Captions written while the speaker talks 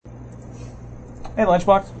Hey,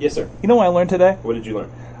 Lunchbox. Yes, sir. You know what I learned today? What did you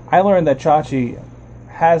learn? I learned that Chachi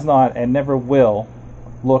has not and never will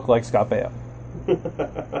look like Scott Baio.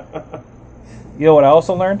 You know what I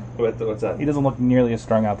also learned? What's that? He doesn't look nearly as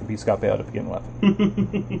strung out to be Scott Baio to begin with. Hey,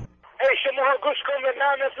 Shimon Gushko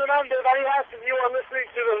Mednan Esanande, Bari Hassan, you are listening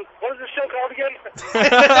to the, what is this show called again?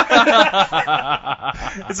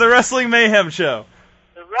 It's a Wrestling Mayhem show.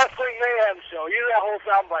 The Wrestling Mayhem Show. Use that whole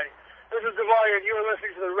soundbite. This is Devalier, and you are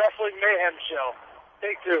listening to the Wrestling Mayhem Show.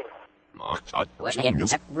 Take two.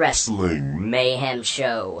 Wrestling Mayhem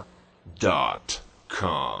Show.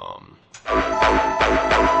 .com.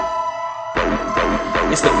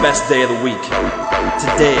 It's the best day of the week.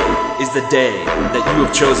 Today is the day that you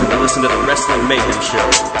have chosen to listen to the Wrestling Mayhem Show.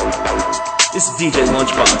 This is DJ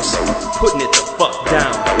Lunchbox, putting it the fuck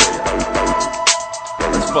down for you.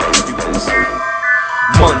 Let's fucking do this.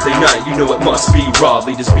 Monday night, you know it must be raw.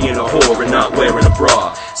 Leaders being a whore and not wearing a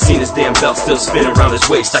bra. Seeing his damn belt still spin around his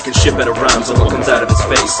waist. I can ship at a rhymes and what comes out of his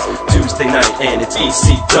face. Tuesday night and it's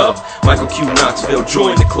EC Dub. Michael Q Knoxville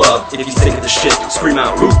join the club. If you sick of the shit, scream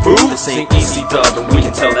out boo boo. This ain't EC Dub and we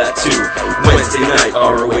can tell that too. Wednesday night,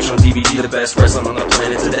 ROH on DVD. The best wrestling on the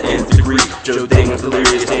planet to the nth degree. Joe Damon's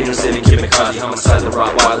Delirious, Dangerous City, Kim McCarthy, Homicide, the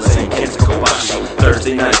Rottweilers, and Kenta Kobashi.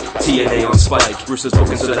 Thursday night, TNA on Spike. Bruce's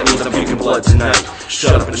booking, so that means I'm puking blood tonight.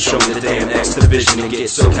 Shut up and show me the damn X division and get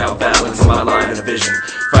SoCal balance in my line of vision.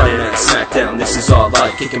 Friday night SmackDown, this is all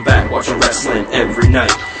like kicking back, watching wrestling every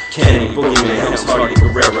night. Kenny, Boogeyman, Helms, Hardy,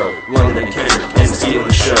 Guerrero, London, Kendrick, and stealing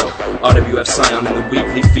the show. RWF Scion in the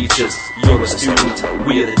weekly features. You're the student,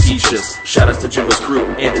 we are the teachers. Shout outs to Jimbo's crew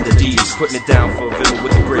and the D's, putting it down for Vim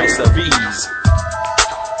with the greatest of ease.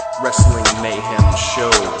 Wrestling Mayhem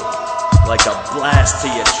Show, like a blast to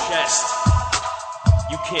your chest.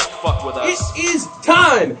 You can't fuck with us. It is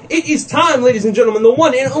time! It is time, ladies and gentlemen, the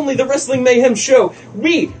one and only the Wrestling Mayhem Show.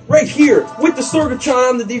 We, right here, with the Sorgatron,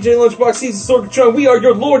 I'm the DJ Lunchbox, he's the Sorgatron, we are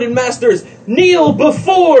your Lord and Masters. Kneel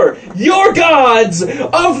before your gods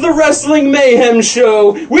of the Wrestling Mayhem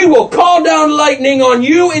Show. We will call down lightning on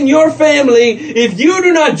you and your family if you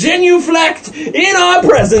do not genuflect in our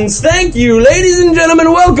presence. Thank you, ladies and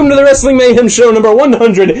gentlemen. Welcome to the Wrestling Mayhem Show number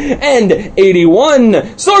 181.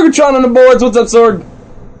 Sorgatron on the boards. What's up, Sorg?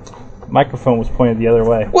 Microphone was pointed the other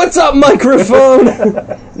way. What's up, microphone?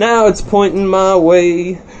 Now it's pointing my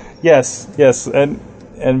way. Yes,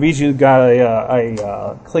 and Bijou got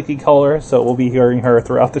a clicky color, so we'll be hearing her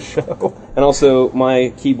throughout the show. And also,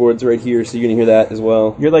 my keyboard's right here, so you're gonna hear that as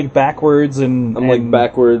well. You're like backwards, and I'm like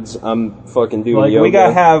backwards. I'm fucking doing like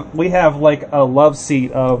yoga. we have like a love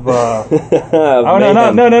seat of. of oh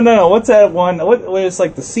no! What's that one? What it's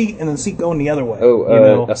like the seat and the seat going the other way?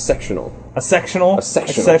 Oh, a sectional. A sectional. A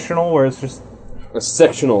sectional, where it's just. A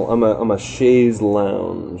sectional. I'm a chaise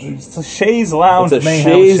lounge. It's a chaise lounge. It's a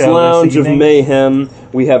mayhem chaise show lounge of mayhem.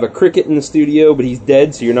 We have a cricket in the studio, but he's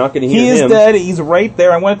dead, so you're not going to hear him. He is dead. He's right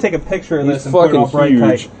there. I want to take a picture of this and put it on Bright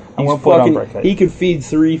Kite. I want to put it on Bright Kite. He could feed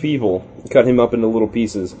 3 people. Cut him up into little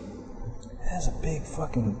pieces. That's a big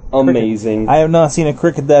fucking amazing. Cricket. I have not seen a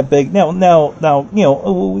cricket that big. Now, you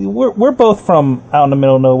know, we're both from out in the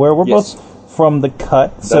middle of nowhere. We're both from the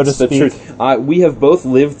cut, so to speak. That's the truth. We have both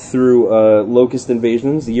lived through locust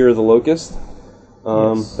invasions, the year of the locust.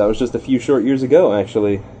 That was just a few short years ago,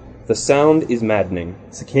 actually. The sound is maddening.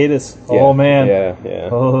 Cicadas. Yeah. Oh, man. Yeah.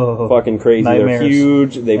 Oh, fucking crazy. nightmares. They're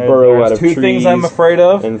huge. They burrow out of trees. Two things I'm afraid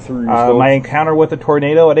of. And through my encounter with a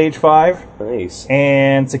tornado at age 5. Nice.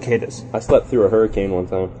 And cicadas. I slept through a hurricane one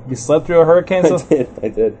time. You slept through a hurricane? I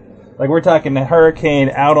did. Like, we're talking a hurricane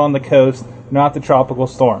out on the coast, not the tropical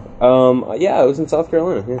storm. Yeah, I was in South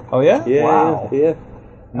Carolina. Yeah. Oh, yeah? Yeah. Wow. Yeah.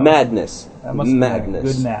 Madness. That must have been a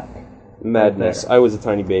good nap. Madness. I was a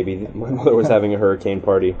tiny baby. My mother was having a hurricane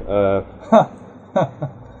party.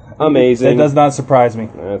 Amazing. That does not surprise me.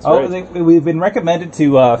 That's right. We've been recommended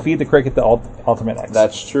to feed the cricket the Ultimate X.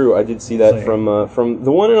 That's true. I did see that from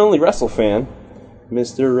the one and only WrestleFan,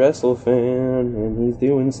 Mr. WrestleFan, and he's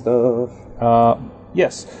doing stuff.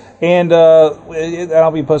 Yes. And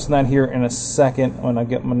I'll be posting that here in a second when I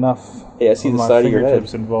get enough. Yeah, I see the side of your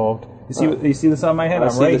head involved. You see the side of my head?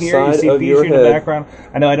 I'm right here. You see Bijou in the background.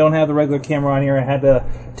 I know I don't have the regular camera on here. I had to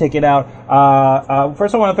take it out.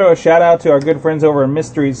 First, I want to throw a shout out to our good friends over at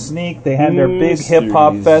Mystery Sneak. They had their big hip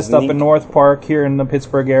hop fest up in North Park here in the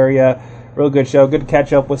Pittsburgh area. Real good show. Good to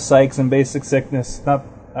catch up with Sykes and Basic Sickness. Not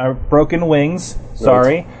Broken Wings.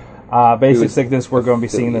 Sorry. Basic Sickness. We're going to be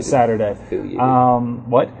seeing this Saturday. Affiliated.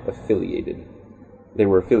 What? Affiliated. They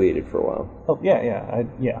were affiliated for a while. Oh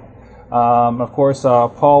yeah. Of course,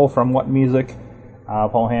 Paul from What Music,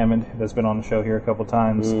 Paul Hammond, that's been on the show here a couple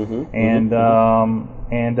times, and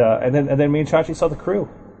then me and Chachi saw the Crew.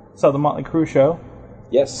 Saw the Motley Crue show.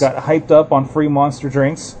 Yes. Got hyped up on free Monster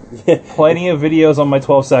drinks. Plenty of videos on my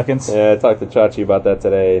 12 seconds. Yeah, I talked to Chachi about that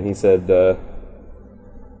today, and he said, he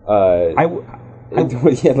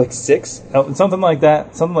had like 6? Something like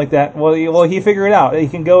that. Well, he figured it out. He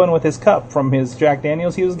can go in with his cup from his Jack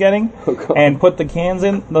Daniels he was getting, and put the cans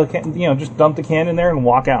in. Just dump the can in there and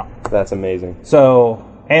walk out. That's amazing. So,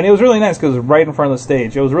 and it was really nice because it was right in front of the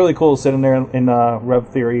stage. It was really cool sitting there in Rev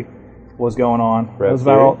Theory was going on.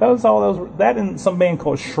 That and some band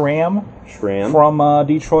called Shram from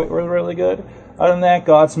Detroit was really good. Other than that,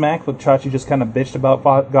 Godsmack, with Chachi just kind of bitched about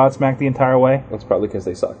Godsmack the entire way. That's probably because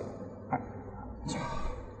they suck.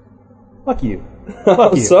 Fuck you.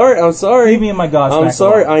 I'm sorry. Leave me in my Godsmack. I'm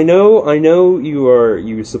sorry. I know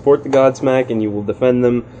you support the Godsmack and you will defend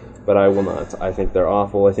them, but I will not. I think they're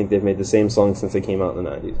awful. I think they've made the same song since they came out in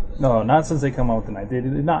the 90s. No, not since they come out in the 90s. They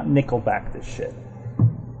did not Nickelback this shit.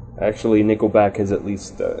 Actually, Nickelback has at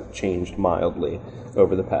least changed mildly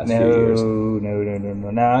over the past few years. No.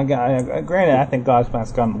 Now, granted, I think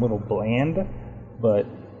Godsmack's gotten a little bland, but...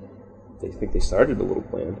 They think they started a little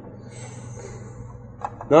bland.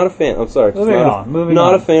 Not a fan. I'm sorry. Moving on.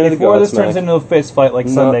 Not a fan of the Godsmack. Before this turns into a fist fight like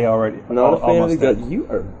Sunday already. Not a fan of the Godsmack. You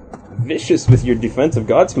are vicious with your defense of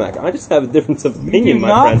Godsmack. I just have a difference of opinion, my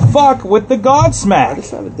friend. Do not fuck with the Godsmack. I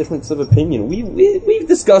just have a difference of opinion. We've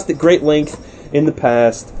discussed at great length in the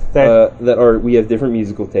past we have different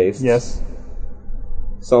musical tastes. Yes.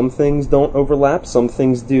 Some things don't overlap. Some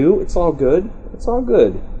things do. It's all good. It's all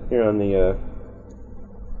good here on the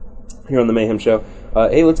Mayhem Show.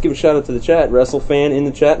 Hey, let's give a shout out to the chat. WrestleFan in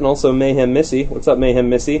the chat, and also Mayhem Missy. What's up, Mayhem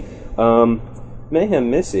Missy? Mayhem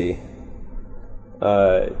Missy.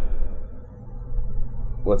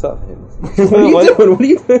 What's up? What are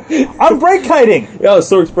you doing? I'm brake kiting. Yeah,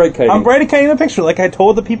 Sorg's brake kiting. I'm brake kiting the picture, like I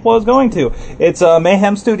told the people I was going to. It's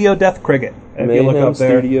Mayhem Studio Death Cricket. If you look up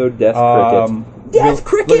there. Studio Death Cricket. Death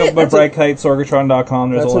Cricket. Look up my brake kite,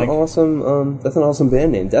 Sorgatron.com. There's that's a link. That's an awesome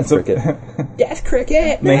band name, Death Cricket. Death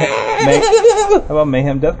Cricket. How about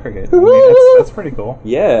Mayhem Death Cricket? I mean, that's pretty cool.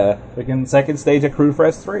 Yeah. Freaking second stage at Crew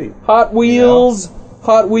Fest 3. Hot Wheels. You know?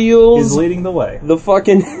 Hot Wheels is leading the way. The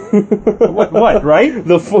fucking what? Right?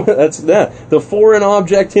 The foreign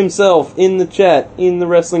object himself in the chat, in the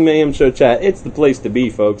Wrestling Mayhem Show chat. It's the place to be,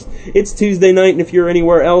 folks. It's Tuesday night, and if you're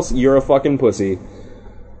anywhere else, you're a fucking pussy.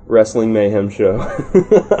 Wrestling Mayhem Show.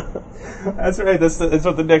 That's right. That's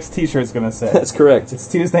what the next T-shirt's gonna say. That's correct. It's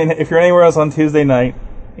Tuesday. If you're anywhere else on Tuesday night,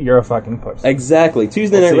 you're a fucking pussy. Exactly.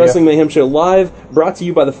 Tuesday Night Wrestling Mayhem Show live, brought to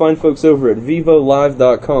you by the fine folks over at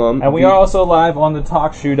VivoLive.com. And we are also live on the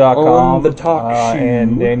TalkShoe.com. On the TalkShoe.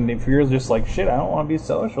 And if you're just like, shit, I don't want to be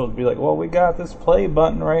social, be like, well, we got this play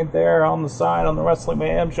button right there on the side on the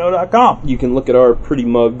WrestlingMayhemShow.com. You can look at our pretty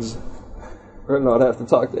mugs or not have to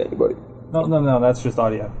talk to anybody. No, that's just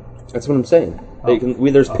audio. That's what I'm saying.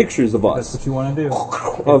 There's pictures of us. That's what you want to do.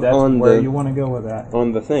 That's where you want to go with that.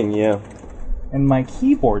 On the thing, yeah. And my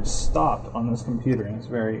keyboard stopped on this computer, and it's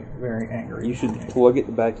very, very angry. You should plug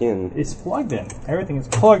it back in. It's plugged in. Everything is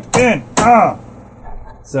plugged in.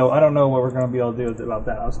 So I don't know what we're going to be able to do about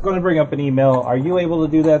that. I was going to bring up an email. Are you able to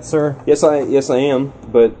do that, sir? Yes, I am,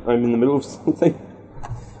 but I'm in the middle of something.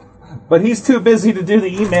 But he's too busy to do the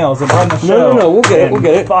emails and run the show. No, we'll get it. We'll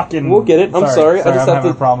get it. I'm sorry. I just have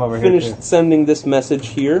to finish sending this message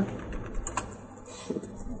here.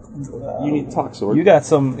 You need to talk, Sorg. You got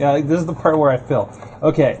some... this is the part where I fill.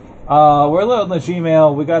 Okay. We're loading the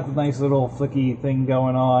Gmail. We got the nice little flicky thing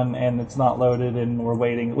going on, and it's not loaded, and we're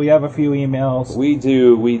waiting. We have a few emails. We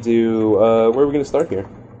do. Where are we going to start here?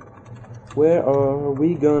 Where are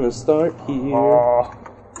we going to start here?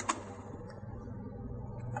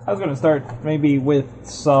 I was going to start maybe with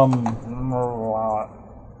some...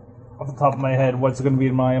 off the top of my head, what's going to be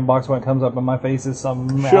in my inbox when it comes up in my face is some...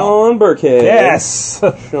 Sean Burkhead. Yes!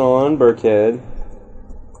 Sean Burkhead.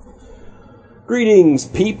 Greetings,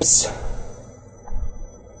 peeps.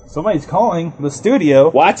 Somebody's calling the studio.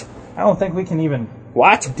 What? I don't think we can even...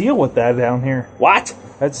 What? Deal with that down here. What?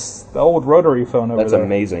 That's the old rotary phone over there. That's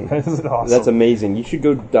amazing. This is awesome. That's amazing. You should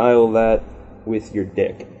go dial that with your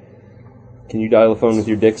dick. Can you dial a phone with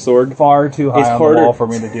your dick, Sorg? Far too high on the wall for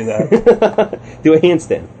me to do that. Do a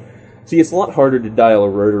handstand. See, it's a lot harder to dial a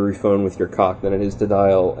rotary phone with your cock than it is to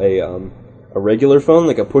dial a regular phone,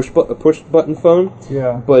 like a push button phone.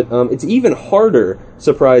 Yeah. But it's even harder,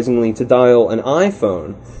 surprisingly, to dial an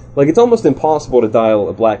iPhone. Like, it's almost impossible to dial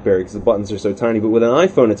a BlackBerry because the buttons are so tiny. But with an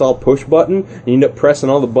iPhone, it's all push button, and you end up pressing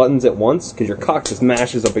all the buttons at once because your cock just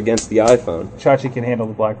mashes up against the iPhone. Chachi can handle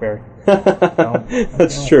the BlackBerry.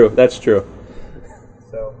 That's true. That's true.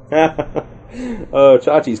 So. Oh,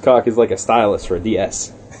 Chachi's cock is like a stylus for a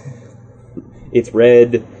DS. It's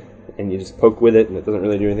red. and you just poke with it, and it doesn't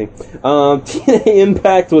really do anything. TNA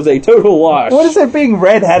Impact was a total wash. What does it being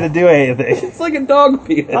red had to do anything? It's like a dog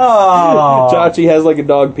penis. Oh. Chachi has like a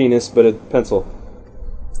dog penis, but a pencil.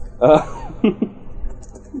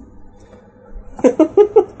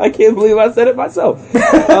 I can't believe I said it myself.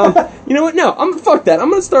 You know what? No, fuck that. I'm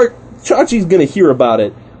gonna start. Chachi's gonna hear about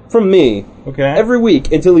it from me every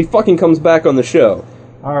week until he fucking comes back on the show.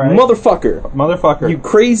 All right, motherfucker, you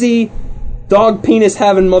crazy dog penis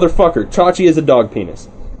having motherfucker. Chachi is a dog penis.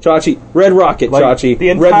 Chachi, Red Rocket, like, Chachi. The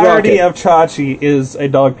entirety of Chachi is a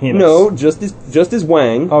dog penis. No, just as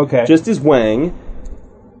Wang. Okay, just as Wang.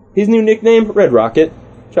 His new nickname, Red Rocket.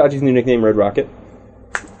 Chachi's new nickname, Red Rocket.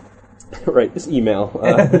 Right, this email.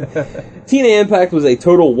 TNA Impact was a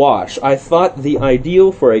total wash. I thought the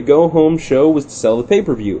ideal for a go-home show was to sell the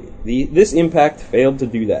pay-per-view. This Impact failed to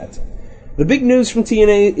do that. The big news from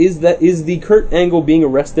TNA is the Kurt Angle being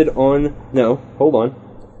arrested on... No, hold on.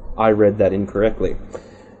 I read that incorrectly.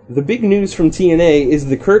 The big news from TNA is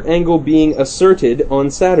the Kurt Angle being asserted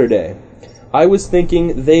on Saturday. I was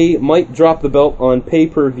thinking they might drop the belt on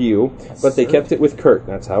pay-per-view, but they kept it with Kurt.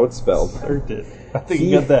 That's how it's spelled. Asserted. I think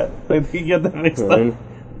you got that. I think you got that mixed up.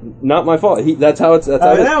 Not my fault. That's how it's.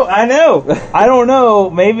 I know. I don't know.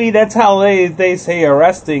 Maybe that's how they say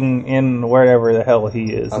arresting in wherever the hell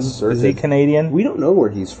he is. Is he Canadian? We don't know where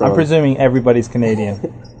he's from. I'm presuming everybody's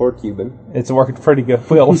Canadian. Or Cuban. It's working pretty good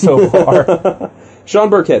well so far. Sean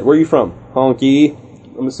Burkhead, where are you from? Honky.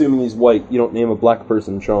 I'm assuming he's white. You don't name a black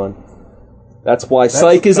person Sean. That's why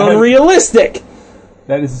Psych is unrealistic.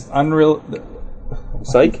 That is unreal.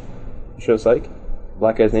 Psych? Show Psych?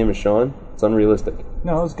 Black guy's name is Sean. It's unrealistic.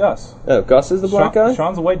 No, it's Gus. Oh, Gus is the black guy?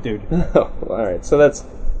 Sean's a white dude. Oh, alright. So that's...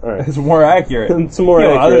 Alright. It's more accurate. It's more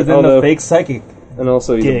accurate. Other than the fake psychic And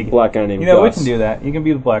also he's a black guy named Gus. You know, we can do that. You can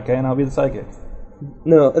be the black guy and I'll be the psychic.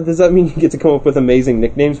 No, does that mean you get to come up with amazing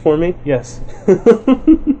nicknames for me? Yes.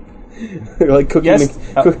 Like Cookie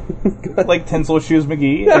like Tinsel Shoes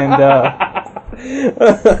McGee and...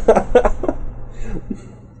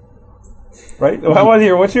 Right? I want to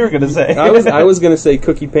hear what you were going to say. I was going to say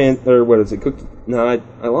Cookie Pants, or what is it? Cookie? No,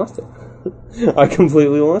 I lost it. I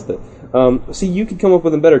completely lost it. See, you could come up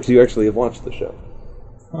with them better because you actually have watched the show.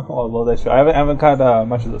 Oh, I love that show. I haven't caught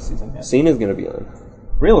much of this season yet. Cena's going to be on.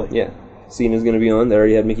 Really? Yeah. Cena's going to be on. They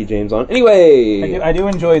already had Mickey James on. Anyway! I do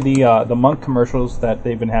enjoy the Monk commercials that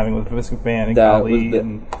they've been having with Vince McMahon and Khali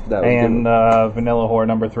and Vanilla Whore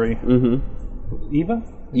number 3. Mm-hmm.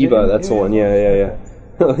 Eva, that's the one. Yeah.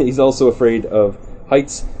 He's also afraid of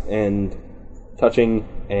heights and touching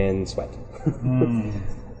and sweat.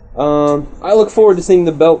 I look forward to seeing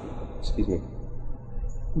the belt. Excuse me.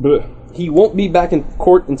 Blech. He won't be back in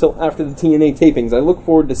court until after the TNA tapings. I look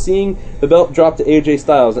forward to seeing the belt drop to AJ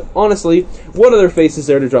Styles. Honestly, what other face is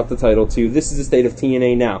there to drop the title to? This is the state of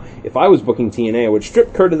TNA now. If I was booking TNA, I would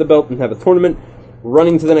strip Kurt of the belt and have a tournament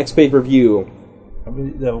running to the next pay-per-view.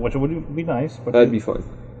 Which would be nice. But that'd be fun.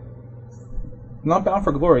 Not Bound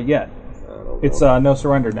for Glory yet. It's No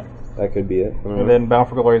Surrender next. That could be it. And then Bound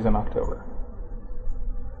for Glory is in October.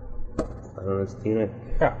 I don't know, it's TNA.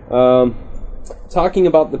 Yeah. Talking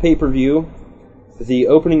about the pay-per-view, the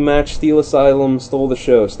opening match, Steel Asylum stole the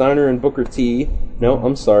show. Steiner and Booker T. No,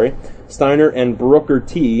 I'm sorry. Steiner and Booker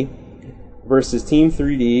T. versus Team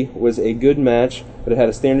 3D was a good match, but it had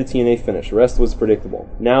a standard TNA finish. The rest was predictable.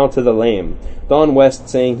 Now to the lame. Don West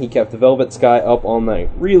saying he kept Velvet Sky up all night.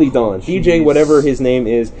 Really, Don? Jeez. DJ, whatever his name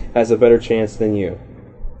is, has a better chance than you.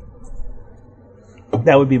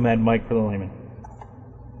 That would be Mad Mike for the layman.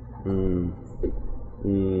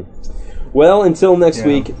 Well, until next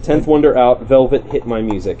week, 10th Wonder out, Velvet hit my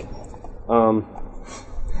music.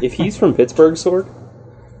 If he's from Pittsburgh, Sorg?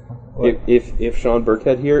 If Sean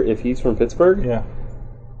Burkhead here, if he's from Pittsburgh, yeah,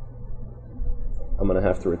 I'm gonna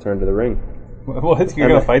have to return to the ring. What? You're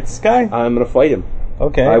gonna fight this guy? I'm gonna fight him.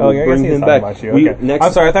 Okay, I will bring him back. Okay.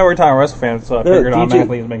 I'm sorry, I thought we were talking wrestling fans, so I figured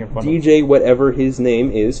automatically he was making fun of DJ, whatever his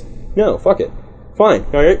name is. No, fuck it. Fine,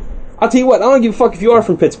 alright? I'll tell you what, I don't give a fuck if you are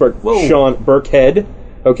from Pittsburgh, Sean Burkhead.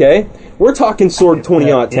 Okay? We're talking Sorg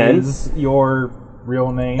 20-10. Is your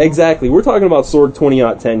real name? Exactly. We're talking about Sorg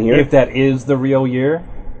 20-10 here. If that is the real year?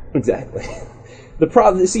 Exactly. The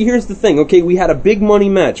problem. See, here's the thing. Okay, we had a big money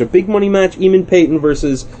match. Eamon Payton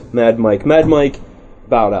versus Mad Mike. Mad Mike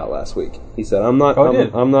bowed out last week. He said, "I'm not.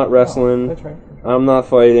 I'm not wrestling. That's right. I'm not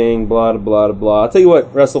fighting. Blah blah blah." I'll tell you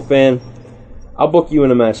what, WrestleFan. I'll book you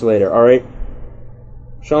in a match later. All right.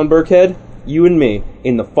 Sean Burkhead, you and me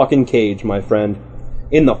in the fucking cage, my friend.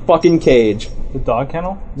 In the fucking cage. The dog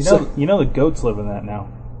kennel? You know the goats live in that now.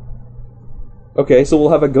 Okay, so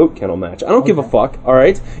we'll have a goat kennel match. I don't give a fuck. All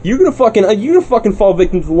right, you're gonna fucking fall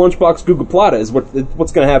victim to the Lunchbox Google Plata is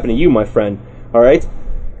what's gonna happen to you, my friend. All right.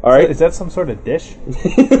 Is that some sort of dish?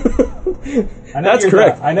 That's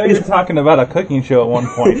correct. I know you're talking about a cooking show at one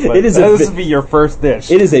point, but this would be your first dish.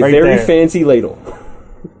 It is a very fancy ladle.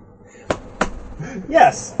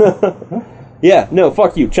 Yes. Yeah, no,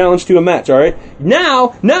 fuck you. Challenge to a match, alright?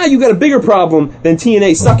 Now you got a bigger problem than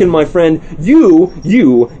TNA sucking, my friend.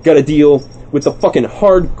 You gotta deal with the fucking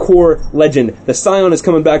hardcore legend. The Scion is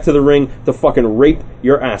coming back to the ring to fucking rape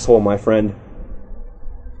your asshole, my friend.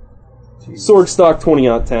 Sorgstock 20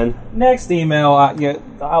 out of 10. Next email,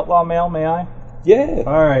 Outlaw Mail, may I? Yeah.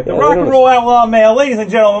 Alright, the Rock and Roll Outlaw Mail. Ladies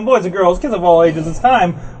and gentlemen, boys and girls, kids of all ages, it's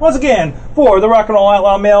time, once again, for the Rock and Roll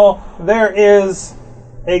Outlaw Mail. There is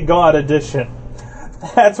a God edition.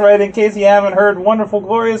 That's right, in case you haven't heard wonderful,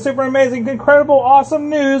 glorious, super amazing, incredible, awesome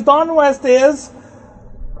news, Don West is,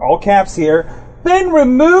 all caps here, been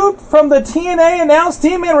removed from the TNA announced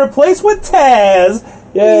team and replaced with Taz.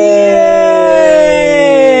 Yay!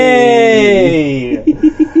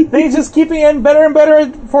 They just keep getting better and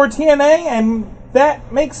better for TNA, and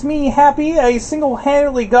that makes me happy. I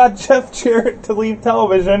single-handedly got Jeff Jarrett to leave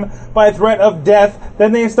television by threat of death.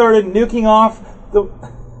 Then they started nuking off the...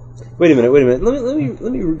 Wait a minute.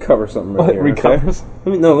 Let me recover something right here. Recovers?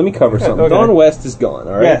 Okay? Let me cover something. Okay. Don West is gone,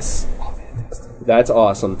 alright? Yes. That's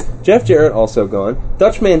awesome. Jeff Jarrett also gone.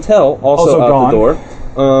 Dutch Mantell also out gone. the door.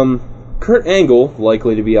 Kurt Angle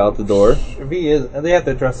likely to be out the door. If he is, they have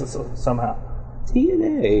to address this somehow.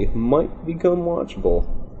 TNA might become watchable.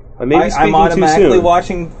 I may be speaking I'm automatically too soon.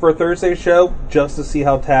 watching for Thursday's show just to see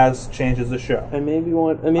how Taz changes the show. I may be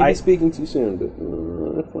speaking too soon, but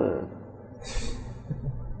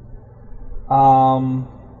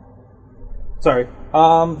sorry.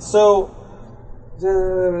 So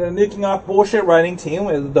nuking off bullshit writing team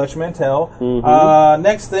with Dutch Mantell. Mm-hmm.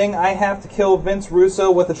 Next thing, I have to kill Vince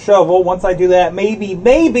Russo with a shovel. Once I do that, maybe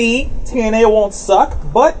TNA won't suck.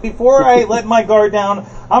 But before I let my guard down,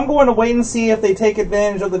 I'm going to wait and see if they take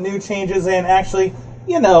advantage of the new changes and actually,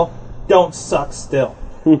 don't suck still.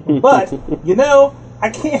 But,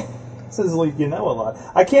 I can't... This is like, a lot.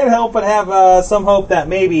 I can't help but have some hope that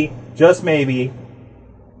maybe, just maybe...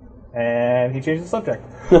 And he changed the subject.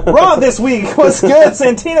 Raw this week was good.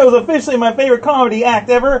 Santino is officially my favorite comedy act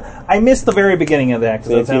ever. I missed the very beginning of the act.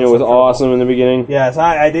 Santino was awesome in the beginning. Yes,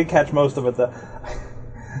 I did catch most of it though.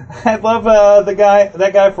 I love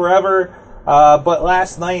that guy forever. But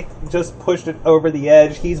last night just pushed it over the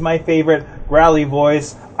edge. He's my favorite growly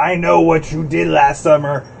voice. I know what you did last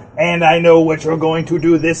summer, and I know what you're going to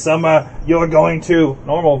do this summer. You're going to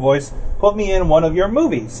normal voice. Put me in one of your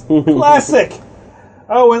movies. Classic.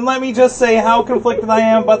 Oh, and let me just say how conflicted I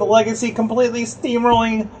am about the Legacy completely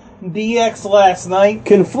steamrolling DX last night.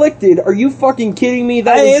 Conflicted? Are you fucking kidding me?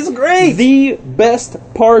 That is great. The best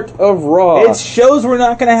part of Raw. It shows we're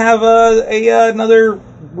not going to have another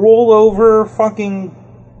rollover fucking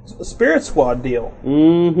Spirit Squad deal.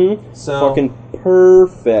 Mm-hmm. So fucking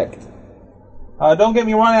perfect. Don't get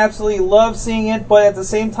me wrong, I absolutely love seeing it, but at the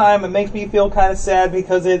same time, it makes me feel kind of sad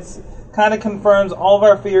because it's kind of confirms all of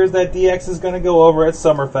our fears that DX is going to go over at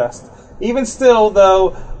Summerfest. Even still,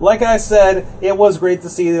 though, like I said, it was great to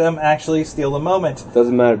see them actually steal the moment.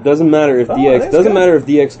 Doesn't matter if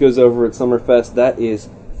DX goes over at Summerfest. That is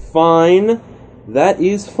fine. That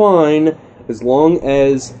is fine as long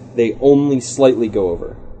as they only slightly go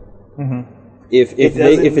over. Mm-hmm. If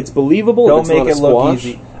it's believable, don't it's make not a it look squash.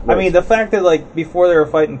 easy. Right. I mean, the fact that before they were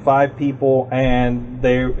fighting 5 people and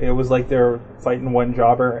it was like they were fighting one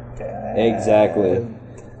jobber. Exactly.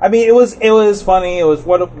 I mean, it was funny. It was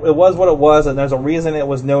what it was, and there's a reason it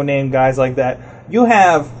was no-name guys like that. You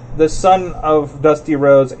have the son of Dusty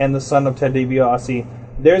Rhodes and the son of Ted DiBiase.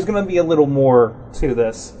 There's going to be a little more to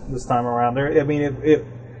this time around. They're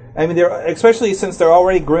especially since they're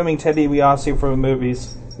already grooming Ted DiBiase for the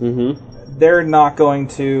movies. Mm-hmm. They're not going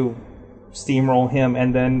to steamroll him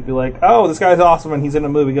and then be like, oh, this guy's awesome and he's in a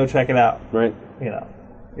movie, go check it out. Right.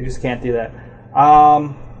 You just can't do that.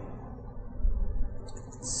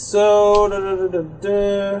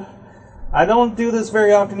 I don't do this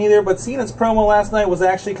very often either, but Cena's promo last night was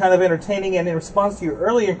actually kind of entertaining, and in response to your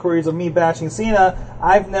early inquiries of me bashing Cena,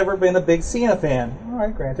 I've never been a big Cena fan.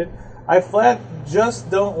 Alright, granted. I flat just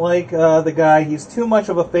don't like the guy. He's too much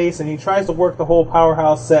of a face, and he tries to work the whole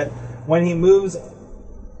powerhouse set. When he moves,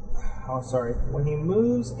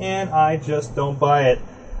 and I just don't buy it.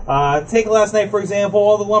 Take last night, for example,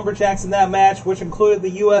 all the Lumberjacks in that match, which included the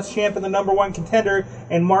U.S. champ and the #1 contender,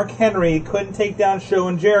 and Mark Henry, couldn't take down Show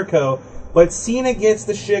and Jericho. But Cena gets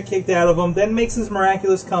the shit kicked out of him, then makes his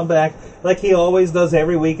miraculous comeback like he always does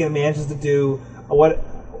every week and manages to do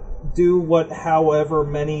however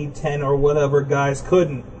many 10 or whatever guys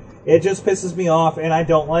couldn't. It just pisses me off, and I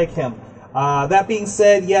don't like him. That being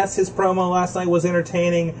said, yes, his promo last night was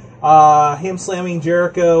entertaining. Him slamming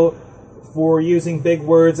Jericho for using big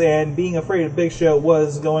words and being afraid of Big Show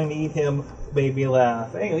was going to eat him. Made me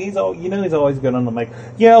laugh. Anyway, he's always good on the mic.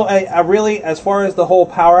 I really, as far as the whole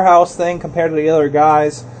powerhouse thing compared to the other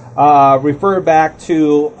guys, refer back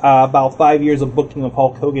to about 5 years of booking of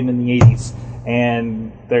Hulk Hogan in the 80s.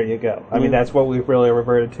 And there you go. I mean, that's what we've really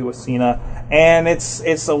reverted to with Cena, and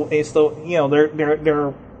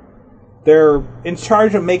they're in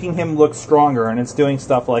charge of making him look stronger, and it's doing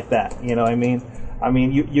stuff like that. You know what I mean?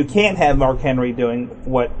 You can't have Mark Henry doing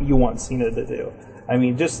what you want Cena to do. I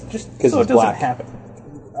mean, just because so it doesn't black. happen.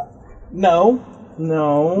 No.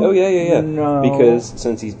 Oh yeah. No. Because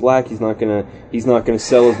since he's black, he's not gonna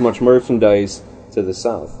sell as much merchandise to the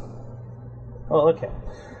South. Well, okay.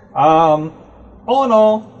 All in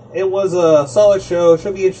all, it was a solid show.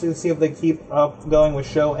 Should be interesting to see if they keep up going with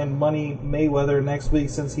Show and Money Mayweather next week,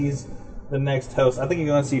 since he's the next host. I think you're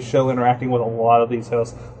going to see Show interacting with a lot of these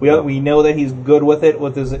hosts. We know that he's good with it,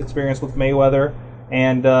 with his experience with Mayweather,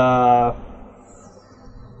 and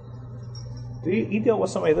he dealt with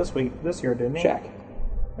somebody this year, didn't he? Shaq.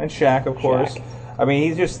 And Shaq, of course. Shaq. I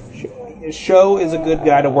mean, Show is a good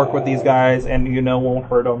guy to work with these guys, and won't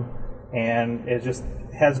hurt them, and it just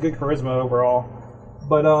has good charisma overall.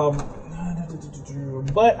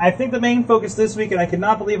 But I think the main focus this week, and I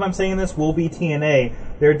cannot believe I'm saying this, will be TNA.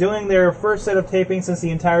 They're doing their first set of tapings since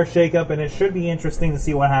the entire shakeup, and it should be interesting to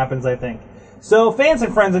see what happens, I think. So, fans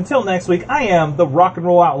and friends, until next week, I am the Rock and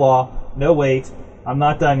Roll Outlaw. No, wait, I'm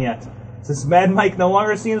not done yet. Since Mad Mike no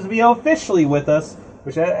longer seems to be officially with us,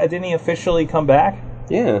 which didn't he officially come back?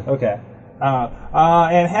 Yeah. Okay.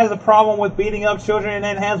 And has a problem with beating up children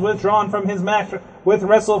and has withdrawn from his match with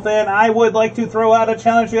WrestleFan, I would like to throw out a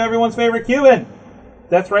challenge to everyone's favorite Cuban.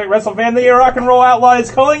 That's right, WrestleFan, the Rock and Roll Outlaw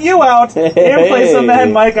is calling you out in place of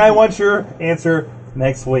Mad Mike. I want your answer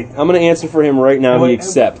next week. I'm going to answer for him right now. He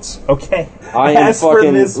accepts. Okay. I am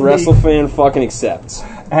fucking WrestleFan fucking accepts.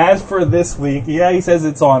 As for this week, yeah, he says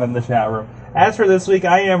it's on in the chat room. As for this week,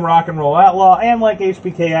 I am Rock and Roll Outlaw, and like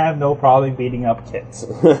HBK, I have no problem beating up kids.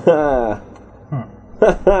 If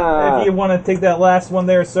you want to take that last one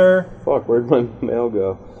there, sir. Fuck, where'd my mail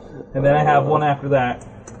go? And then I have one after that.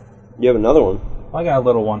 You have another one? I got a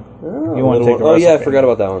little one. Oh, you want to take the Oh, rest yeah, I of it? forgot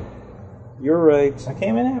about that one. You're right. I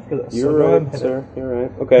came in after this. You're so go ahead and right, hit sir. it. You're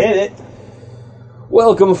right. Okay. Hit it.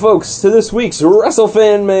 Welcome, folks, to this week's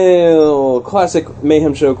WrestleFan Mail. Classic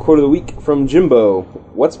Mayhem Show quote of the week from Jimbo.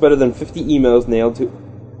 What's better than 50 emos nailed to...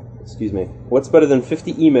 Excuse me. What's better than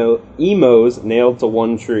 50 emos nailed to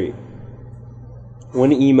one tree?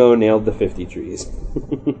 One emo nailed to 50 trees.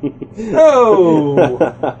 Oh!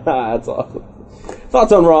 That's awesome.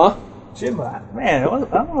 Thoughts on Raw? Jimbo. Man, how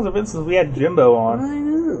long has it been since we had Jimbo on? I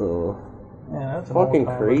know. Yeah, that's a Fucking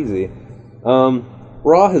long time. crazy.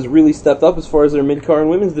 Raw has really stepped up as far as their mid-card and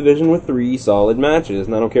women's division with 3 solid matches.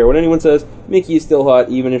 And I don't care what anyone says, Mickey is still hot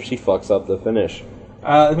even if she fucks up the finish.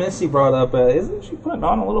 Missy brought up, isn't she putting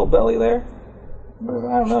on a little belly there? I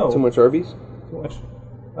don't know. Too much Arby's? Too much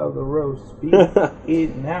of the roast beef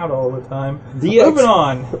eating out all the time. DX, Moving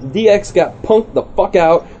on. DX got punked the fuck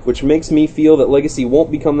out, which makes me feel that Legacy won't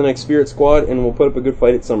become the next Spirit Squad and will put up a good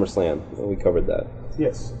fight at SummerSlam. Well, we covered that.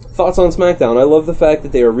 Yes. Thoughts on SmackDown? I love the fact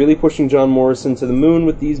that they are really pushing John Morrison to the moon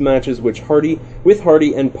with these matches with Hardy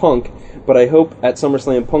and Punk, but I hope at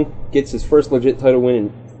SummerSlam Punk gets his first legit title win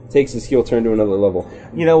and takes his heel turn to another level.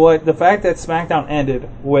 You know what? The fact that SmackDown ended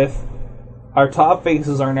with our top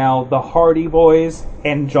faces are now the Hardy Boys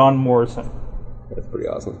and John Morrison. That's pretty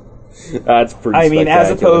awesome. That's pretty I mean, as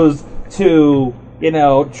spectacular. opposed to,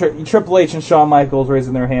 Triple H and Shawn Michaels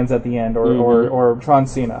raising their hands at the end, or John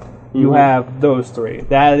Cena. You have those 3.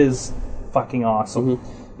 That is fucking awesome.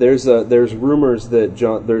 There's rumors that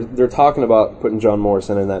they're talking about putting John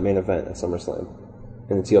Morrison in that main event at SummerSlam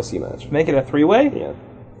in the TLC match. Make it a 3-way? Yeah,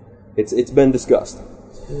 it's been discussed.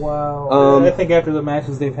 Wow. I think after the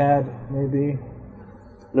matches they've had, maybe.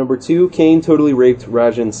 Number 2, Kane totally raped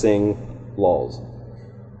Rajan Singh. Lols.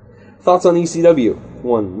 Thoughts on ECW?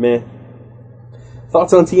 1, meh.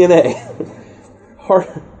 Thoughts on TNA?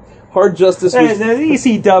 Hard Justice was... The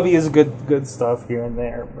ECW is good stuff here and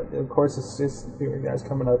there, but of course it's just fewer guys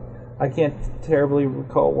coming up. I can't terribly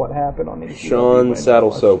recall what happened on ECW. Sean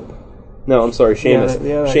Saddle Soap. No, I'm sorry, Sheamus.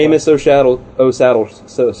 Yeah, Sheamus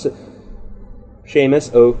Sheamus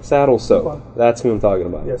Saddle Soap. That's who I'm talking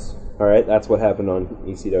about. Yes. Alright, that's what happened on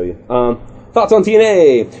ECW. Thoughts on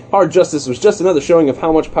TNA? Hard Justice was just another showing of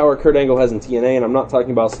how much power Kurt Angle has in TNA, and I'm not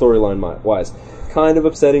talking about storyline-wise. kind of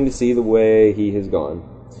upsetting to see the way he has gone.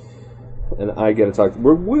 And I got to talk.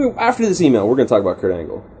 After this email, we're going to talk about Kurt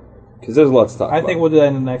Angle. Because there's lots to talk about. I think we'll do that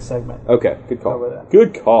in the next segment. Okay, good call. Cover that.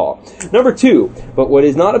 Good call. Number 2. But what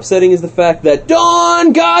is not upsetting is the fact that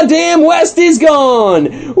Don Goddamn West is gone!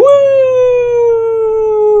 Woo!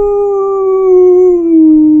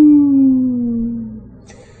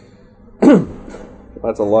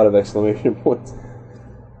 That's a lot of exclamation points.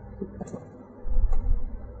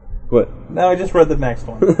 What? No, I just read the next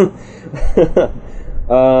one.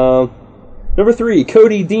 Number 3,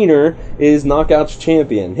 Cody Deaner is Knockouts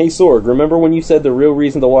champion. Hey Sorg, remember when you said the real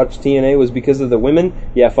reason to watch TNA was because of the women?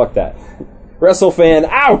 Yeah, fuck that. WrestleFan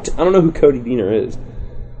out! I don't know who Cody Deaner is.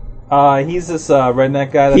 He's this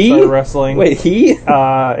redneck guy that started wrestling. Wait, he?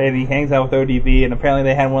 And he hangs out with ODB, and apparently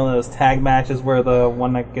they had one of those tag matches where the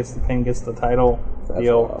one that gets the pin gets the title. That's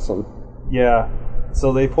deal. awesome. Yeah.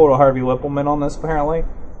 So they pulled a Harvey Whippleman on this, apparently.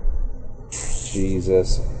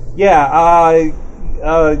 Jesus. Yeah,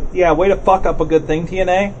 yeah, way to fuck up a good thing,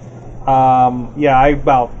 TNA. Yeah, I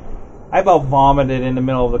about vomited in the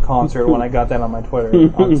middle of the concert when I got that on my Twitter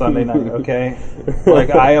on Sunday night, okay?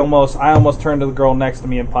 Like, I almost turned to the girl next to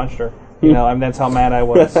me and punched her. You know, I mean, that's how mad I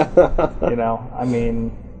was. You know, I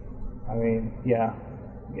mean, yeah.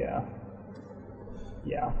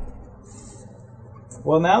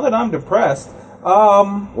 Well, now that I'm depressed,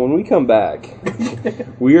 when we come back,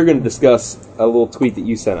 we are going to discuss a little tweet that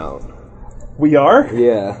you sent out. We are?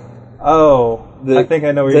 Yeah. Oh, I think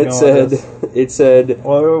I know where you're going with this. It said,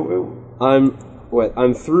 Well,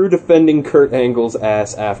 I'm through defending Kurt Angle's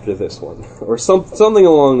ass after this one. Or something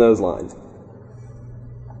along those lines.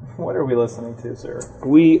 what are we listening to, sir?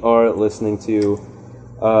 We are listening to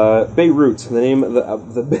Beirut. The name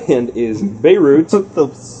of the band is Beirut.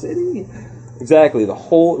 The city? Exactly,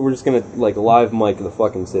 we're just gonna, live mic the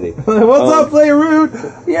fucking city. What's up, Beirut?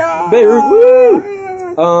 Yeah! Beirut, woo!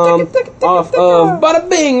 Off of Bada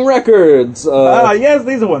Bing Records. Yes,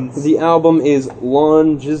 these ones. The album is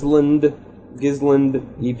Lon Gisland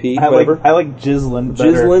EP, whatever. I like Gisland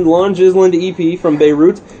better. Lon Gisland EP from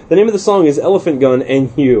Beirut. The name of the song is Elephant Gun,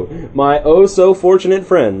 and you, my oh-so-fortunate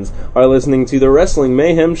friends, are listening to the Wrestling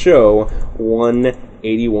Mayhem Show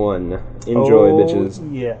 181. Enjoy, bitches.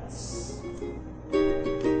 Yes.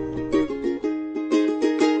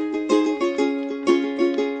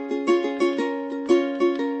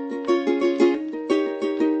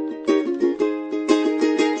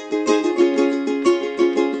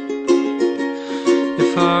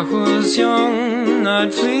 If I was young,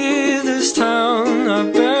 I'd flee this town.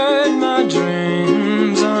 I buried my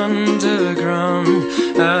dreams underground.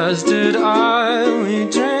 As did I, we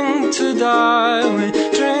drink to die, we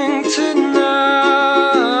drink tonight.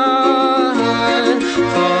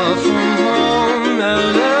 Far from home,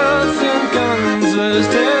 elephant guns, let's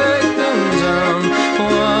take them down.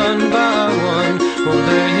 One by one, we'll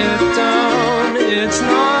lay it down. It's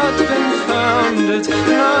not been found, it's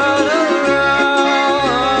not around.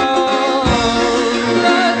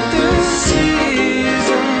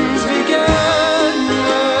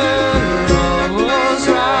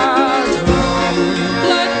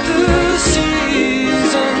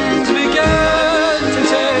 Began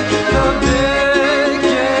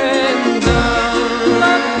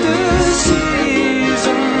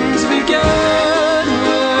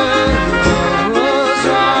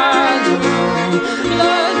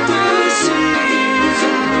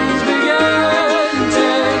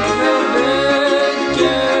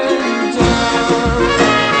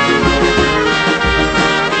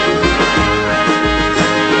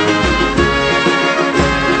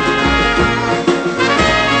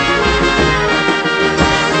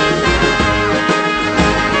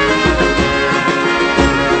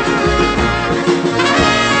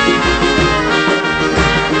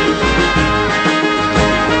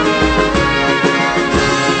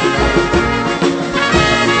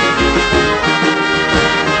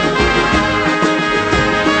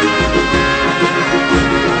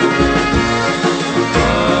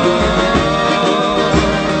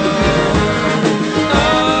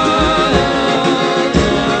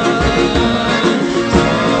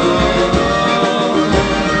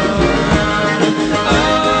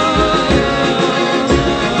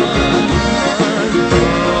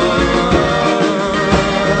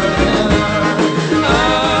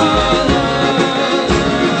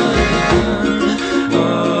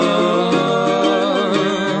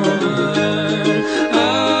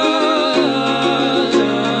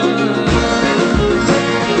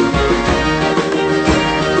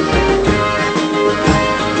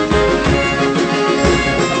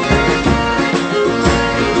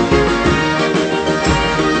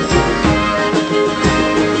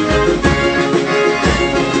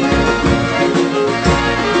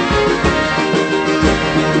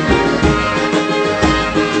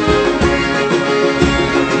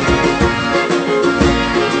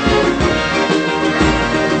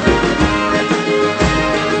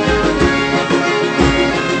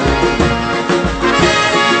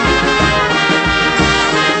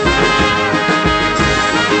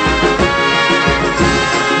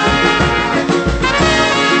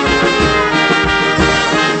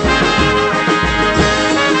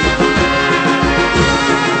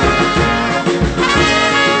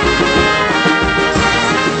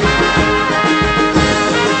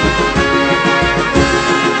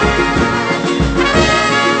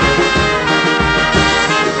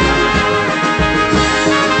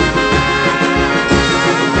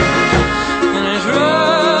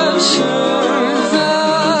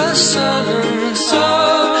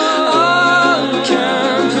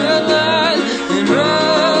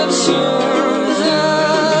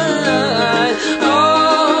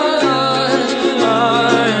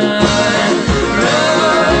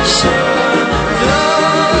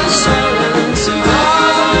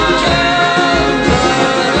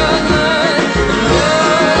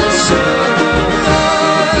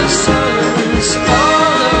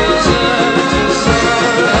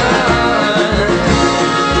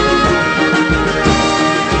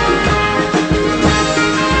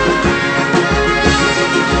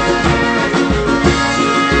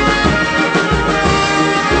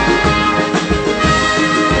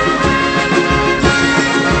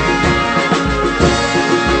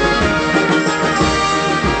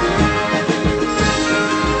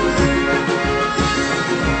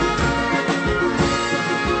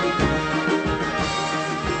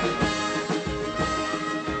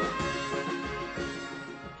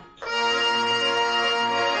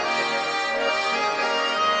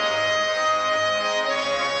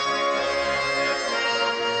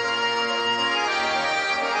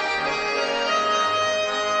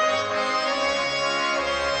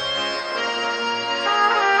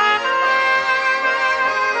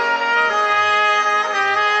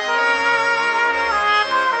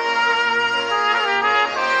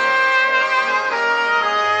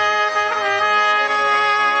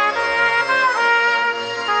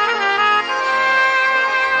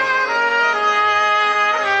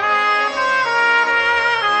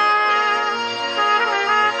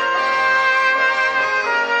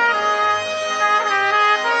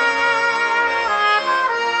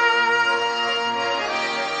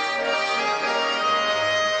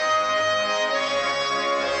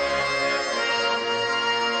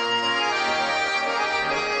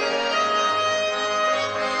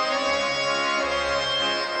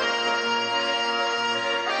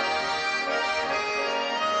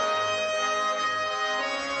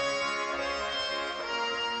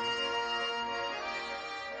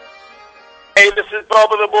Hey, this is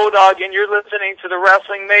Bubba the Bulldog, and you're listening to the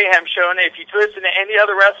Wrestling Mayhem Show. And if you listen to any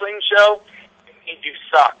other wrestling show, you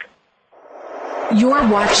suck. You're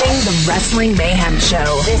watching the Wrestling Mayhem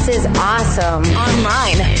Show. This is awesome.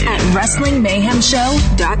 Online at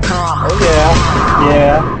WrestlingMayhemShow.com. Oh,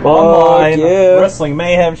 yeah. Online, yeah.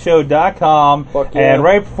 WrestlingMayhemShow.com. Fuck yeah. And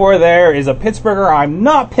right before there is a Pittsburgher. I'm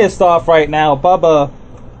not pissed off right now. Bubba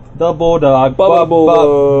the Bulldog. Bubba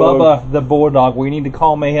Bulldog. Bubba the Bulldog. We need to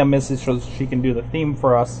call Mayhem Mrs. so she can do the theme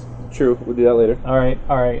for us. True, we'll do that later. All right.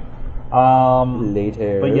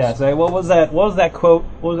 Later. But yes, what was that quote?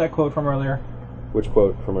 What was that quote from earlier? Which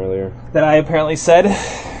quote from earlier? That I apparently said.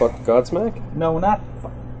 Fuck Godsmack? No, not.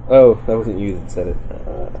 Oh, that wasn't you that said it.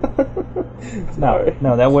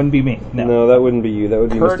 No, that wouldn't be me. No, that wouldn't be you. That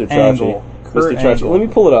would be Kurt Mr. Chachi. Angle. Kurt Mr. Chachi. Angle. Let me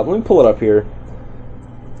pull it up here.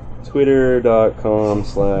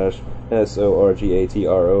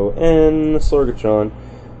 Twitter.com/SORGATRON Sorgatron.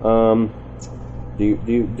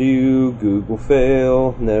 Do Google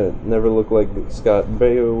fail? Never look like Scott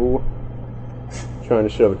Baio. Trying to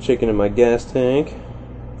shove a chicken in my gas tank.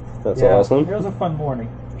 That's awesome. It was a fun morning.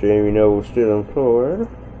 Jamie Noble still on cord.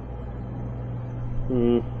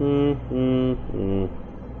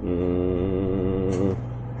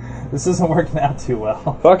 This isn't working out too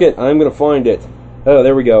well. Fuck it, I'm gonna find it. Oh,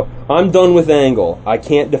 there we go. I'm done with Angle. I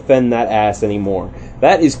can't defend that ass anymore.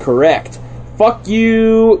 That is correct. Fuck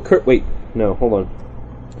you, Kurt. Wait, no, hold on.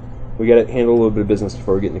 We gotta handle a little bit of business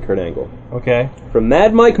before we get into Kurt Angle. Okay. From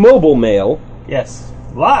Mad Mike Mobile Mail. Yes.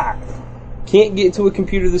 Live. Can't get to a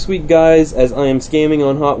computer this week, guys, as I am scamming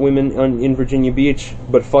on hot women in Virginia Beach,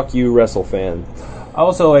 but fuck you, Wrestle fan.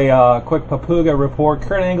 Also, a quick Papuga report.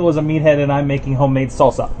 Kurt Angle is a meathead and I'm making homemade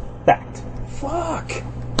salsa. Fact. Fuck.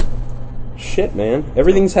 Shit, man.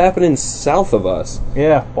 Everything's happening south of us.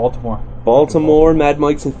 Yeah, Baltimore. Baltimore, Mad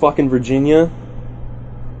Mike's in fucking Virginia.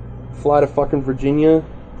 Fly to fucking Virginia.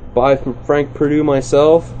 Buy from Frank Purdue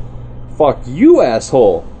myself. Fuck you,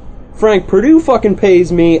 asshole. Frank Purdue fucking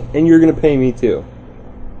pays me, and you're gonna pay me too.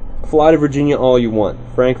 Fly to Virginia all you want.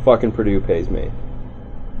 Frank fucking Purdue pays me.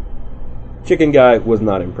 Chicken guy was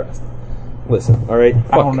not impressed. Listen, alright?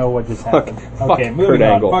 I don't know what just happened. Okay, fuck moving Kurt on.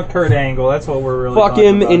 Angle. Fuck Kurt Angle. That's what we're really Fuck talking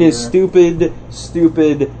him about in his here.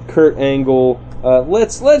 stupid Kurt Angle.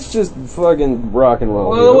 Let's just fucking rock and roll.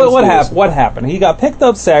 Well, what happened? He got picked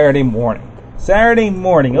up Saturday morning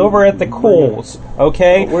over at the Kohl's.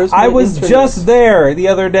 Okay, Where's my I was internet? just there the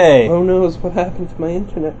other day. Oh no, what happened to my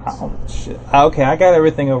internet? Oh, shit. Okay, I got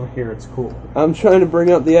everything over here. It's cool. I'm trying to bring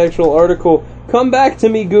up the actual article. Come back to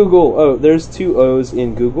me, Google. Oh, there's two O's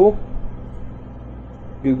in Google.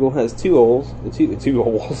 Google has two owls.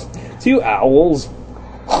 Two owls.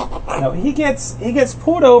 No, he gets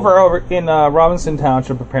pulled over in Robinson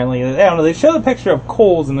Township. Apparently, I don't know. They show the picture of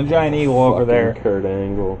Kohl's and the giant eagle over there. Kurt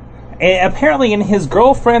Angle. And apparently, in his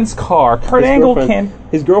girlfriend's car, Kurt Angle can.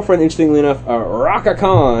 His girlfriend, interestingly enough, Raka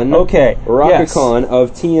Khan. Okay, Raka yes. Khan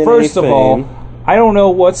of TNA First of fame. all, I don't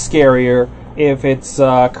know what's scarier. If it's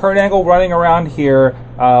Kurt Angle running around here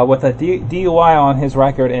with a DUI on his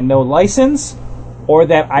record and no license, or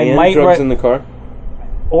that I and might drugs in the car.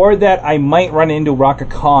 or that I might run into Raka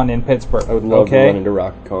Khan in Pittsburgh. I would love to run into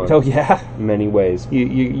Raka Khan. Oh yeah, in many ways.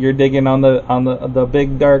 You're digging on the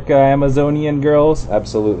big dark Amazonian girls.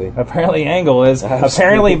 Absolutely. Apparently, Angle is. Absolutely.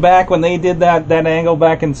 Apparently, back when they did that Angle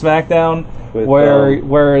back in SmackDown, With,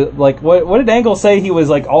 where like what did Angle say? He was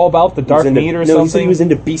like all about the dark meat or something. He said he was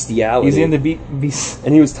into bestiality. He's into beast.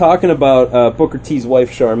 And he was talking about Booker T's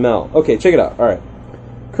wife, Charmel. Okay, check it out. All right.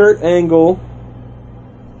 Kurt Angle,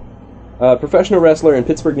 professional wrestler and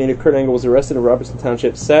Pittsburgh native Kurt Angle, was arrested in Robertson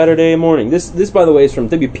Township Saturday morning. This by the way, is from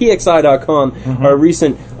WPXI.com, our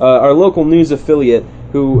recent, our local news affiliate,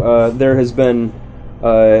 who there has been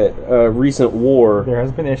a recent war. There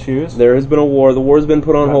has been issues. There has been a war. The war has been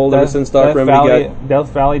put on hold ever since Doc Remedy got... Death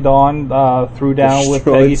Valley Dawn threw down with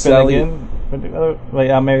destroyed Peggy Sally- Finnegan.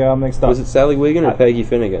 Wait, maybe I'm mixed up. Was it Sally Wiggin or Peggy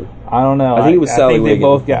Finnegan? I don't know. I think it was Sally I think Wiggin. they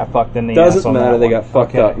both got fucked in the ass Doesn't on matter. that They one. got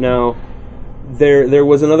fucked Okay. up. Now, there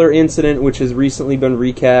was another incident which has recently been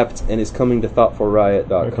recapped and is coming to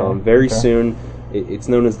ThoughtfulRiot.com Okay. very Okay. soon. It's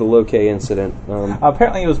known as the Loke incident.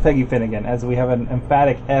 Apparently, it was Peggy Finnegan, as we have an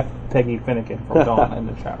emphatic F Peggy Finnegan from Dawn in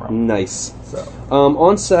the chat room. Nice. So.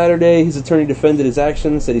 On Saturday, his attorney defended his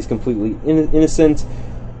actions, said he's completely innocent.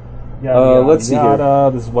 Yada, let's see here. yada.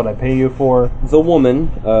 This is what I pay you for. The woman,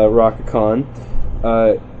 Raka Khan,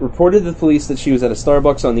 reported to the police that she was at a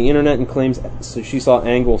Starbucks on the internet and claims she saw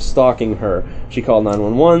Angle stalking her. She called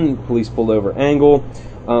 911. The police pulled over Angle.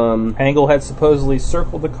 Angle had supposedly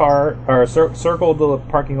circled the car, or circled the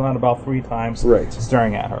parking lot about 3 times, Right.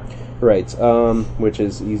 staring at her. Right, which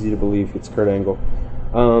is easy to believe. It's Kurt Angle.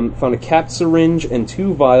 Found a capped syringe and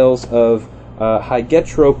 2 vials of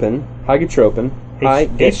hygetropin.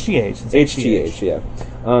 HGH. HGH,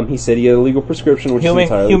 yeah. He said he had a legal prescription, which is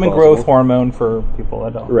entirely human possible. growth hormone for people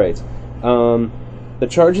that don't. Right. The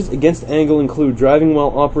charges against Angle include driving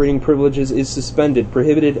while operating privileges is suspended,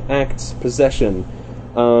 prohibited acts, possession,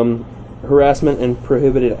 harassment, and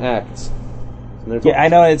prohibited acts. Yeah, I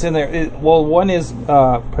know it's in there. One is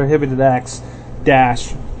prohibited acts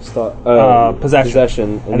dash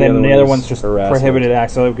possession, and then the other one's just harassment. prohibited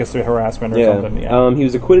acts. So it gets to harassment or something. Yeah. He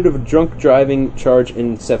was acquitted of a drunk driving charge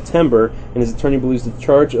in September, and his attorney believes the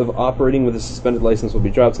charge of operating with a suspended license will be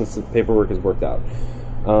dropped since the paperwork is worked out.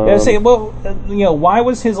 Why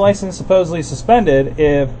was his license supposedly suspended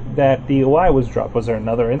if that DUI was dropped? Was there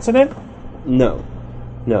another incident? No.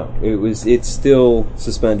 It's still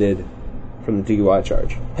suspended from the DUI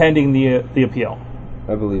charge, pending the appeal.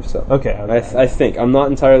 I believe so. Okay. I think. I'm not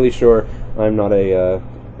entirely sure. I'm not a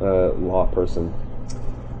law person.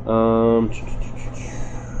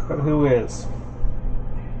 But who is?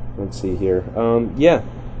 Let's see here. Yeah.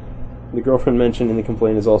 The girlfriend mentioned in the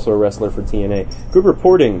complaint is also a wrestler for TNA. Good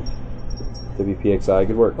reporting, WPXI.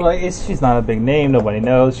 Good work. Well, she's not a big name. Nobody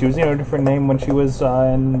knows. She was a different name when she was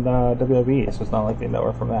in WWE, so it's not like they know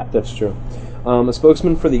her from that. That's true. A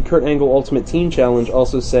spokesman for the Kurt Angle Ultimate Team Challenge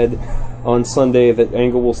also said on Sunday that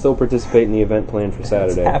Angle will still participate in the event planned for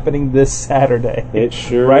Saturday. It's happening this Saturday. It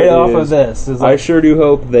sure right is. off of this. It's I sure do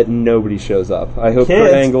hope that nobody shows up. I hope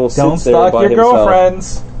kids, Kurt Angle sits don't there stalk by your himself.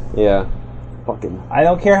 girlfriends. Yeah. Fucking. I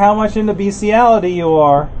don't care how much into bestiality you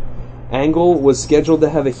are. Angle was scheduled to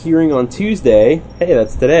have a hearing on Tuesday. Hey,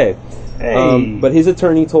 that's today. Hey. But his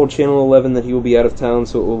attorney told Channel 11 that he will be out of town,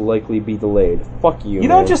 so it will likely be delayed. Fuck you, You man.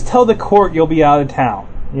 don't just tell the court you'll be out of town.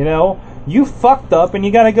 You fucked up and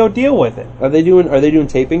you got to go deal with it. Are they doing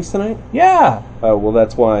tapings tonight? Yeah. Oh, well,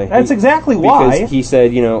 that's why. That's exactly why. Because he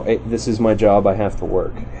said, this is my job, I have to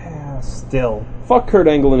work. Yeah, still. Fuck Kurt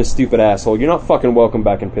Angle and his stupid asshole. You're not fucking welcome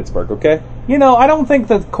back in Pittsburgh, okay? I don't think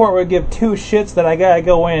the court would give 2 shits that I gotta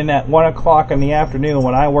go in at 1 o'clock in the afternoon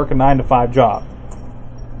when I work a 9 to 5 job.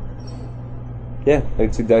 Yeah,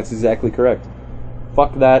 that's exactly correct.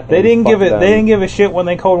 Fuck that. They didn't give a shit when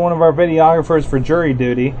they called one of our videographers for jury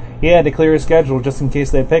duty. He had to clear his schedule just in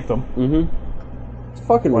case they picked him. Mm-hmm. It's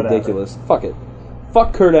fucking Whatever. ridiculous. Fuck it.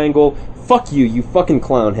 Fuck Kurt Angle. Fuck you fucking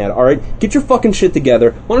clownhead, alright? Get your fucking shit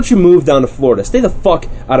together. Why don't you move down to Florida? Stay the fuck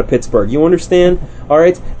out of Pittsburgh. You understand?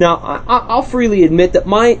 Alright? Now, I'll freely admit that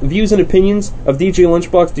my views and opinions of DJ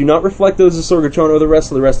Lunchbox do not reflect those of Sorgatron or the rest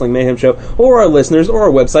of the Wrestling Mayhem Show, or our listeners, or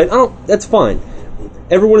our website. That's fine.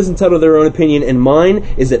 Everyone is entitled to their own opinion, and mine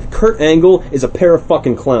is that Kurt Angle is a pair of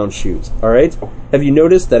fucking clown shoes, alright? Have you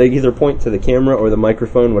noticed that I either point to the camera or the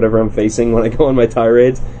microphone, whatever I'm facing, when I go on my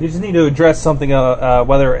tirades? You just need to address something,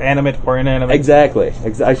 whether animate or inanimate. Exactly.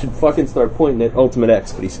 I should fucking start pointing at Ultimate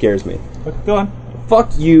X, but he scares me. Okay, go on.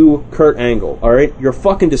 Fuck you, Kurt Angle, alright? You're a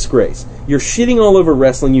fucking disgrace. You're shitting all over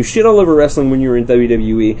wrestling. You shit all over wrestling when you were in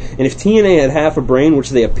WWE. And if TNA had half a brain, which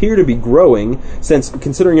they appear to be growing, since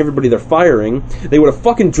considering everybody they're firing, they would have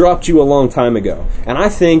fucking dropped you a long time ago. And I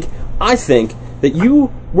think that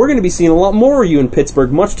we're going to be seeing a lot more of you in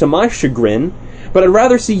Pittsburgh, much to my chagrin. But I'd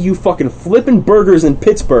rather see you fucking flipping burgers in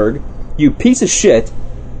Pittsburgh, you piece of shit.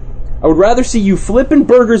 I would rather see you flipping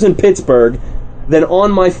burgers in Pittsburgh than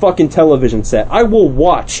on my fucking television set. I will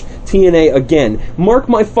watch TNA again. Mark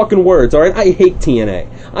my fucking words, alright? I hate TNA.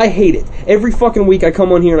 I hate it. Every fucking week I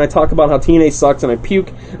come on here and I talk about how TNA sucks and I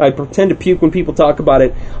puke. I pretend to puke when people talk about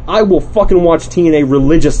it. I will fucking watch TNA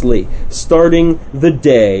religiously, starting the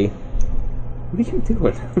day... What are you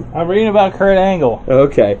doing? I'm reading about Kurt Angle.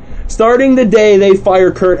 Okay. Starting the day they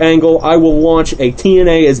fire Kurt Angle, I will launch a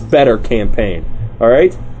TNA is better campaign.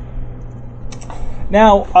 Alright?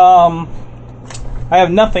 Now, I have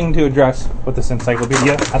nothing to address with this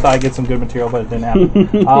encyclopedia. I thought I'd get some good material, but it didn't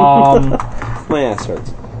happen. My ass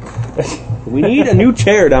hurts. We need a new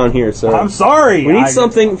chair down here, sir. I'm sorry. We need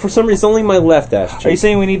something. For some reason, only my left ass cheek. Are you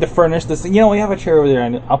saying we need to furnish this? We have a chair over there,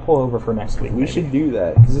 and I'll pull over for next week. We should do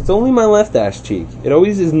that, because it's only my left ass cheek. It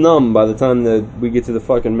always is numb by the time that we get to the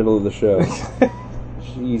fucking middle of the show.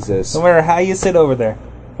 Jesus. No matter how you sit over there.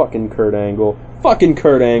 Fucking Kurt Angle. Fucking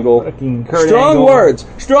Kurt Angle. Fucking Kurt Strong Angle. words.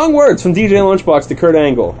 Strong words from DJ Lunchbox to Kurt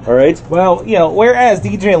Angle. All right? Well, whereas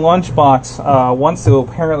DJ Lunchbox wants to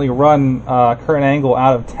apparently run Kurt Angle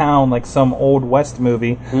out of town like some old West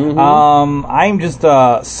movie, I'm just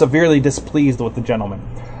severely displeased with the gentleman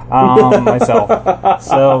myself.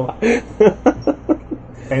 So...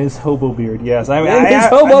 And his hobo beard, yes. His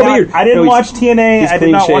hobo beard. I didn't watch TNA. He's I did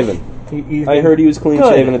not clean-shaven. watch. I heard he was clean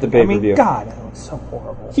shaven at the pay-per-view. I mean, God, that looks so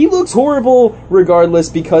horrible. He looks horrible regardless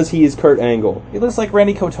because he is Kurt Angle. He looks like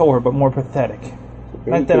Randy Couture, but more pathetic.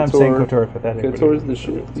 Not that I'm saying Couture is pathetic. Couture's the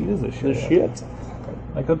shit. He is the shit. The shit.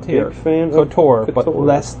 Like Couture. Big fan of Couture, but Couture.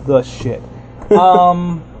 less the shit.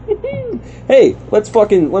 Hey, let's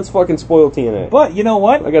fucking spoil TNA. But you know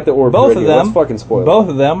what? I got the orb both ready. of them. Let's fucking spoil Both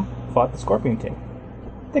of them fought the Scorpion King.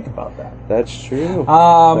 Think about that. That's true.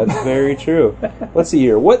 That's very true. Let's see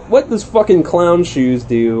here. What does fucking Clown Shoes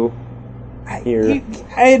do here?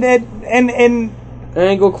 And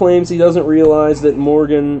Angle claims he doesn't realize that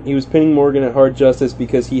he was pinning Morgan at Hard Justice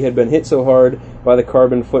because he had been hit so hard by the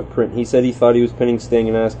carbon footprint. He said he thought he was pinning Sting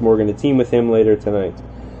and asked Morgan to team with him later tonight.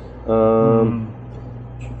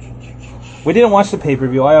 we didn't watch the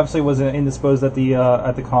pay-per-view. I obviously wasn't indisposed at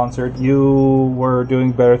the concert. You were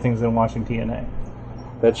doing better things than watching TNA.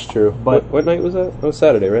 That's true. But what night was that? That was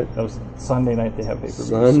Saturday, right? That was Sunday night. They have pay-per-views.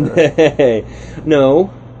 Sunday.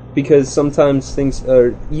 No, because sometimes things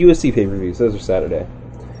are UFC pay-per-views. Those are Saturday.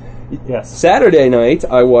 Yes. Saturday night,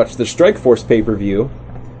 I watched the Strikeforce pay-per-view,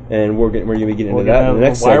 and we're going to be getting into that in the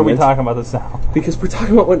next Why segment. are we talking about this now? Because we're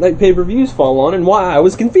talking about what night pay-per-views fall on and why I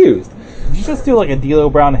was confused. Did you just do like a D'Lo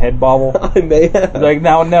Brown head bobble? I may have. Like,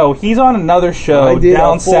 now, no, he's on another show I did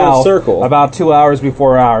down a full south circle. about 2 hours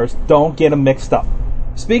before ours. Don't get them mixed up.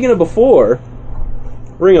 Speaking of before,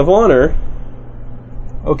 Ring of Honor.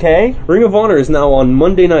 Okay? Ring of Honor is now on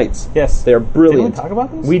Monday nights. Yes. They're brilliant. Didn't we talk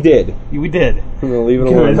about this? We did. We did. I'm going to leave it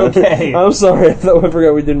Good, alone. okay. I'm sorry. I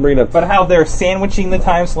forgot we didn't bring it up. But how they're sandwiching the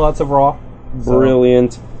time slots of Raw.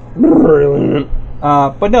 Brilliant. Brilliant.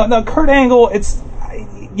 But no, Kurt Angle,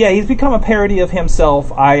 he's become a parody of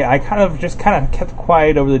himself. I kind of kept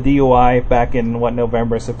quiet over the DUI back in,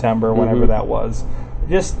 November, September, whenever that was.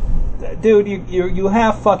 Just, dude, you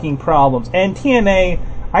have fucking problems. And TNA,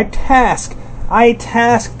 I task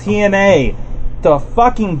TNA to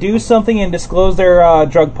fucking do something and disclose their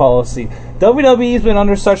drug policy. WWE's been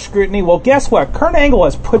under such scrutiny. Well, guess what? Kurt Angle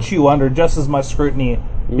has put you under just as much scrutiny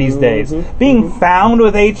these days. Being found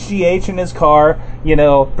with HGH in his car,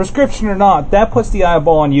 prescription or not, that puts the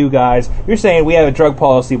eyeball on you guys. You're saying we have a drug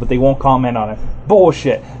policy, but they won't comment on it.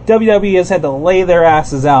 Bullshit. WWE has had to lay their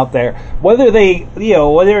asses out there. Whether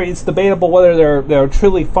it's debatable whether they're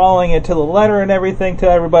truly following it to the letter and everything to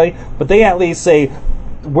everybody, but they at least say,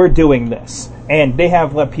 we're doing this. And they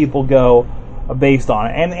have let people go based on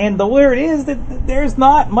it. And the weird is that there's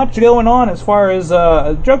not much going on as far as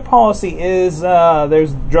drug policy is.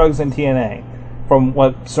 There's drugs in TNA, from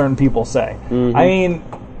what certain people say. I mean,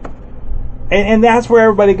 and that's where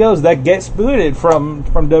everybody goes. That gets booted from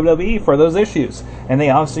WWE for those issues, and they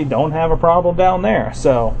obviously don't have a problem down there.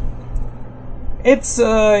 So it's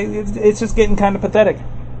just getting kind of pathetic.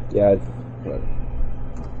 Yeah.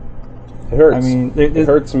 It hurts. I mean, it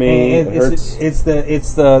hurts me. It hurts. It's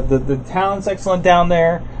the talent's excellent down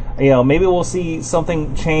there. Maybe we'll see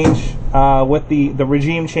something change with the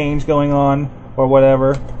regime change going on or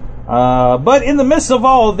whatever. But in the midst of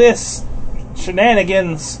all of this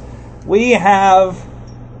shenanigans, we have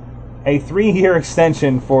a 3-year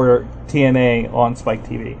extension for TNA on Spike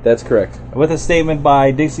TV. That's correct. With a statement by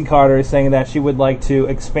Dixie Carter saying that she would like to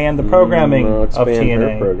expand the programming of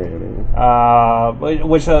TNA. Her programming.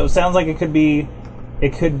 Which sounds like it could be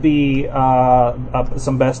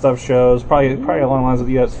some best of shows, probably along the lines of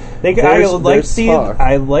the US.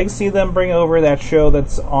 I'd like to see them bring over that show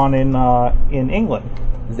that's on in England.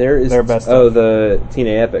 There is their best the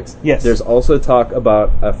TNA Epics. Yes. There's also talk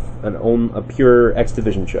about a pure X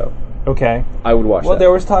Division show. Okay. I would watch that. Well,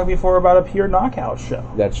 there was talk before about a pure knockout show.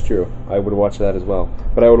 That's true. I would watch that as well.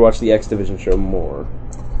 But I would watch the X Division show more.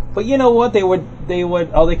 But you know what? They would.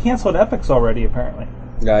 Oh, they canceled Epics already, apparently.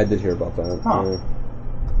 Yeah, I did hear about that. Huh.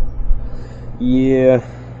 Yeah.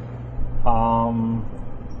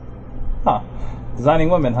 Designing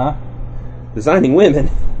Women, huh? Designing Women?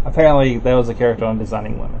 Apparently, that was a character on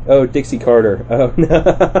Designing Women. Oh, Dixie Carter. Oh, no.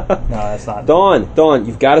 No, that's not. Dawn,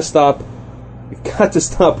 you've got to stop. You've got to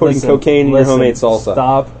stop putting cocaine in your homemade salsa.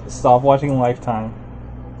 Stop watching Lifetime.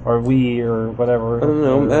 Or or whatever. I don't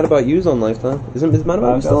know. Mad About You's on Lifetime. Isn't Mad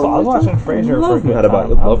About You still on Lifetime? I was watching Frasier for a good Mad About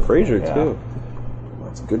time. I love Frasier, yeah. too.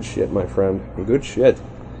 That's good shit, my friend. Good shit.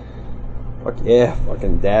 Fuck yeah.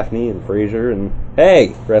 Fucking Daphne and Frasier and...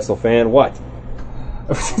 Hey, Wrestle fan, what?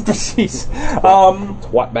 Jeez.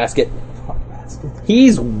 Twat basket.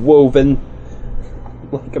 He's woven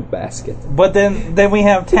like a basket. But then we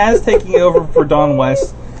have Taz taking over for Dawn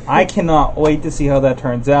West. I cannot wait to see how that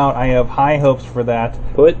turns out. I have high hopes for that.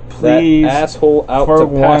 Please, that asshole out to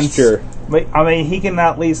pasture. I mean, he can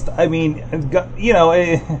at least. I mean,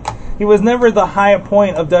 he's he was never the high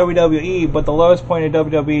point of WWE, but the lowest point of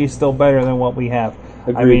WWE is still better than what we have.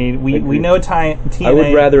 Agreed. I mean, we Agreed. know TNA. I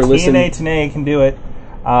would rather listen- TNA can do it.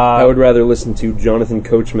 I would rather listen to Jonathan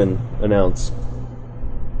Coachman announce.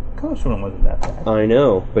 Coachman wasn't that bad. I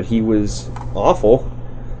know, but he was awful.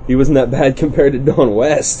 He wasn't that bad compared to Don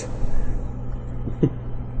West.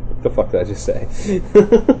 What the fuck did I just say?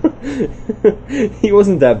 He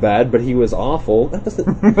wasn't that bad, but he was awful. That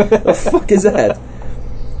wasn't, the fuck is that?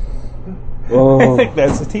 Oh. I think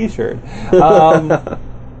that's a T-shirt.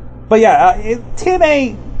 But yeah,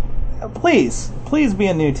 TNA. Please be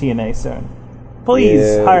a new TNA soon.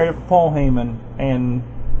 Please hire Paul Heyman and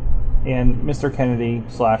Mr. Kennedy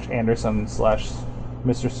 / Anderson /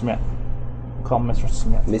 Mr. Smith. Call him Mr.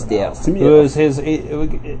 Smith. Mr. Smith. It was his.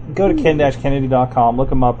 Go to ken-kennedy.com.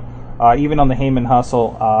 Look him up. Even on the Heyman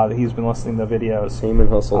Hustle, he's been listening to videos. Heyman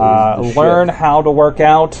Hustle is the learn shit. how to work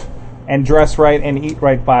out and dress right and eat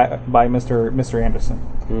right by Mr. Anderson.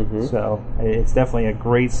 Mm-hmm. So it's definitely a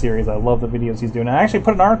great series. I love the videos he's doing. I actually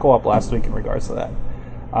put an article up last week in regards to that.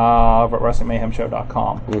 Over at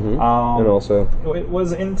WrestlingMayhemShow.com. Mm-hmm. And also, it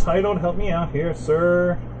was entitled, help me out here,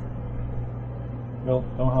 sir. No,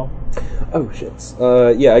 don't help. oh shit.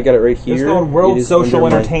 Yeah, I got it right here. It's called World It is Social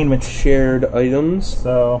under my Entertainment. Shared items.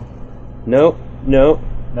 So, No, no.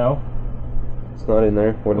 it's not in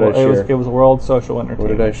there. What did Well, I share? it was World Social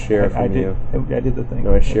Entertainment. did I share from you? I did the thing.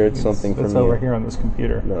 No, I shared something It's from over you. here on this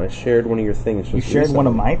computer. No, I shared one of your things. You shared one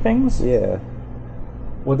of my things? Yeah.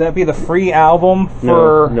 Would that be the free album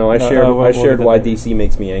for... No, I shared what why did it? DC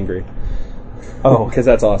makes me angry. Oh, Because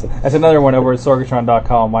that's awesome. that's another one over at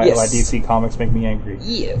Sorgatron.com. Why Yes. DC Comics make me angry.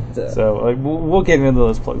 Yeah. So we'll get into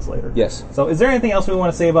those plugs later. Yes. So is there anything else we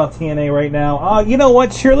want to say about TNA right now? You know what?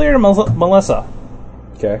 Cheerleader Melissa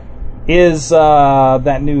Okay. is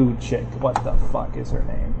that new chick. What the fuck is her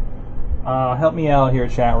name? Help me out here,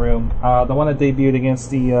 chat room. The one that debuted against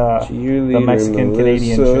the Mexican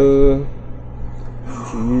Canadian chick. Cheerleader.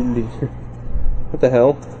 What the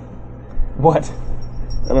hell? What?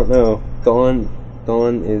 I don't know.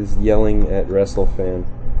 Dawn is yelling at WrestleFan.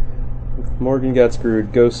 Morgan got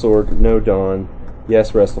screwed. Go Sorg. No Dawn.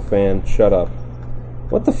 Yes, WrestleFan. Shut up.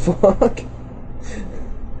 What the fuck?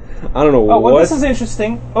 I don't know Oh, well, what. this is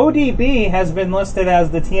interesting. ODB has been listed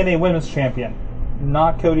as the TNA Women's Champion,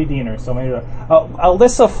 not Cody Deaner. So maybe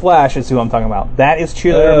Alyssa Flash is who I'm talking about. That is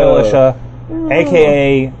Cheerleader Militia,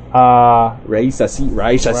 aka Raisha Seed.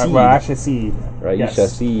 Raisha Seed. Raisha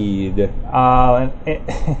Seed. Yes.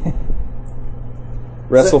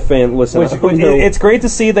 WrestleFan, listen. It's great to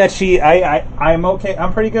see that I'm okay.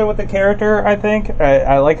 I'm pretty good with the character. I think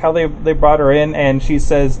I like how they brought her in, and she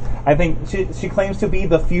says I think she claims to be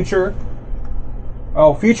the future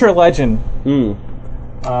legend.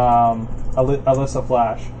 Alyssa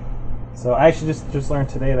Flash. So I actually just learned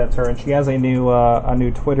today that's her, and she has a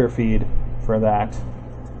new Twitter feed for that.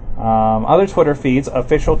 Other Twitter feeds,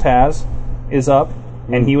 official Taz is up.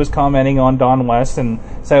 And he was commenting on Don West and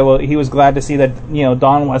said, well, he was glad to see that,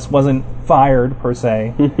 Don West wasn't fired, per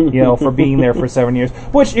se, for being there for 7 years.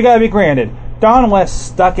 Which, you gotta be granted, Don West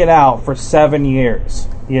stuck it out for 7 years.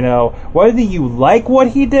 Whether you like what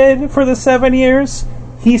he did for the 7 years,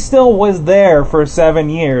 he still was there for 7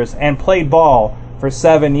 years and played ball for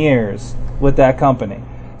 7 years with that company.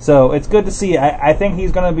 So it's good to see. I think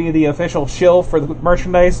he's going to be the official shill for the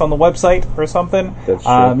merchandise on the website or something. That's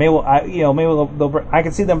true. Maybe I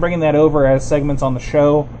can see them bringing that over as segments on the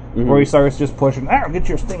show where he starts just pushing. Get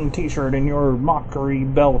your Sting T-shirt and your mockery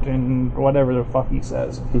belt and whatever the fuck he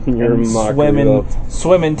says. Your and mockery belt.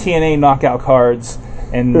 swimming TNA knockout cards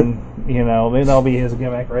and. Maybe that'll be his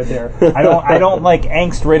gimmick right there. I don't like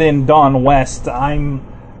angst-ridden Don West. I'm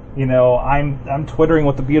twittering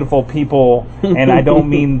with the beautiful people, and I don't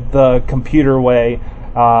mean the computer way.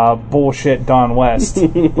 Bullshit Don West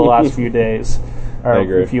the last few days or I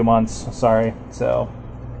agree. a few months. Sorry. So,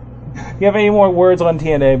 you have any more words on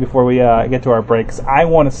TNA before we get to our break? 'Cause I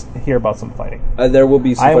want to hear about some fighting. There will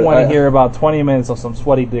be some I want to hear about 20 minutes of some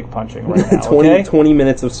sweaty dick punching right now. 20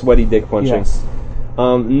 minutes of sweaty dick punching. Yes.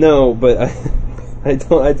 No, but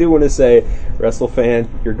I do want to say, WrestleFan,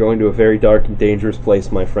 you're going to a very dark and dangerous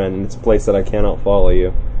place, my friend, and it's a place that I cannot follow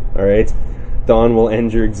you. Alright? Dawn will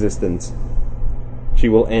end your existence. She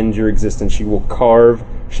will end your existence. She will carve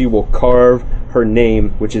her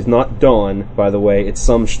name, which is not Dawn, by the way. It's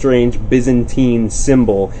some strange Byzantine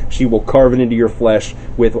symbol. She will carve it into your flesh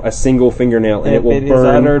with a single fingernail, and it will If it burn. is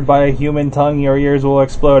uttered by a human tongue, your ears will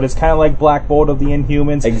explode. It's kind of like Black Bolt of the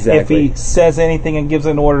Inhumans. Exactly. If he says anything and gives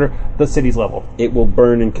an order, the city's leveled. It will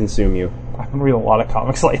burn and consume you. I've been reading a lot of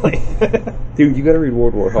comics lately. Dude, you gotta read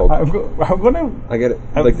World War Hulk. I'm gonna. I get it.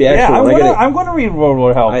 Like the actual I'm one. gonna, I'm gonna read World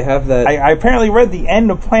War Hulk. I have that. I apparently read the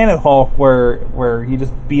end of Planet Hulk where he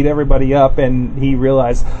just beat everybody up and he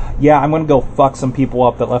realized, yeah, I'm gonna go fuck some people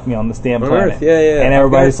up that left me on this damn planet. Earth, yeah. And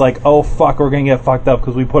everybody's like, oh fuck, we're gonna get fucked up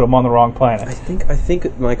because we put them on the wrong planet. I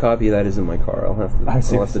think my copy of that is in my car. I'll have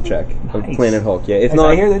to check. Nice. Planet Hulk. Yeah, it's I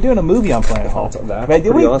not. hear they're doing a movie on Planet Hulk. That's Right?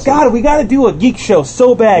 pretty awesome. We gotta do a geek show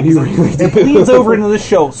so bad. We really do. It bleeds over into the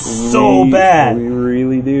show so bad. We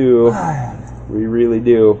really do. We really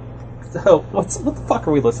do. So what the fuck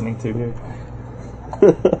are we listening to, dude?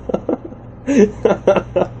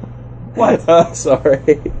 What? Sorry.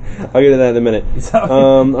 I'll get to that in a minute.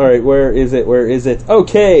 All right, where is it?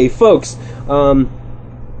 Okay, folks.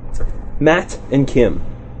 Matt and Kim.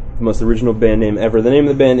 The most original band name ever. The name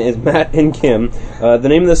of the band is Matt and Kim. The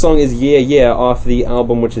name of the song is Yeah Yeah off the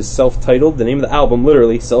album, which is self-titled. The name of the album,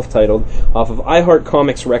 literally self-titled, off of iHeart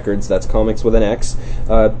Comics Records. That's comics with an X.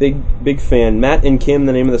 Big fan. Matt and Kim.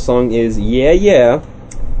 The name of the song is Yeah Yeah.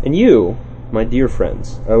 And you, my dear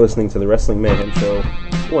friends, are listening to the Wrestling Mayhem Show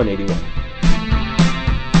 181.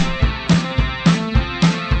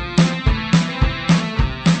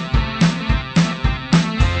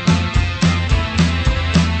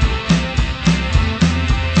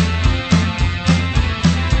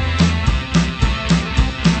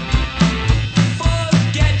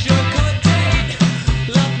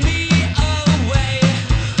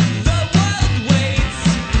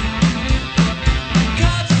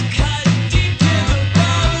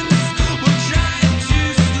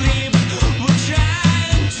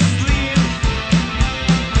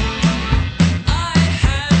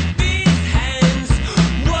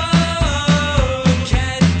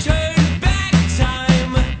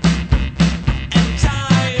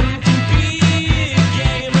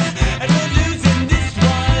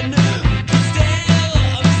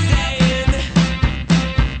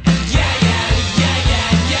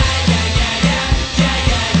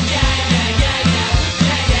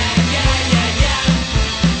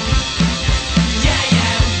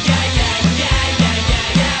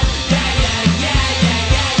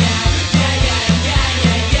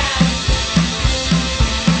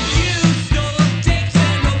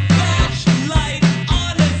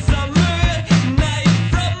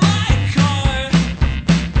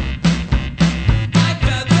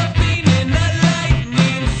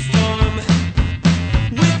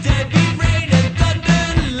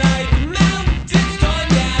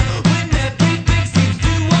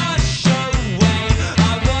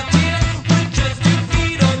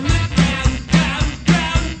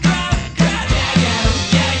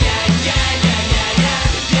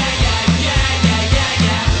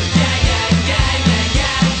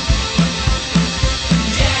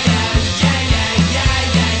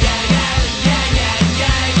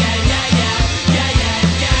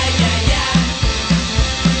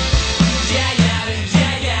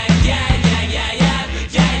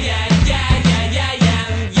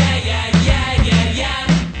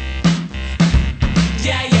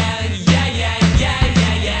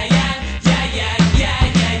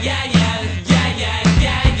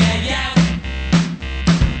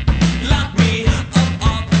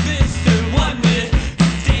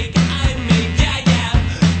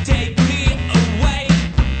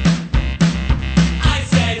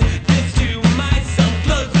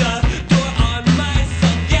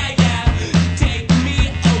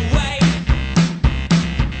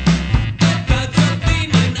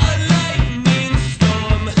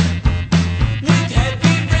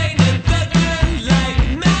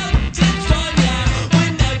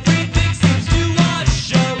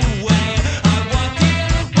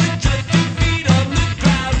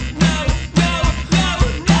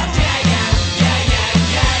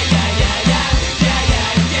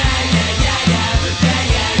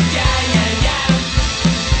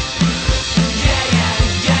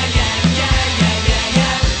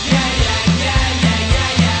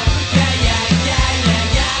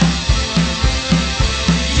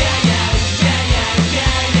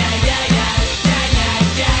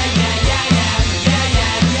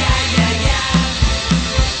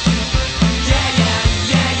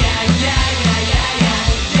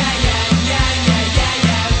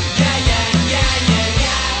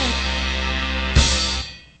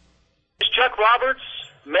 Roberts,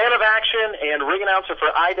 man of action and ring announcer for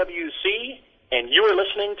IWC, and you are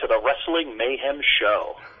listening to the Wrestling Mayhem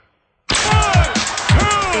Show.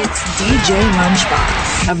 It's DJ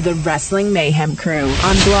Lunchbox. of the Wrestling Mayhem crew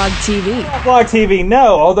on Blog TV. Blog TV,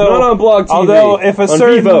 no. Although Not on Blog TV. Although if a on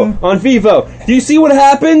certain Vivo. On Vivo. Do you see what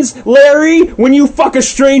happens, Larry, when you fuck a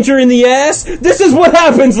stranger in the ass? This is what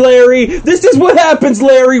happens, Larry. This is what happens,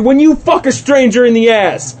 Larry, when you fuck a stranger in the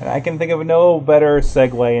ass. I can think of no better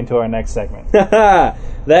segue into our next segment.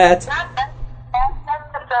 That's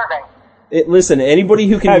disturbing. Listen, anybody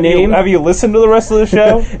who can Have you listened to the rest of the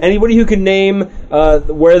show? Anybody who can name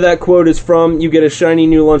where that quote is from, you get a shiny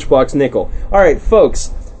new lunchbox nickel. All right,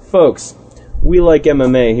 folks, we like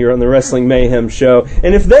MMA here on the Wrestling Mayhem Show,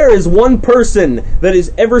 and if there is one person that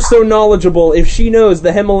is ever so knowledgeable, if she knows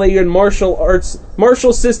the Himalayan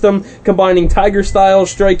martial system combining tiger-style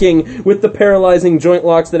striking with the paralyzing joint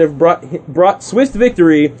locks that have brought swift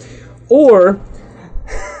victory, or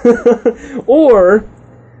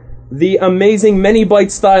the amazing many-bite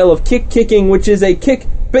style of kick-kicking, which is a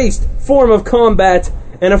kick-based form of combat,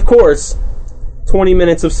 and of course, 20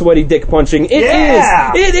 minutes of sweaty dick punching.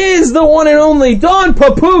 It is the one and only Dawn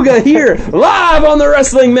Papuga here, live on the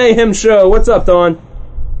Wrestling Mayhem Show. What's up, Dawn?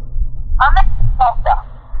 I'm making salsa.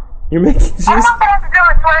 You're making... I don't have to do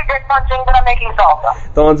with sweaty dick punching, but I'm making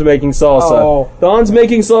salsa. Dawn's making salsa. Oh. Dawn's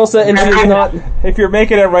making salsa, and she's not... If you're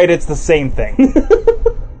making it right, it's the same thing. We'll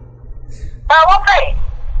see.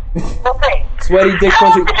 We'll see. Sweaty dick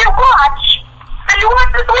punching. Did you watch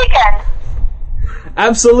this weekend?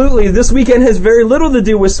 Absolutely. This weekend has very little to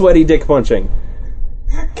do with sweaty dick punching.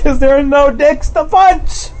 Because there are no dicks to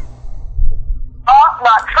punch.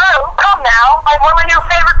 Not true. Come now. One of my new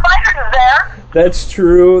favorite fighters is there. That's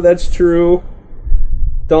true.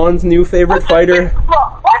 Dawn's new favorite fighter.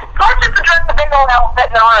 Look, let's just address the big old elephant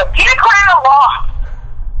in the room. Tina Carano lost.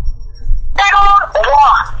 Big old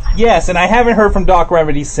lost. Yes, and I haven't heard from Doc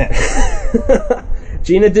Remedy since.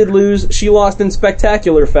 Gina did lose. She lost in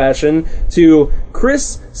spectacular fashion to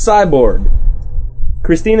Chris Cyborg.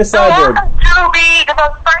 Christina Cyborg. To be the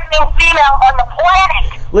most frightening female on the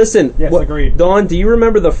planet. Listen, Yes, agreed. Dawn, do you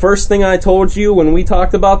remember the first thing I told you when we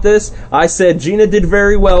talked about this? I said Gina did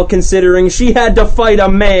very well considering she had to fight a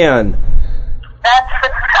man.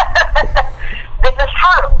 This is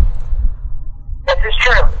true. This is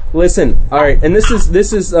true. Listen, all right, and this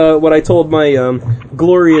is what I told my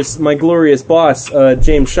glorious boss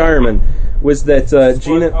James Shireman was that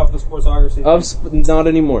Gina of the Sportsography. not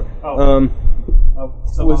anymore. Of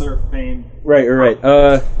some other fame. Right.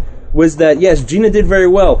 Was that yes? Gina did very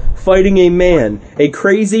well fighting a man, a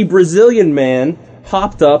crazy Brazilian man,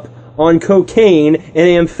 hopped up on cocaine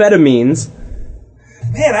and amphetamines.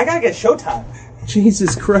 Man, I gotta get Showtime.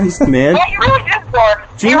 Jesus Christ, man! Yeah, you really do, Lord.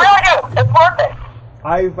 Gina- You really do. It's worth it.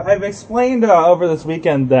 I've explained over this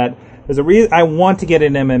weekend that there's a reason I want to get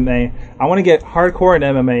in MMA. I want to get hardcore in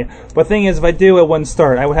MMA. But the thing is, if I do, it wouldn't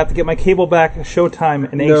start. I would have to get my cable back,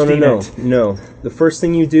 Showtime, and HD. No. The first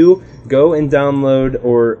thing you do, go and download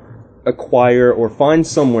or acquire or find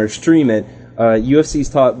somewhere, stream it. UFC's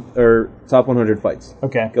top 100 fights.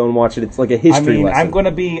 Okay. Go and watch it. It's like a history lesson. I'm going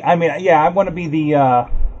to be. I want to be the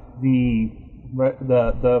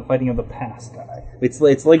fighting of the past guy. It's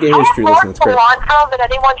like a history lesson. It's great. I have more cilantro than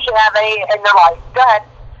anyone should have in their life. Go ahead.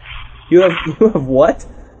 You have what?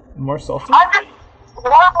 More salsa? I'm just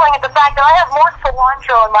marveling at the fact that I have more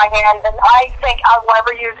cilantro in my hand than I think I will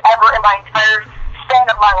ever use ever in my entire span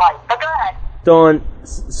of my life. But go ahead. Dawn,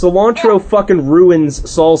 cilantro fucking ruins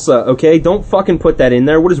salsa, okay? Don't fucking put that in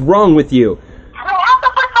there. What is wrong with you? You have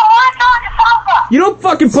to put cilantro in your salsa. You don't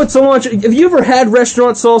fucking put cilantro... Have you ever had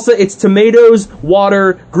restaurant salsa? It's tomatoes,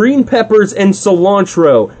 water, green peppers, and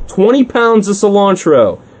cilantro. 20 pounds of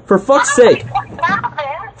cilantro. For fuck's sake.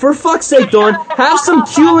 For fuck's sake, Dawn, have some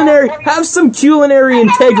culinary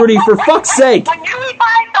integrity, for fuck's sake. When you eat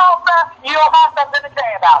my salsa, you'll have something to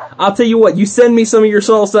say about it. I'll tell you what, you send me some of your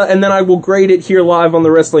salsa, and then I will grade it here live on the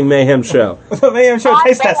Wrestling Mayhem Show. The Mayhem Show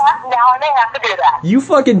taste test. Now I may have to do that. You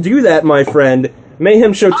fucking do that, my friend.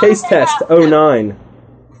 Mayhem Show taste test 09.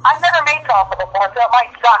 I've never made salsa before, so it might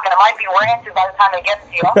suck, and it might be rancid by the time it gets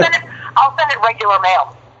to you. I'll send it regular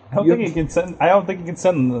mail. I don't think you can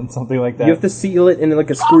send them something like that. You have to seal it in like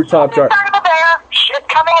a screw top jar. Inside of a bear. It's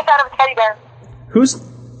coming inside of a teddy bear. Who's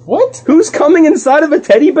coming inside of a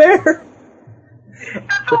teddy bear?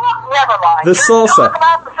 Never mind. The salsa.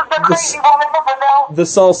 The crazy woman from Brazil. The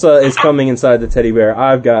salsa is coming inside the teddy bear.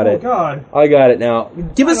 I've got it. Oh, God. I got it now.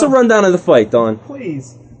 Give us a rundown of the fight, Dawn.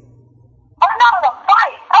 Please. I'm not in a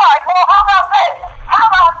fight. All right, well, how about this?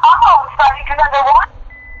 I'm all excited because I've been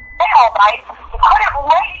watching all night.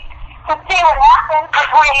 Couldn't wait to see what happens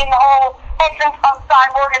between the whole entrance of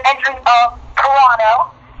Cyborg and entrance of Carano.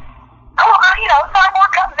 Cyborg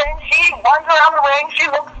comes in, she runs around the ring, she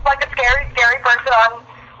looks like a scary, scary person on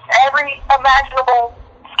every imaginable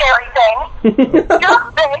scary thing. She looks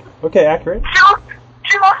big. Okay, accurate.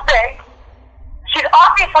 She looks big. She's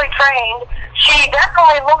obviously trained. She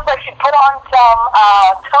definitely looks like she put on some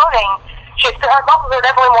toning. Her muscles are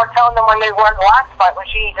definitely more toned than when they were in the last fight when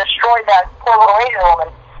she destroyed that poor little Asian woman.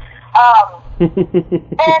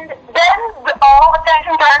 And then all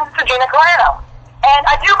attention turns to Gina Carano. And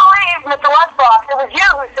I do believe, Mr. Lunchbox, it was you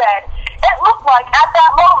who said it looked like at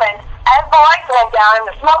that moment, as the lights went down and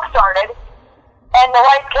the smoke started, and the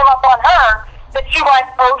lights came up on her, that she went,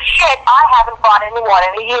 oh shit, I haven't fought anyone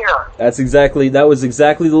in a year. That was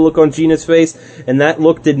exactly the look on Gina's face, and that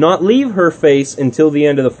look did not leave her face until the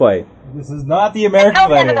end of the fight. This is not the American Until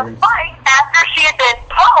the end of Gladiators. the fight, after she had been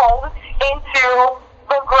pummeled into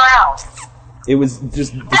the ground. It was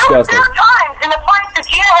just disgusting. There were times in the fight that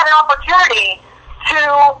Gina had an opportunity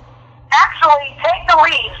to actually take the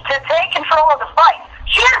lead, to take control of the fight.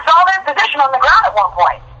 She had a dominant position on the ground at one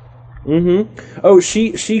point. Mm-hmm. Oh,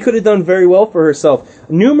 she could have done very well for herself.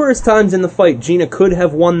 Numerous times in the fight, Gina could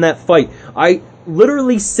have won that fight. I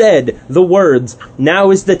literally said the words,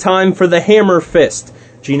 "Now is the time for the hammer fist."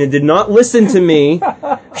 Gina did not listen to me.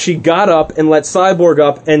 She got up and let Cyborg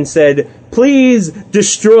up and said, "Please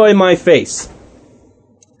destroy my face."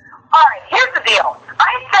 Alright, here's the deal.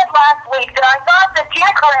 I said last week that I thought that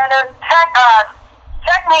Gina Carano's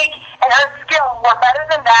technique and her skill were better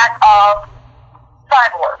than that of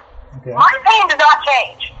Cyborg. Okay. My opinion did not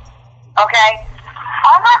change. Okay?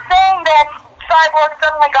 I'm not saying that Cyborg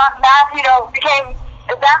suddenly got mad, became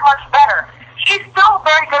that much better. She's still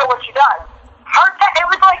very good at what she does. It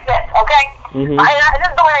was like this, okay? Mm-hmm. This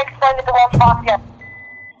is the way I explained it to Walter Foskett.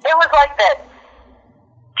 It was like this.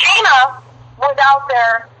 Gina was out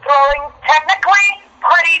there throwing technically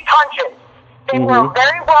pretty punches. They were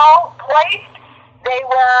very well placed. They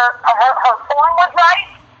were, her form was right.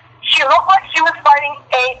 She looked like she was fighting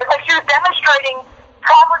like she was demonstrating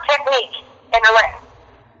proper technique in the ring.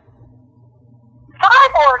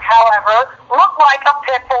 Cyborg, however, looked like a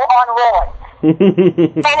pit bull on roids.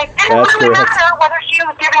 And it didn't really matter whether she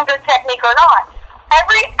was giving good technique or not.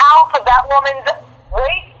 Every ounce of that woman's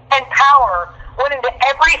weight and power went into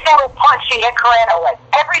every single punch she hit Carano with.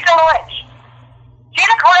 Every single inch.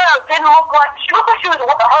 Gina Carano didn't look like she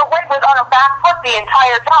her weight was on her back foot the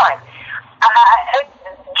entire time.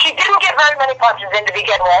 She didn't get very many punches in to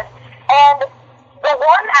begin with. And the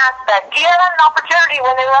one aspect, Gina had an opportunity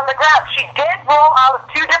when they were on the ground. She did roll out of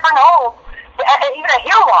two different holds, even a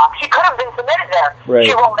heel lock. She could have been submitted there. Right.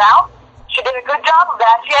 She rolled out. She did a good job of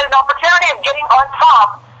that. She had an opportunity of getting on top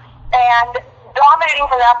and dominating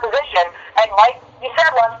from that position. And like you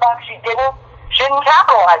said, Lunchbox, she didn't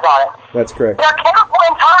capitalize on it. That's correct. There came a point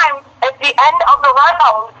in time at the end of the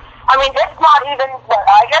round, I mean, it's not even,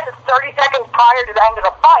 I guess it's 30 seconds prior to the end of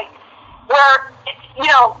the fight, where,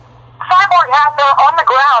 Cyborg has her on the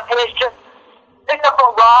ground and it's a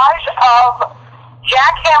barrage of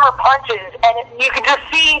jackhammer punches, and you can just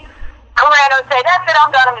see Carano say, that's it,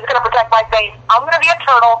 I'm done, I'm just going to protect my face. I'm going to be a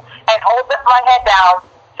turtle and hold my head down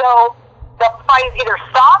so the fight is either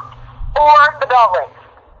stopped or the bell rings.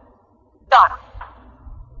 Done.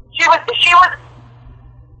 It was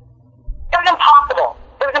impossible.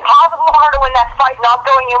 It was impossible for her to win that fight, not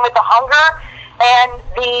going in with the hunger and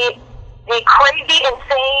the crazy,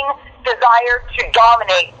 insane desire to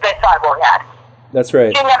dominate that Cyborg had. That's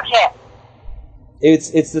right. She didn't have a chance.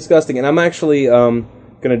 It's disgusting, and I'm actually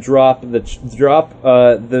gonna drop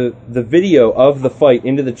the video of the fight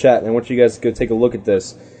into the chat, and I want you guys to go take a look at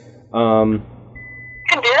this. You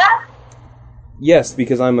can do that? Yes,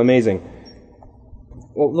 because I'm amazing.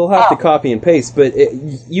 Well, they'll have to copy and paste, but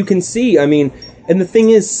you can see, I mean, and the thing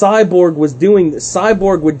is, Cyborg would do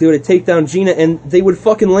it to take down Gina, and they would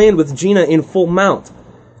fucking land with Gina in full mount.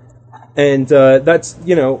 And that's,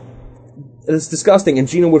 it's disgusting, and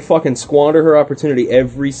Gina would fucking squander her opportunity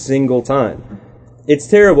every single time. It's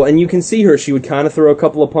terrible, and you can see her, she would kind of throw a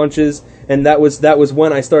couple of punches, and that was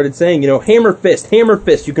when I started saying, hammer fist,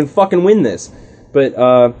 you can fucking win this. But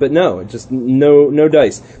no, just no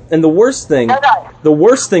dice. And the worst thing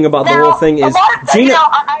about the whole thing is Gina.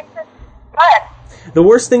 The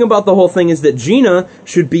worst thing about the whole thing is that Gina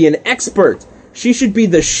should be an expert. She should be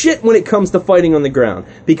the shit when it comes to fighting on the ground,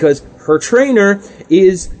 because her trainer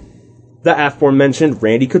is the aforementioned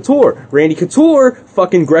Randy Couture. Randy Couture,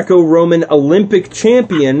 fucking Greco-Roman Olympic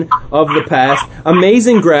champion of the past,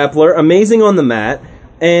 amazing grappler, amazing on the mat,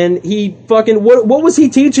 and he fucking what was he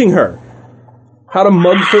teaching her? How to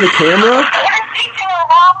mug for the camera? He was teaching her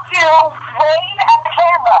how to wave at the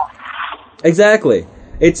camera. Exactly.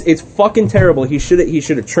 It's fucking terrible. He should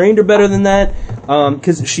have trained her better than that,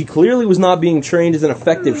 because she clearly was not being trained as an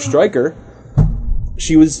effective striker.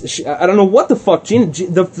 I don't know what the fuck, Gina.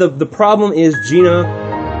 The problem is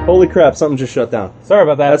Gina. Holy crap! Something just shut down. Sorry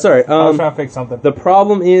about that. That's all right. I was trying to fix something. The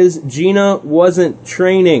problem is Gina wasn't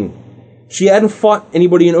training. She hadn't fought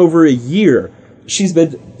anybody in over a year. She's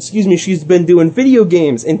been doing video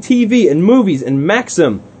games and TV and movies and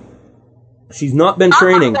Maxim. She's not been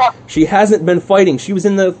training. She hasn't been fighting. She was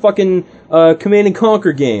in the fucking Command and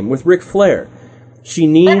Conquer game with Ric Flair. She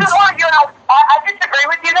needs... This is what, I disagree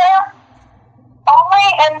with you there. Only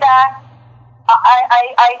in that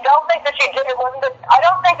I don't think that she did it. I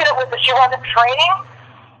don't think that it was that she wasn't training.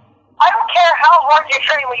 I don't care how hard you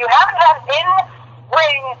train when you haven't had an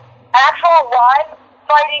in-ring actual live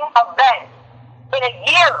fighting event in a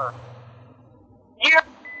year. You have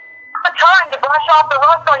the time to brush off the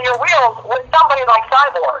rust on your wheels with somebody like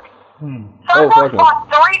Cyborg. Cyborg fought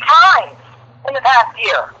 3 times in the past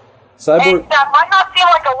year. Cyborg... And that might not seem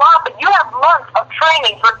like a lot, but you have months of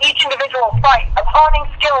training for each individual fight, of honing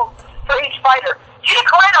skills for each fighter. Gina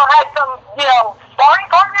Carano had some, sparring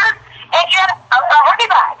partners, and she had a heavy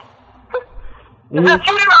bag. The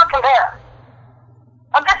two do not compare.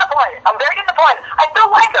 I'm disappointed. I'm very disappointed. I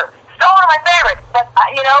still like her. Still one of my favorites. But,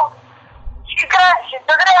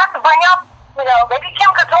 they're going to have to bring up, maybe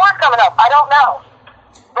Kim Couture's coming up. I don't know.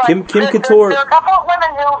 But Kim Couture... There are a couple of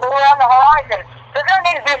women who are on the horizon. They're going to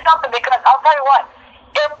need to do something because I'll tell you what.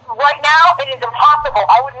 Right now, it is impossible.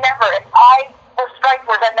 I would never, if I were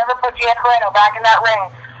Strikeforce, I'd never put Gina Carano back in that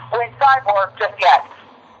ring with Cyborg just yet.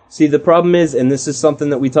 See, the problem is, and this is something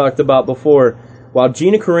that we talked about before, while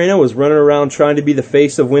Gina Carano was running around trying to be the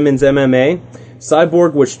face of women's MMA,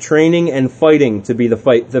 Cyborg was training and fighting to be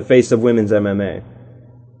the face of women's MMA.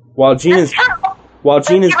 While Gina's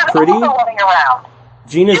pretty,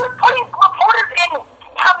 Gina's... She was putting reporters in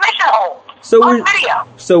submission holds.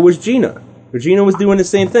 So was Gina. Gina was doing the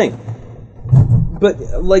same thing.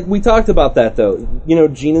 But, like, we talked about that, though.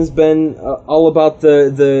 Gina's been all about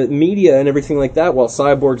the media and everything like that, while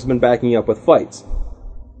Cyborg's been backing up with fights.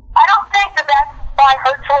 I don't think that that's by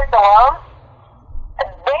her choice alone.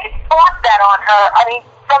 They forced that on her. I mean,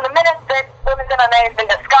 from the minute that women's MMA has been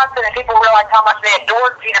discussed and people realize how much they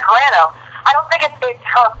adored Gina Carano, I don't think it's her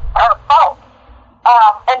fault.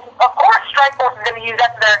 And of course, Strikeforce is going to use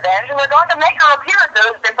that to their advantage, and they're going to make her appear at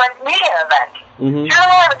those different media events. She doesn't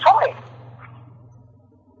really have a choice.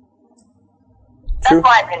 That's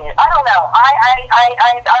my opinion. I don't know.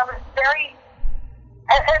 I was very...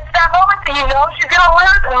 It's that moment that she's going to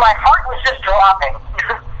lose, and my heart was just dropping.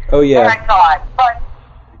 Oh, yeah. When I saw it. But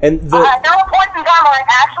and there were points in time where I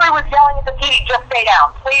actually was yelling at the TV, just stay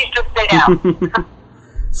down. Please just stay down.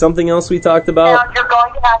 Something else we talked about... Now you're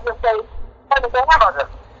going to have to say...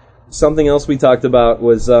 Something else we talked about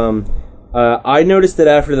was I noticed that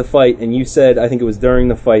after the fight, and you said, I think it was during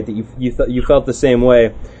the fight, that you felt the same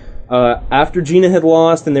way. After Gina had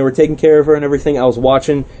lost and they were taking care of her and everything, I was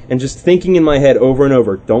watching and just thinking in my head over and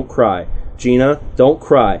over, don't cry. Gina, don't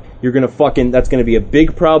cry. You're gonna that's gonna be a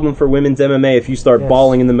big problem for women's MMA if you start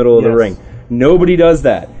bawling in the middle of the ring. Nobody does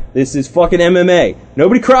that. This is fucking MMA.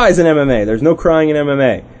 Nobody cries in MMA. There's no crying in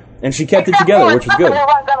MMA. And she kept it together, which was good.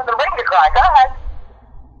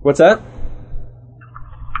 What's that?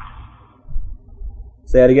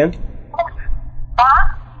 Say that again?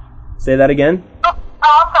 Huh? Say that again? Oh,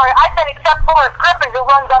 I'm sorry. I said except Forrest Griffin, who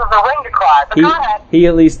runs out of the ring to cry. But go ahead. He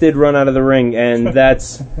at least did run out of the ring, and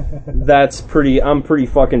that's pretty... I'm pretty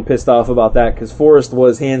fucking pissed off about that, because Forrest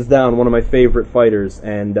was, hands down, one of my favorite fighters,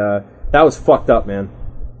 and that was fucked up, man.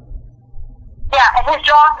 Yeah, and his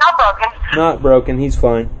jaw's not broken. Not broken. He's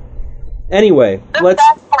fine. Anyway, That's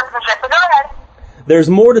sportsmanship, but go ahead. There's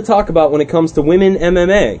more to talk about when it comes to women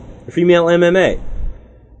MMA, female MMA.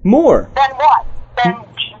 More. Then what? Then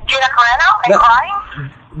Gina Carano and crying?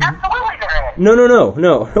 Absolutely there is.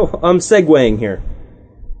 No. I'm segueing here.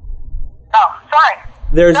 Oh, sorry.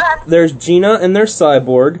 There's Gina and there's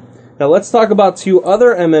Cyborg. Now let's talk about 2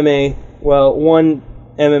 other MMA. Well, one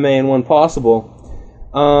MMA and one possible.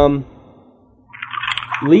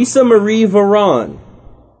 Lisa Marie Varon.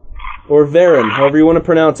 Or Varon, however you want to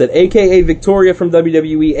pronounce it, a.k.a. Victoria from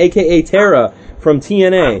WWE, a.k.a. Tara from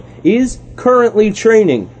TNA, is currently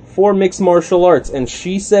training for mixed martial arts, and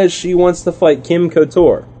she says she wants to fight Kim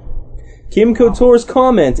Couture. Kim Couture's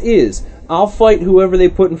comment is, I'll fight whoever they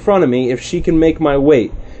put in front of me if she can make my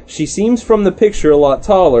weight. She seems from the picture a lot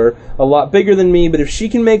taller, a lot bigger than me, but if she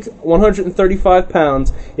can make 135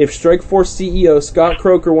 pounds, if Strikeforce CEO Scott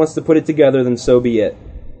Croker wants to put it together, then so be it.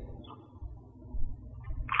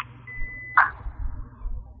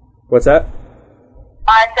 What's that?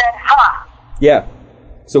 I said, huh. Yeah.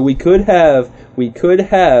 So we could have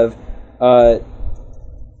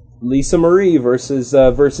Lisa Marie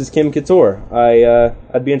versus Kim Couture.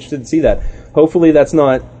 I'd be interested to see that. Hopefully that's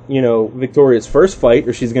not, Victoria's first fight,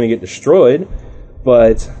 or she's going to get destroyed.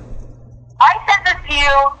 But I said this to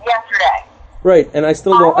you yesterday. right, and I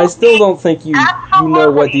still don't think you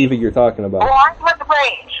know what diva you're talking about. Blind with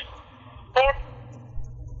rage. If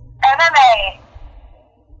MMA,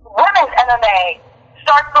 women's MMA,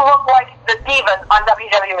 starts to look like the divas on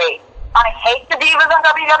WWE. I hate the divas on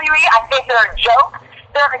WWE. I think they're a joke.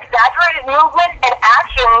 Their exaggerated movements and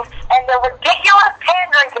actions and their ridiculous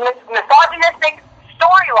pandering to misogynistic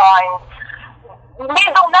storylines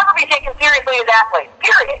means they'll never be taken seriously as athletes.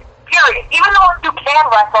 Period. Even the ones who can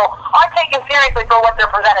wrestle aren't taken seriously for what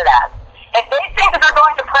they're presented as. If they think that they're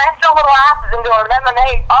going to prance their little asses into an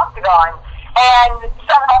MMA octagon and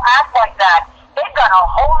somehow act like that, they've got a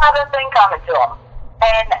whole other thing coming to them.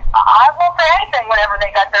 And I won't say anything whenever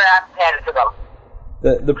they got their asses handed to them.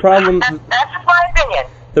 The problem. That's just my opinion.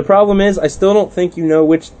 The problem is, I still don't think you know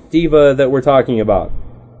which diva that we're talking about.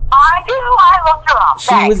 I do. I looked her up.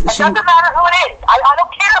 It doesn't matter who it is. I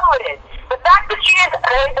don't care who it is. The fact that she is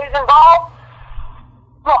involved.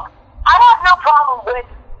 Look, I have no problem with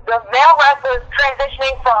the male wrestlers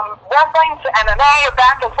transitioning from wrestling to MMA or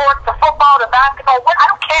back and forth to football to basketball. I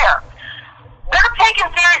don't care. They're taken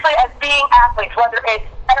seriously as being athletes, whether it's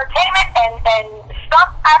entertainment and stunt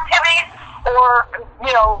activities or,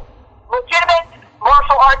 legitimate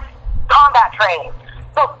martial arts combat training.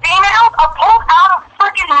 So females are pulled out of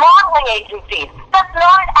freaking modeling agencies. That's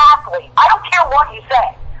not an athlete. I don't care what you say.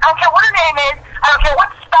 I don't care what her name is. I don't care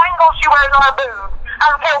what spangle she wears on her boobs. I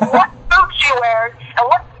don't care what boots she wears and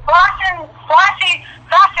what flashy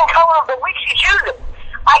fashion color of the week she chooses.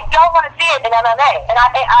 I don't want to see it in MMA. And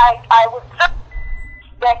I would say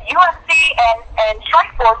that UFC and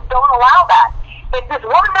Strikeforce don't allow that. If this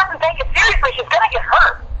woman doesn't take it seriously, she's going to get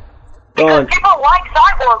hurt. Because people like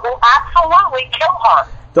Cyborg will absolutely kill her.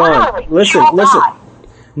 Dawn, listen.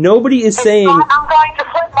 Nobody is saying... I'm going to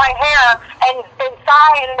flip my hair and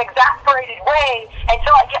sigh in an exasperated way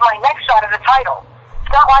until I get my next shot at the title.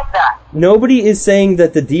 It's not like that. Nobody is saying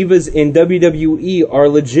that the divas in WWE are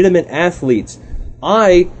legitimate athletes.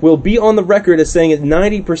 I will be on the record as saying that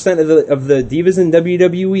 90% of the divas in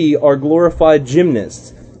WWE are glorified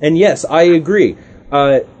gymnasts. And yes, I agree.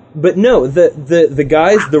 But no, the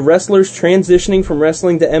guys, the wrestlers transitioning from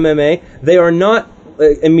wrestling to MMA, they are not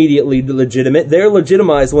immediately legitimate. They're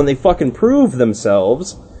legitimized when they fucking prove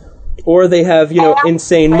themselves, or they have,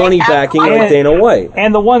 insane money backing like Dana White.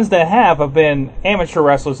 And the ones that have been amateur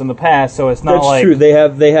wrestlers in the past, so it's not That's like... true. They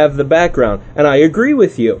have the background. And I agree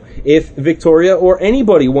with you. If Victoria or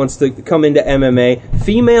anybody wants to come into MMA,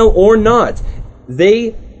 female or not,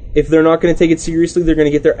 if they're not going to take it seriously, they're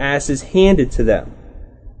going to get their asses handed to them.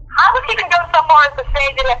 I would even go so far as to say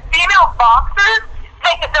that if female boxers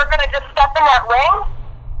think that they're going to just step in that ring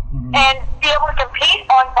and be able to compete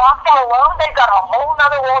on boxing alone, they've got a whole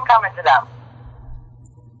other world coming to them.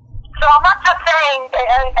 So I'm not just saying...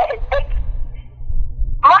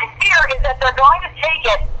 my fear is that they're going to take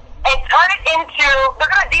it and turn it into...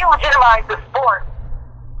 They're going to delegitimize the sport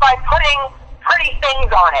by putting pretty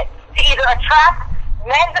things on it to either attract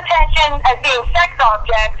men's attention as being sex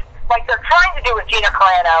objects, like they're trying to do with Gina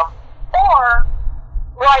Carano, or,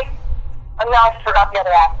 like, now I just forgot the other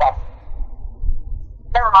aspect.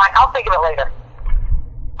 Never mind, I'll think of it later.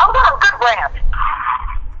 I'm on a good rant.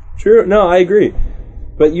 True, no, I agree.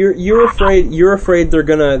 But you're afraid they're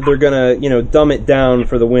gonna dumb it down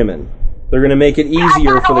for the women. They're gonna make it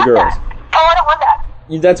easier for the girls. I don't want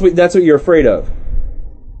that. That's what you're afraid of.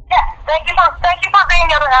 Yes, thank you for being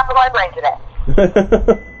the other half of my brain today.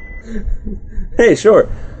 Hey, sure.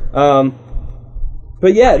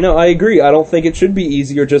 But yeah, no, I agree. I don't think it should be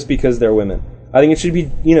easier just because they're women. I think it should be,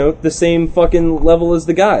 the same fucking level as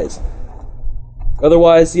the guys.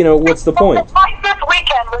 Otherwise, what's the point? The fight this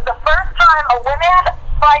weekend was the first time a women's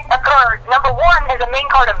fight occurred. Number one, as a main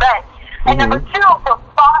card event. And number two, it was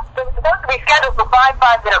supposed to be scheduled for 5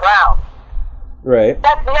 5-minute rounds. Right.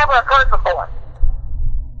 That's never occurred before.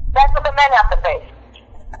 That's what the men have to face.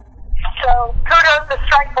 So, kudos to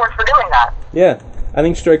Strikeforce for doing that. Yeah, I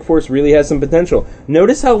think Strikeforce really has some potential.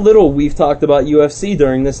 Notice how little we've talked about UFC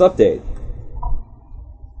during this update.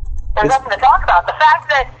 There's nothing to talk about. The fact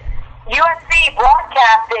that UFC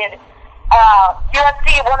broadcasted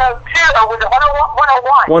UFC 102, or was it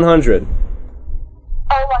 101? 100.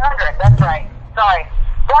 Oh, 100, that's right. Sorry.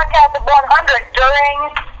 Broadcasted 100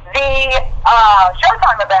 during the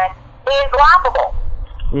Showtime event is laughable.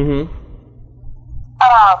 Mm-hmm.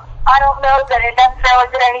 I don't know that it necessarily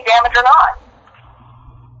did any damage or not.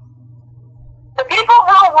 The people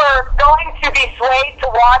who were going to be swayed to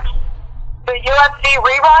watch the UFC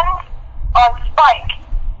reruns on Spike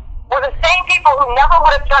were the same people who never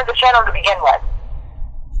would have turned the channel to begin with.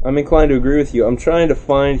 I'm inclined to agree with you. I'm trying to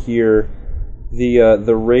find here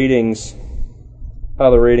the ratings, how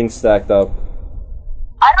the ratings stacked up.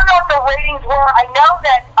 I don't know what the ratings were. I know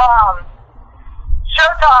that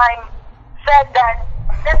Showtime said that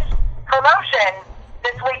this promotion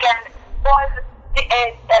this weekend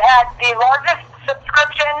it had the largest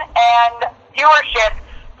subscription and viewership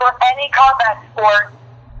for any combat sport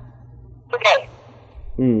to date.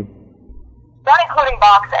 Not including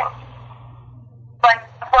boxing, but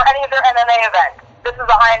for any of their MMA events. This is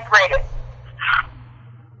the highest rated.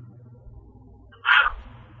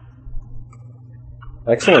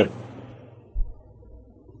 Excellent.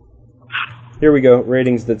 Here we go.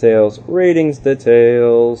 Ratings details. Ratings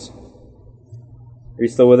details. Are you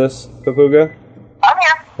still with us, Papuga? I'm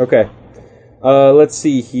here. Okay. Let's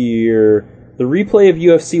see here. The replay of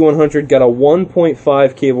UFC 100 got a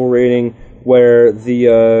 1.5 cable rating, where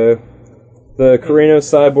the Carreno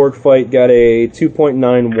Cyborg fight got a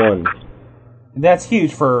 2.91. That's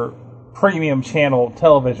huge for premium channel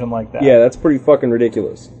television like that. Yeah, that's pretty fucking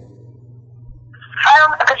ridiculous.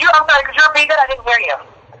 Could you repeat that? I didn't hear you.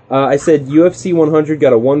 I said UFC 100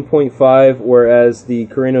 got a 1.5, whereas the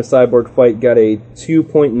Carreno Cyborg fight got a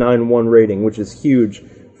 2.91 rating, which is huge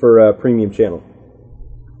for a premium channel.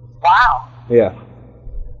 Wow. Yeah.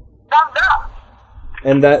 Thumbs up.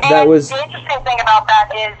 And that was... The interesting thing about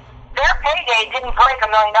that is their payday didn't break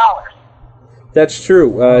 $1 million. That's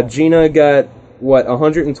true. Gina got, what,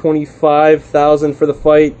 $125,000 for the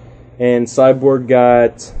fight, and Cyborg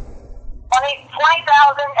got...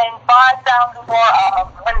 $20,000 and $5,000 for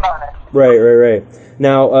win bonus. Right.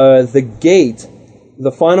 Now,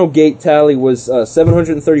 the final gate tally was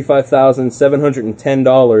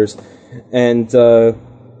 $735,710, and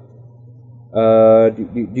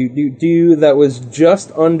that was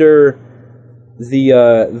just under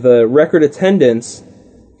the record attendance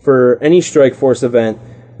for any Strikeforce event.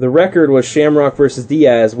 The record was Shamrock versus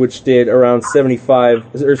Diaz, which did around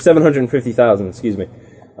 750,000. Excuse me.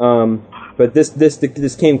 But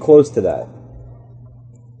this came close to that.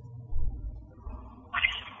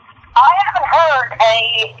 I haven't heard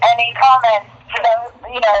any comments to those,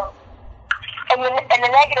 in the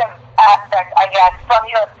negative aspect, I guess, from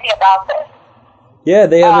UFC about this. Yeah,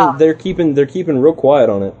 they haven't. They're keeping real quiet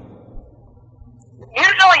on it.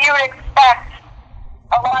 Usually, you would expect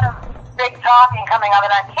a lot of big talking coming up,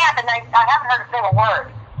 and I haven't heard a single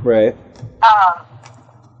word. Right. But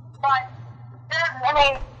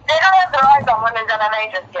they don't have their eyes on women's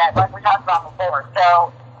MMA just yet, like we talked about before.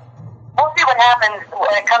 So we'll see what happens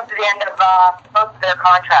when it comes to the end of most of their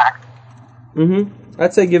contracts.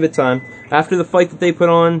 I'd say give it time. After the fight that they put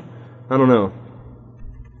on, I don't know.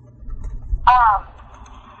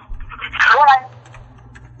 What I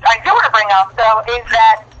do want to bring up, though, is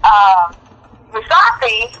that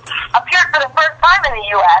Musashi appeared for the first time in the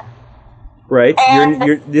U.S. Right.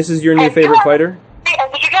 This is your new favorite fighter?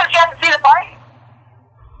 Did you get a chance to see the fight?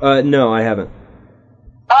 No, I haven't.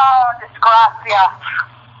 Oh, disgracia.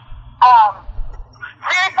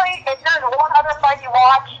 Seriously, if there's one other fight you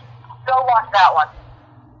watch, go watch that one.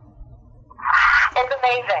 It's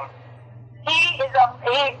amazing. He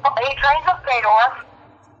trains with Fedor.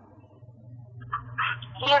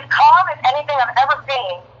 He is calm as anything I've ever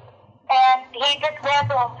seen, and he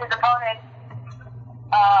dismantles his opponent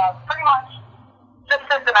pretty much just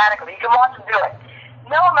systematically. You can watch him do it.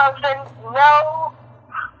 No emotion, no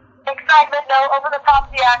excitement, no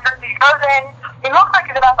over-the-top theatrics. He goes in, he looks like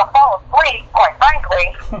he's about to fall asleep, quite frankly.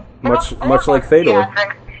 much like Fedor.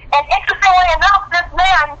 And interestingly enough, this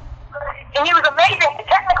man, and he was amazing,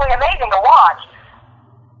 technically amazing to watch.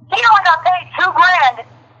 He only got paid $2,000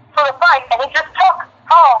 for the fight, and he just took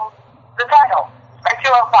home the title at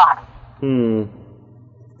 205.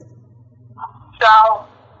 So,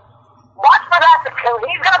 watch for that.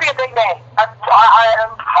 He's going to be a big name. I'm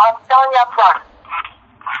telling you up front.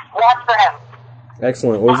 Watch for him.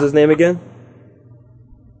 Excellent. What was his name again?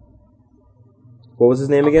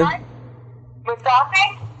 Musashi? His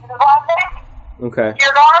last name? Okay.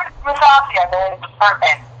 Giordano Musashi, I believe, his first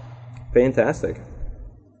name. Fantastic.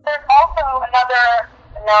 There's also another...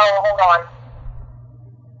 No, hold on.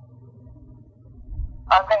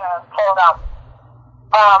 I'm going to pull it up.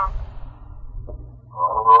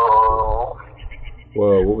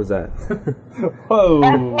 Whoa, what was that? Whoa.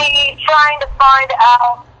 That's me trying to find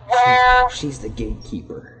out where... She's the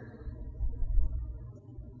gatekeeper.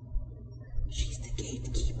 She's the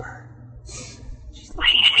gatekeeper. She's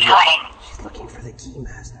looking for the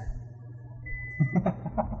keymaster.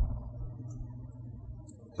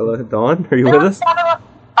 Hello, Dawn? Are you with us?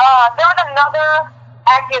 there was another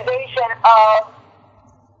accusation of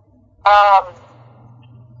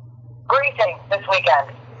greasing this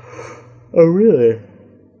weekend. Oh, really?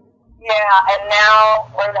 Yeah, and now,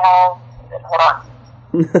 where the hell? Hold on.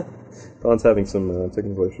 Dawn's having some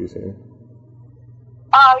technical issues here.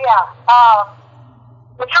 Oh, yeah.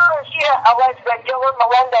 Matura Ishida alleged that Gilbert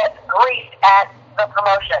Melendez greased at the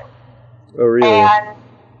promotion. Oh, really? And,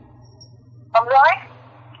 I'm sorry?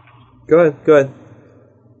 Go ahead.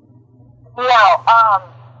 No,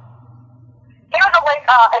 he was a late,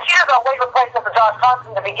 Ishida was a late replacement for Josh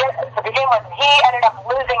Thompson to begin with. He ended up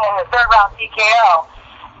losing in the third round TKO.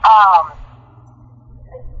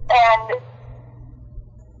 And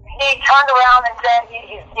he turned around and said, I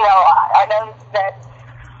know that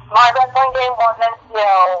my wrestling game wasn't,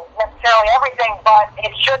 necessarily everything, but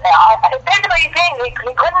it should have. Basically, he's saying he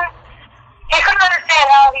couldn't understand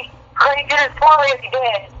how he did as poorly as he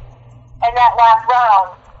did in that last round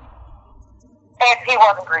if he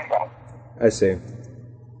wasn't greasing. I see.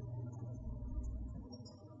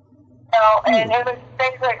 So, and it was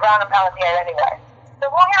basically a ground and pound at the end anyway. So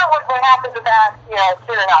we'll hear what happens with that,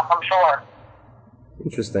 soon enough, I'm sure.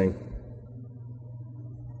 Interesting.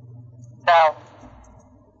 So,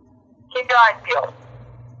 keep your eyes peeled.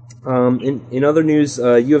 In other news,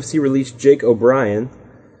 UFC released Jake O'Brien.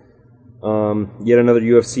 Yet another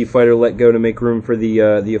UFC fighter let go to make room for the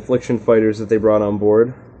Affliction fighters that they brought on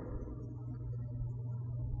board.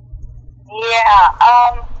 Yeah,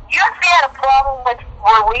 UFC had a problem with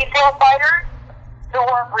releasing fighters who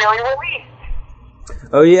weren't really released.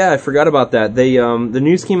 Oh yeah, I forgot about that. They the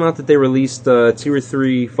news came out that they released 2 or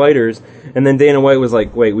 3 fighters, and then Dana White was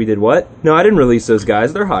like, "Wait, we did what? No, I didn't release those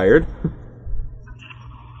guys. They're hired."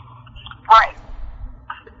 Right.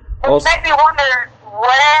 It makes me wonder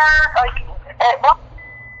what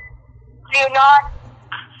do you not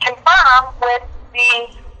confirm with the,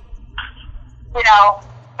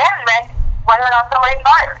 management whether or not somebody's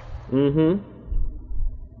fired? Mm-hmm.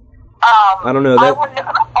 I don't know. Honestly, I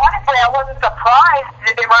wasn't surprised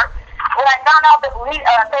that they were. When I found out that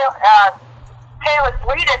Taylor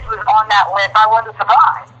Leedis was on that list, I wasn't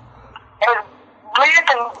surprised. It was Leedis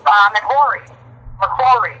and McCrory.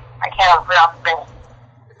 I can't pronounce his name.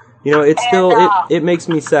 It's still it makes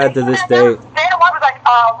me sad to this day. Dana White was like,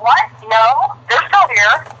 what? No, they're still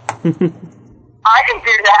here. I didn't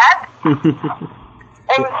do that.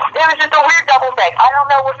 It was just a weird double take. I don't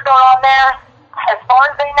know what's going on there. As far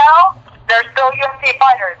as they know, they're still UFC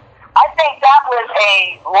fighters. I think that was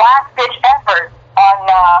a last-ditch effort on,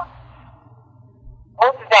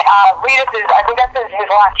 what's his name, Leedis' I think that's his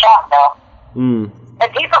last shot, though.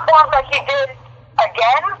 If he performs like he did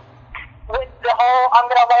again, with the whole, I'm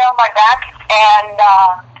going to lay on my back and,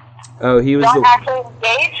 he was not actually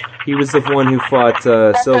engage, he was the one who fought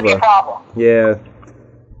that's going to be a Silva. problem.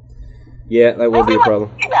 Yeah, that will be a problem.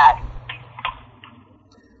 See that.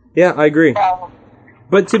 Yeah, I agree. So,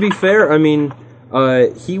 But to be fair, I mean,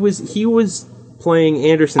 he was playing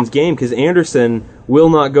Anderson's game because Anderson will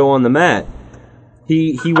not go on the mat.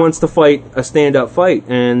 He wants to fight a stand-up fight,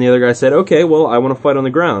 and the other guy said, "Okay, well, I want to fight on the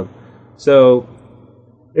ground." So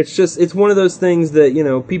it's one of those things that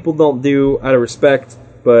people don't do out of respect,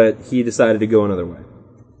 but he decided to go another way.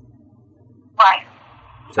 right.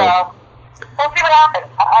 So, we'll see what happens.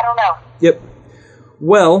 I don't know. Yep.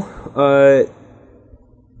 Well,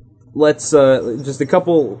 let's just a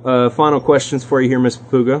couple final questions for you here, Miss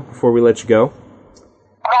Papuga, before we let you go.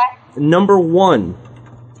 Okay. Number 1.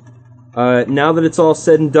 Now that it's all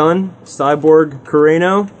said and done, Cyborg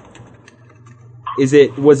Carreno,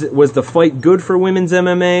 was the fight good for women's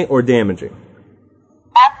MMA or damaging?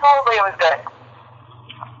 Absolutely, it was good.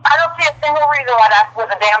 I don't see a single reason why that was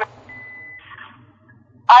a damage.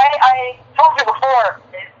 I told you before,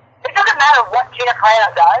 it doesn't matter what Gina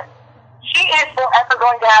Carreno does. She is forever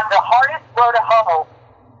going to have the hardest road to hoe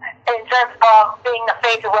in terms of being the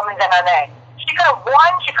face of women's MMA. She could have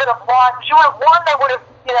won, she could have lost. She would have won, they would have,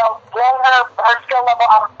 blown her skill level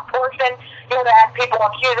out of proportion. You would have had people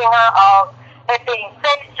accusing her of it being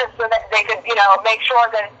fixed just so that they could, make sure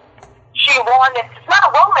that she won. It's not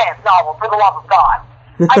a romance novel, for the love of God.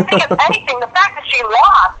 I think, if anything, the fact that she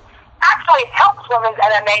lost actually helps women's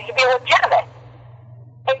MMA to be legitimate.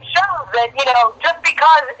 It shows that, just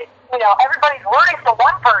because, everybody's rooting for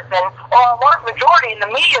one person, or a large majority in the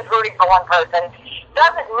media is rooting for one person,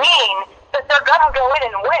 doesn't mean that they're going to go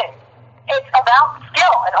in and win. It's about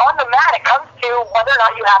skill, and on the mat it comes to whether or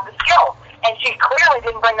not you have the skill. And she clearly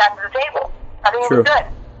didn't bring that to the table. I think it was good.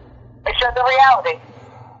 It showed the reality.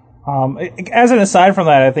 As an aside from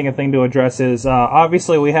that, I think a thing to address is,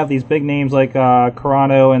 obviously we have these big names like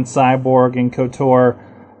Carrano and Cyborg and Couture.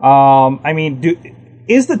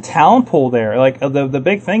 is the talent pool there? Like the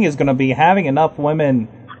big thing is going to be having enough women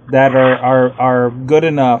that are good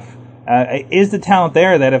enough. Is the talent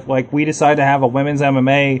there that if like we decide to have a women's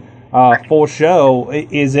MMA full show,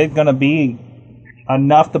 is it going to be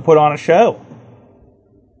enough to put on a show?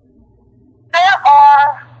 There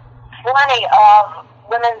are plenty of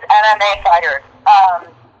women's MMA fighters.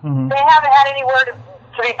 They haven't had anywhere to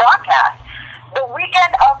be broadcast. The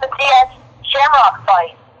weekend of the DS Shamrock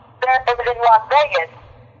fight, it was in Las Vegas.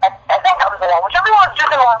 I think that was the one. Whichever one was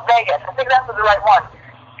just in Las Vegas. I think that was the right one.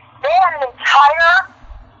 They had an entire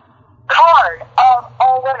card of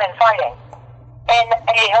all women fighting in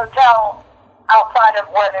a hotel outside of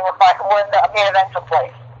where they were fighting, where the main event took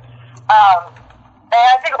place. And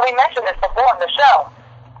I think we mentioned this before on the show.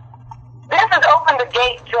 This has opened the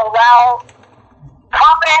gate to allow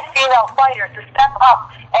competent female fighters to step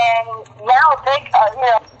up and now take,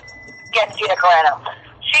 against Gina Carano.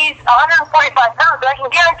 She's 145 pounds, but I can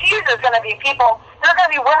guarantee you there's going to be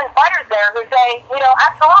women fighters there who say,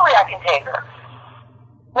 absolutely I can take her.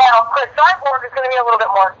 Now, Chris Cyborg is going to be a little bit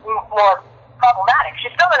more problematic.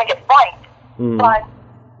 She's still going to get fight, but,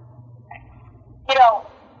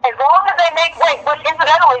 as long as they make weight, which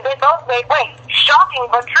incidentally, they both made weight. Shocking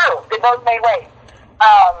but true. They both made weight.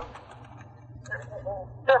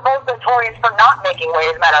 They're both notorious for not making weight,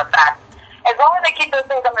 as a matter of fact. As long as they keep those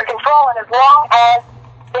things under control, and as long as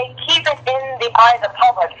they keep it in the eye of the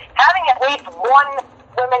public, having at least one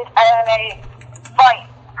women's MMA fight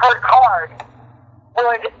per card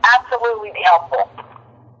would absolutely be helpful.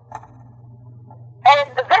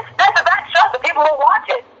 And this event shows that people will watch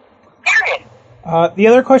it. Period. The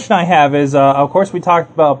other question I have is, of course, we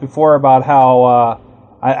talked about before about how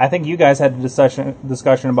I think you guys had a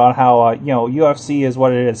discussion about how UFC is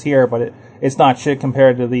what it is here, but it's not shit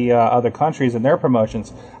compared to the other countries and their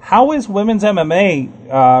promotions. How is women's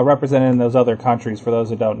MMA represented in those other countries? For those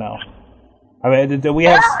who don't know, I mean,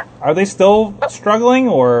 are they still struggling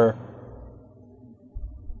or?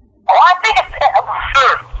 Oh, I think it's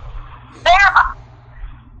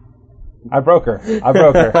I broke her. From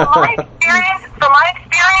my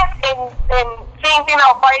experience in seeing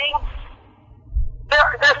female fighting,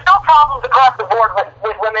 there's still problems across the board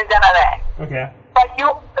with women's MMA. Okay. But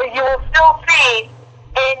you will still see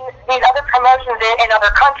in these other promotions in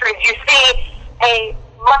other countries, you see a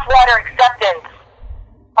much wider acceptance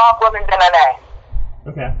of women's MMA.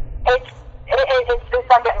 Okay. It's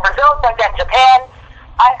like that in Brazil, it's like that in Japan.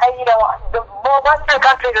 The more Western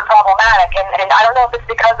countries are problematic, and I don't know if it's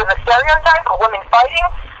because of the stereotype of women fighting.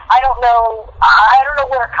 I don't know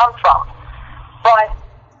where it comes from, but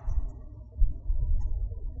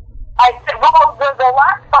the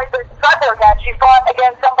last fight that Cyborg had, she fought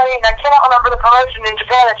against somebody, and I cannot remember the promotion in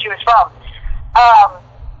Japan that she was from.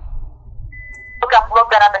 Look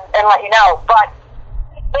that up and let you know. But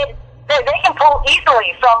they can pull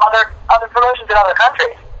easily from other promotions in other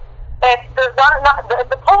countries. If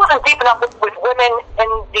the pool isn't deep enough with women in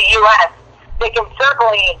the U.S., they can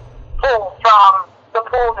certainly pull from the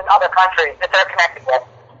pools in other countries that they're connected with,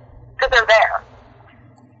 because they're there.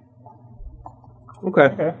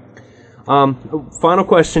 Okay. Final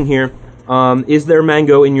question here. Is there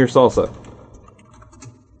mango in your salsa?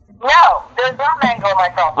 No, there's no mango in my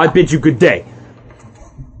salsa. I bid you good day.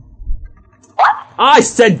 What? I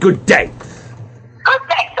said good day. Good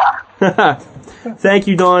day, sir. Thank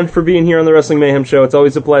you, Dawn, for being here on the Wrestling Mayhem Show. It's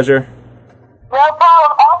always a pleasure. No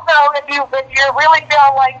problem. Also, if you're really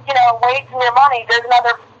feeling like, wasting your money, there's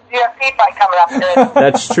another UFC fight coming up soon.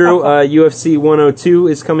 That's true. UFC 102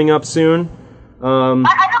 is coming up soon. I'm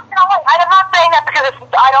not saying that because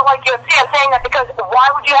I don't like UFC. I'm saying that because why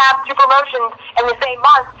would you have two promotions in the same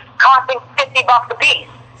month costing $50 a piece?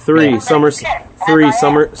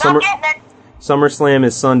 SummerSlam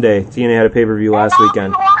is Sunday. TNA had a pay-per-view last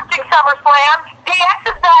weekend. Watching SummerSlam. DX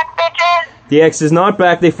is back, bitches. DX is not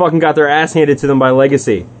back. They fucking got their ass handed to them by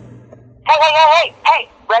Legacy. Hey,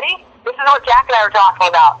 ready? This is what Jack and I were talking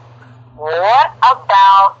about. What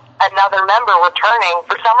about another member returning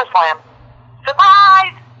for SummerSlam?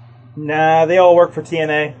 Surprise! Nah, they all work for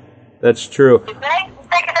TNA. That's true. Did they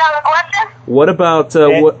take it down the question? What about...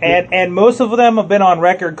 and most of them have been on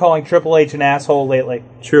record calling Triple H an asshole lately.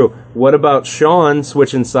 True. What about Shawn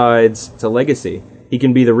switching sides to Legacy? He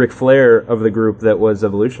can be the Ric Flair of the group that was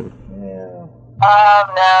Evolution.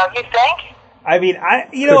 No, you think? I mean, I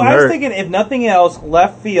was thinking, if nothing else,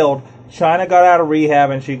 left field, Chyna got out of rehab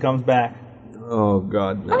and she comes back. Oh,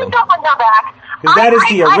 God, no. Who's going her back? Because that is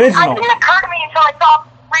the original. It didn't occur to me until I saw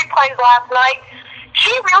replays last night.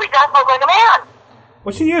 She really does look like a man.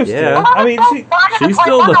 Well, she used Yeah. to. I mean, She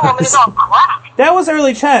still does. that was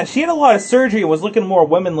early China. She had a lot of surgery and was looking more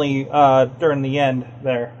womanly during the end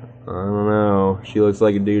there. I don't know. She looks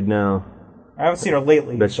like a dude now. I haven't seen her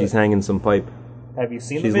lately. Bet she's hanging some pipe. Have you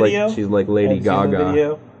seen She's the video? like she's like Lady Have you seen the Gaga.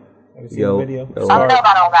 video? Have you seen the video? Go. I don't know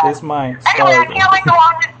about all that. It's mine. Anyway, I can't wait to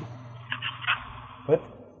watch it.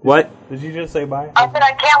 What? Did you just say bye? I said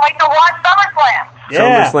I can't wait to watch SummerSlam.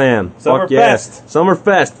 Yeah. SummerSlam. Fuck Summerfest. yes.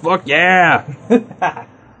 Summerfest. Fuck yeah.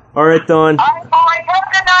 All right, Dawn. All right, boys. Have a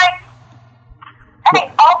good night.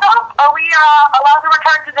 Hey, also, are we allowed to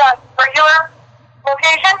return to the regular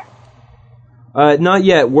location? Not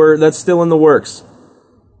yet. That's still in the works.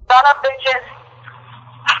 Son of bitches.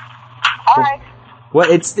 All right. What?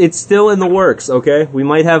 It's still in the works. Okay. We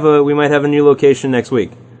might have a new location next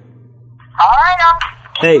week. All right,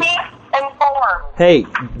 Hey. keep me informed. Hey,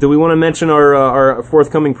 do we want to mention our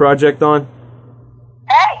forthcoming project, Dawn?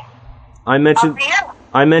 Hey, I mentioned up to you.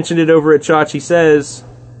 I mentioned it over at Chachi Says.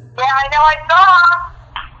 Yeah, I know I saw.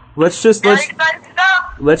 Let's Very exciting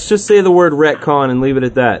stuff. just say the word retcon and leave it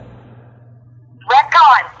at that.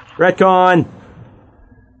 Retcon. Retcon.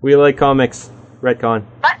 We like comics. Retcon.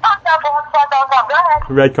 Retcon.com. Go ahead.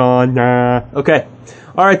 Retcon. Nah. Okay.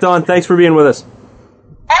 All right, Dawn. Thanks for being with us.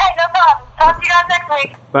 Hey, no problem. Talk to you guys next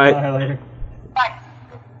week. Bye. Bye later. Bye.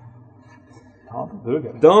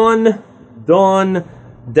 Dawn,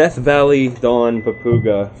 Death Valley Dawn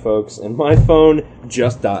Papuga, folks, and my phone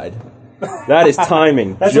just died. That is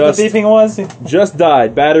timing. That's just, what the beeping was? Just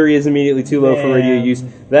died. Battery is immediately too low for radio use.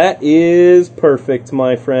 That is perfect,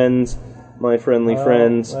 my friends. My friendly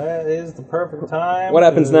friends. That is the perfect time. What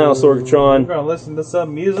happens now, Sorgatron? We're going to listen to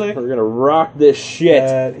some music. We're going to rock this shit.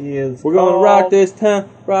 That is We're going to rock this time.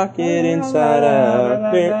 Rock it inside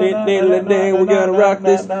out. We're going to rock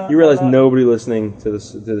this. You realize nobody listening to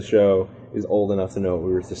the show is old enough to know what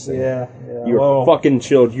we were just saying. Yeah. You're fucking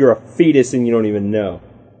chilled. You're a fetus and you don't even know.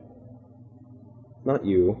 Not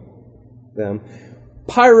you. Them.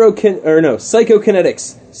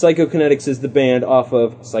 Psychokinetics. Psychokinetics is the band off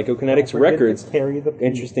of Psychokinetics Records.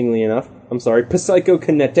 Interestingly enough. I'm sorry.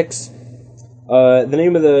 Psychokinetics. The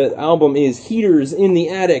name of the album is Heaters in the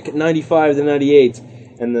Attic, 95 to 98.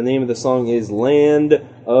 And the name of the song is Land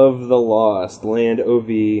of the Lost. Land OV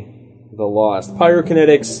the Lost.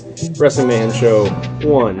 Pyrokinetics, Wrestling Mayhem Show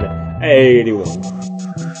 181.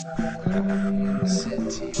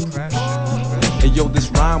 Hey yo, this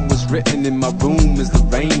rhyme was written in my room as the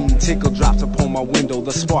rain tickle drops upon my window,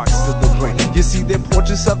 the sparks to the brain. You see their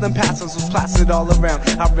portraits of them pastors was plastered all around.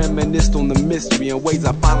 I reminisced on the mystery and ways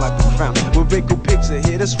I find life profound. With wrinkled picture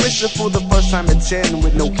hit a switcher for the first time at 10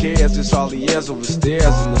 with no cares, just all the airs over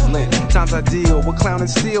stairs in the blend. Times I deal with clown and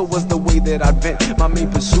steel was the way that I vent. My main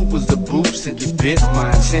pursuit was the boost to get bit.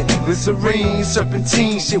 My intent, glycerine,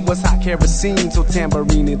 serpentine, shit was hot kerosene, so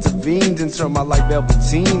tambourine intervened and turned my life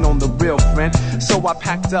velveteen on the real friend. So I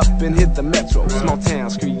packed up and hit the metro. Small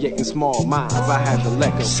towns creating small minds. I had to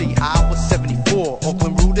let go. See, I was 74,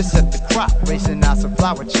 Oakland rudest at the crop, racing out some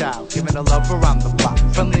flower child, giving a love around the block.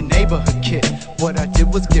 Friendly neighborhood kid. What I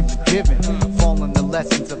did was give and given, falling the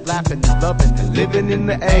lessons of laughing and loving and living in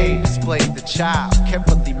the A. Displayed the child,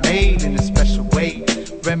 carefully made in a special way.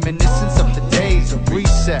 Reminiscence of the days of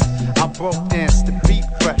recess. I broke dance to beat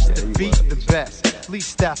fresh, to beat the best. At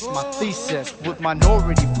least that's my thesis. With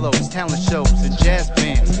minority flows, talent shows, and jazz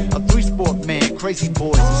bands. A 3-sport man, crazy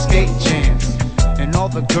boys, and skating jams. And all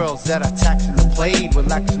the girls that I taxed and played,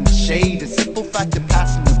 relaxing the shade. A simple fact of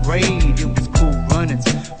passing the grade, it was cool runnings.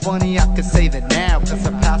 Funny I could say that now, cause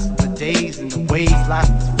I passed the days and the ways life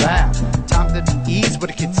was foul. Time didn't ease, but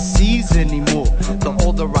it gets to seize anymore. The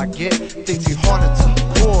older I get, things get harder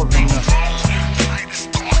to pour.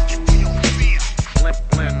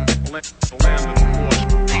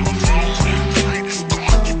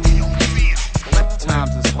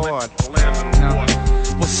 Times is hard.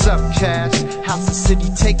 What's up, Cash? How's the city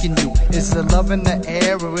taking you? Is the love in the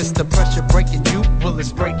air or is the pressure breaking you? Well,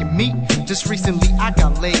 it's breaking me. Just recently I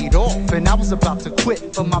got laid off and I was about to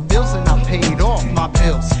quit, but my bills and I paid off. My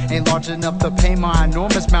bills ain't large enough to pay my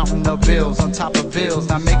enormous mountain of bills on top of bills.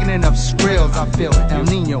 Not making enough skrills. I feel El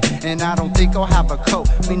Nino and I don't think I'll have a coat.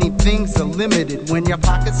 Many things are limited when your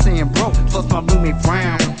pocket's saying broke. Plus my roommate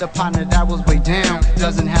Brown, the partner that was way down,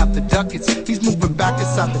 doesn't have the ducats. He's moving back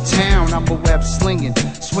inside the town. I'm a web slinging,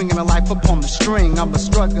 swinging a life upon the string. I'm a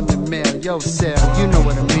struggle struggling male. Yo, Sal, you know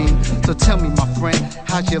what I mean. So tell me, my friend,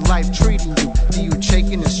 how's your life treating you? Do you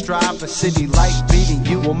shaking and strive, a city life beating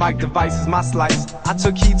you? Well, Mike Device is my slice. I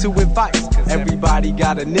took heed to advice, cause everybody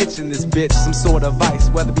got a niche in this bitch, some sort of vice.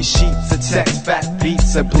 Whether it be sheets or text, fat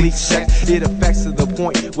beats or bleak sex, it affects to the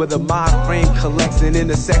point where the mind frame collects and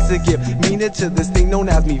intersects to give meaning to this thing known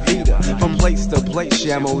as me Vita. From place to place,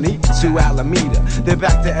 Chamonix to Alameda, then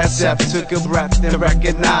back to SF, took a breath and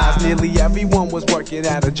recognized nearly everyone was working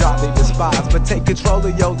at a job they despise. But take control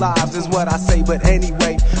of your lives is what I say, but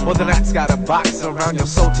anyway, well the rat's got a box around your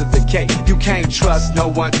soul to decay. You can't trust no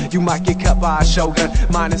one, you might get cut by a shogun.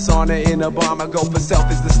 Minus honor in a bomber, go for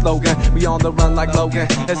self is the slogan. We on the run like Logan,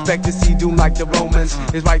 expect to see doom like the Romans.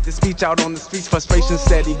 It's right to speech out on the streets, frustration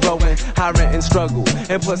steady growing. High rent and struggle,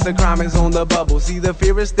 and plus the crime is on the bubble. See the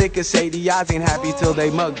fear is thick as shady eyes ain't happy till they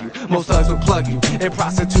mug you. Most thugs will plug you, and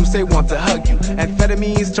prostitutes they want to hug you.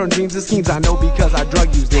 Amphetamines turn dreams to schemes, I know because I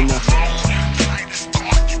drug used in the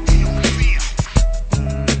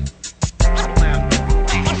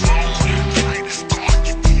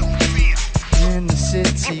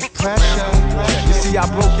city pressure. You see, I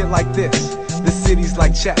broke it like this. The city's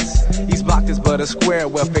like chess. Each block is but a square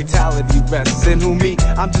where fatality rests. And who me?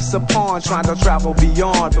 I'm just a pawn trying to travel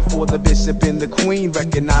beyond. Before the bishop and the queen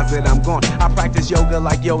recognize that I'm gone. I practice yoga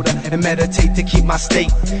like Yoda and meditate to keep my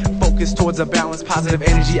state focused towards a balance, positive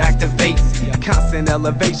energy activates. Constant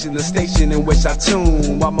elevation, the station in which I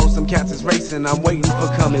tune. While most them cats is racing, I'm waiting for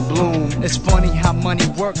coming bloom. It's funny how money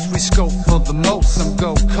works, we scope for the most. Some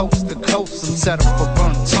go coast to coast, some settle for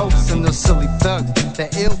burnt toast. And those silly thugs, the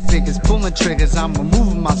ill figures pulling triggers. I'm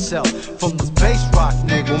removing myself from this bass rock,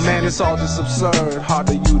 nigga. Well, man, it's all just absurd. Hard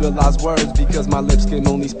to utilize words because my lips can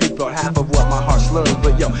only speak about half of what my heart slurs.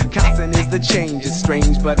 But yo, constant is the change. It's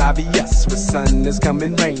strange, but IBS with sun is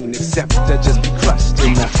coming rain. Except to just be crushed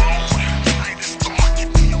in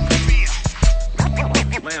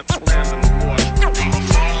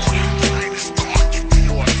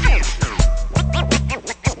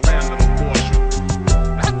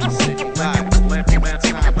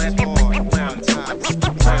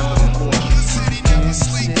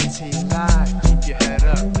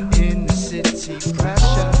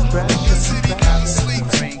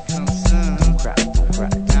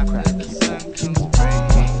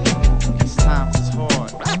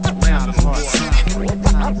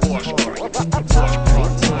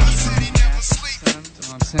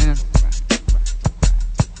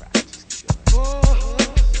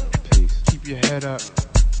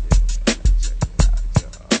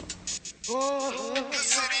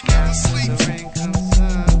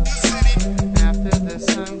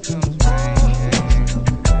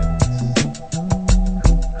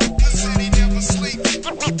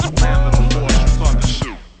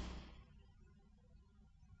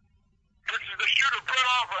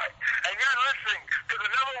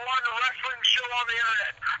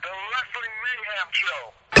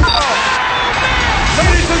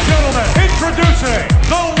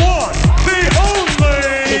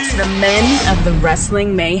the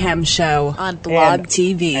Wrestling Mayhem Show on Blog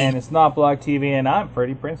TV. And it's not Blog TV, and I'm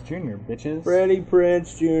Freddie Prinze Jr., bitches. Freddie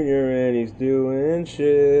Prinze Jr., and he's doing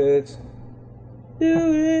shit.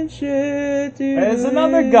 Doing shit. There's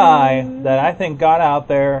another guy that I think got out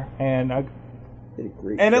there, and did a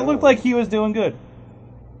great and job. It looked like he was doing good.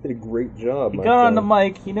 Did a great job. He got on the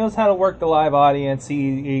mic. He knows how to work the live audience.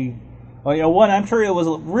 I'm sure it was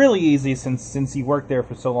really easy since he worked there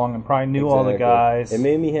for so long and probably knew all the guys. It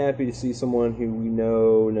made me happy to see someone who we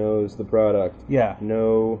know knows the product. Yeah.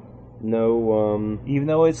 Even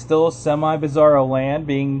though it's still semi-bizarro land,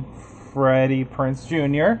 being Freddie Prinze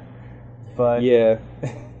Jr. But yeah.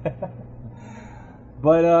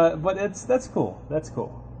 but that's cool. That's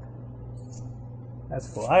cool.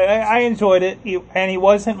 I enjoyed it, and he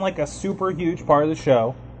wasn't like a super huge part of the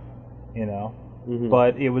show, you know. Mm-hmm.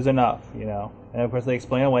 But it was enough, you know. And of course they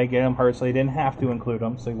explained away, get him hurt, so they didn't have to include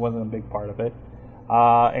him, so he wasn't a big part of it.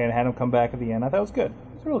 And had him come back at the end. I thought it was good.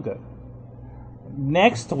 It was real good.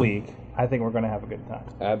 Next week, I think we're going to have a good time.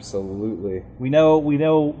 Absolutely. We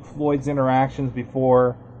know Floyd's interactions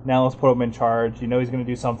before. Now let's put him in charge. You know he's going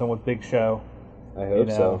to do something with Big Show. I hope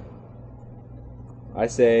so. I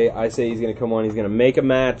say he's going to come on. He's going to make a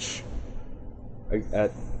match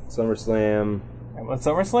at SummerSlam. What,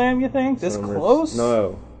 SummerSlam, you think? This close?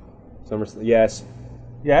 No. SummerSlam. Yes.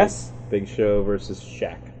 Yes? Big Show versus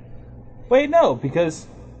Shaq. Wait, no, because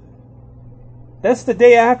that's the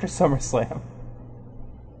day after SummerSlam.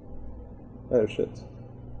 Oh, shit.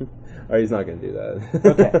 Alright, he's not going to do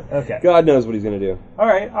that. Okay. God knows what he's going to do.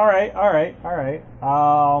 Alright.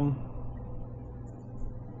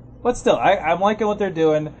 But still, I'm liking what they're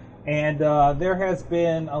doing. And there has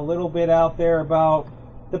been a little bit out there about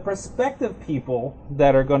the prospective people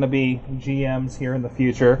that are going to be GMs here in the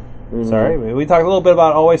future. Mhm. Sorry, we talked a little bit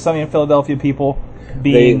about Always Sunny in Philadelphia people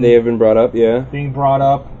being They have been brought up, yeah. being brought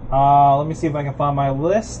up. Let me see if I can find my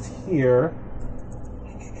list here.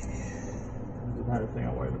 There's another thing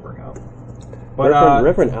I wanted to bring up. But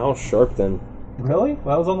Reverend Al Sharpton. really,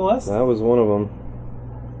 that was on the list. That was one of them.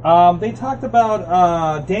 They talked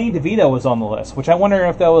about Danny DeVito was on the list, which I wonder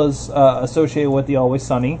if that was associated with the Always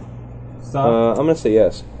Sunny stuff. I'm going to say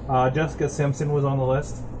yes. Jessica Simpson was on the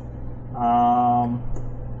list.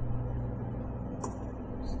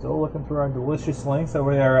 Still looking through our delicious links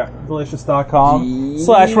over there at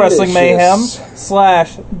delicious.com/Wrestling Mayhem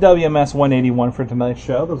 /WMS181 for tonight's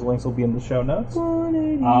show. Those links will be in the show notes. You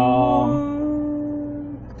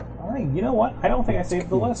know what? I don't think I saved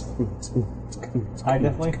the list. I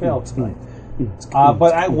definitely failed tonight.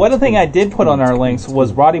 But one thing I did put on our links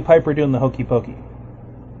was Roddy Piper doing the Hokey Pokey.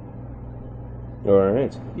 All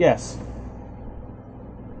right. Yes.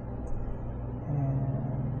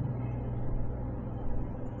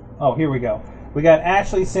 Oh, here we go. We got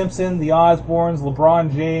Ashley Simpson, the Osbournes,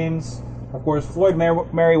 LeBron James. Of course, Floyd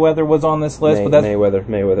Merriweather was on this list, but that's Merriweather.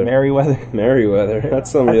 Merriweather.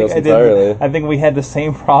 That's somebody else entirely. I think we had the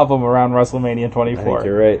same problem around WrestleMania 24. I think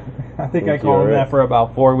you're right. I think I called him that for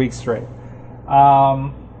about 4 weeks straight.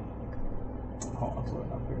 Hold on, put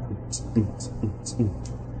it up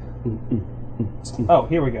here. Oh,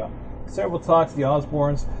 here we go. Several talks, the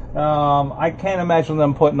Osbournes. I can't imagine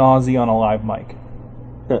them putting Ozzy on a live mic.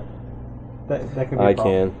 That could be a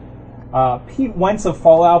problem. Pete Wentz of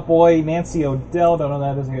Fall Out Boy, Nancy O'Dell, don't know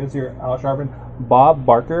that is your Al Sharpton, Bob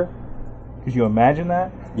Barker. Could you imagine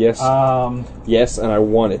that? Yes. Yes, and I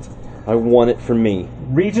want it. I want it for me.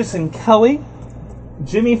 Regis and Kelly,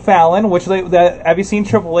 Jimmy Fallon, have you seen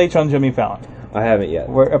Triple H on Jimmy Fallon? I haven't yet.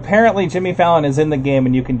 Where apparently Jimmy Fallon is in the game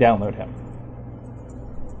and you can download him.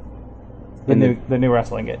 The new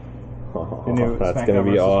wrestling game. That's going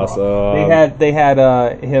to be awesome. They had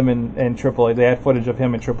him and Triple H. They had footage of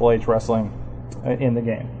him and Triple H wrestling in the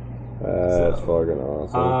game. That's fucking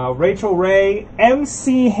awesome. Rachel Ray,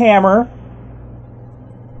 MC Hammer,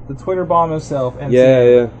 the Twitter bomb himself. MC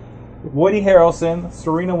yeah. Woody Harrelson,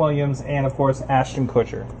 Serena Williams, and of course Ashton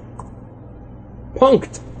Kutcher.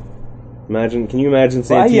 Punked. Can you imagine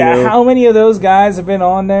Santino? Yeah, how many of those guys have been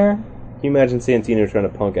on there? Can you imagine Santino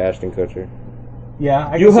trying to punk Ashton Kutcher?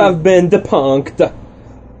 Yeah, you have been depunked.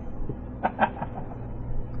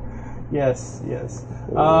 Yes.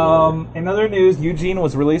 In other news, Eugene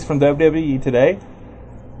was released from WWE today.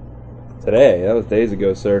 Today? That was days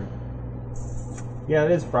ago, sir. Yeah,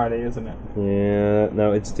 it is Friday, isn't it? Yeah,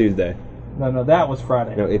 no, it's Tuesday. No, that was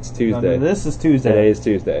Friday. No, it's Tuesday. No, this is Tuesday. Today is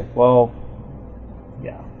Tuesday. Well,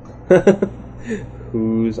 yeah.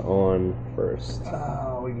 Who's on first?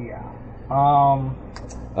 Oh, yeah. On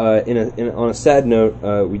a sad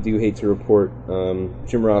note, we do hate to report,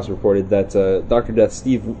 Jim Ross reported that Dr. Death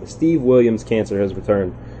Steve Williams' cancer has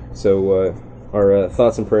returned. So our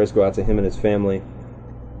thoughts and prayers go out to him and his family.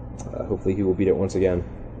 Hopefully he will beat it once again.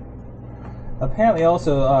 Apparently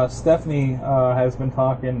also Stephanie has been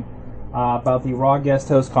talking about the Raw guest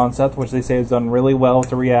host concept, which they say has done really well with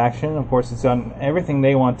the reaction. Of course, it's done everything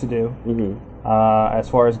they want to do as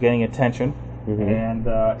far as getting attention. And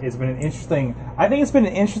it's been I think it's been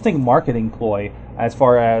an interesting marketing ploy as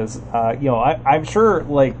far as, I'm sure,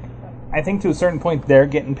 I think to a certain point they're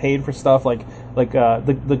getting paid for stuff like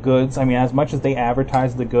the goods. I mean, as much as they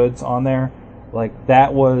advertise the goods on there,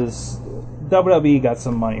 that was, WWE got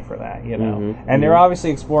some money for that, and they're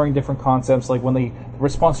obviously exploring different concepts, like when they were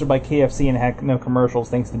sponsored by KFC and had no commercials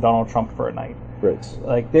thanks to Donald Trump for a night. Right.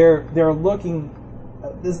 They're looking.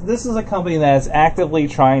 This is a company that is actively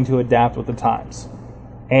trying to adapt with the times,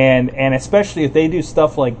 and especially if they do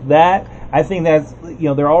stuff like that, I think that's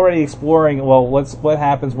they're already exploring. Well, what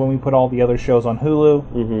happens when we put all the other shows on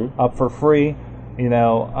Hulu up for free?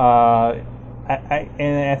 I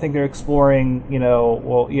think they're exploring.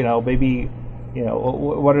 Maybe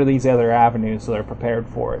what are these other avenues so they're prepared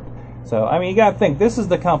for it. So I mean, you got to think this is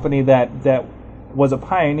the company that was a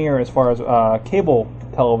pioneer as far as cable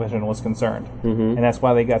television was concerned, and that's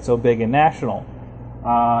why they got so big and national.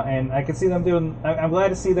 And I can see them doing. I'm glad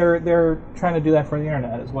to see they're trying to do that for the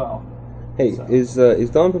internet as well. Hey, so. Is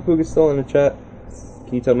Don Papuga still in the chat?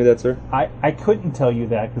 Can you tell me that, sir? I couldn't tell you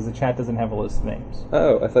that because the chat doesn't have a list of names.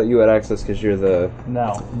 Oh, I thought you had access because you're the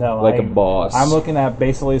a boss. I'm looking at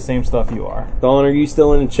basically the same stuff you are. Don, are you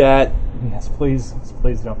still in the chat? Yes, please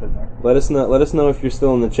jump in there. Let us know if you're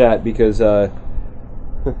still in the chat because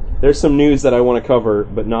There's some news that I want to cover,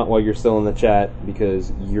 but not while you're still in the chat,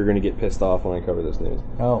 because you're going to get pissed off when I cover this news.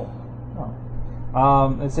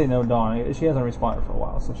 Let's say no, Dawn. She hasn't responded for a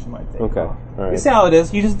while, so she might take it off. All right. You see how it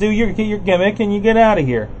is. You just do your gimmick and you get out of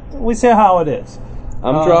here. We see how it is.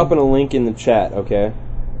 I'm dropping a link in the chat, okay?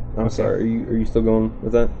 I'm sorry. Are you still going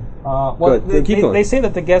with that? They say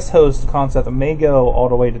that the guest host concept may go all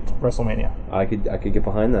the way to WrestleMania. I could get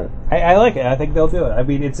behind that. I like it. I think they'll do it. I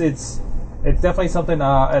mean, it's definitely something.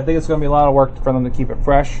 I think it's going to be a lot of work for them to keep it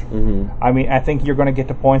fresh. Mm-hmm. I mean, I think you're going to get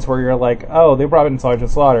to points where you're like, oh, they brought in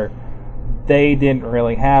Sergeant Slaughter. They didn't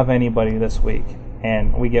really have anybody this week,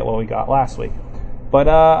 and we get what we got last week. But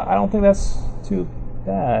I don't think that's too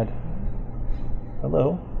bad.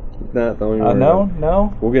 Hello? Don't worry.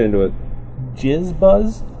 No? We'll get into it. Jizz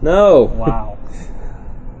Buzz? No! Wow.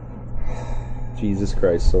 Jesus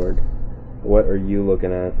Christ, Sorg. What are you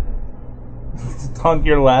looking at? On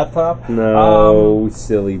your laptop? No,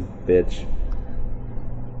 silly bitch.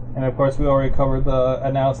 And of course, we already covered the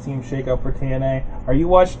announced team shakeup for TNA. Are you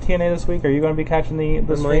watching TNA this week? Are you going to be catching the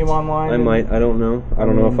stream online? I might. I don't know. I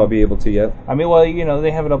don't know if I'll be able to yet. I mean, well,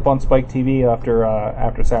 they have it up on Spike TV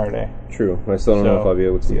after Saturday. True. I still don't know if I'll be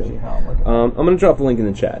able to yet. I'm going to drop the link in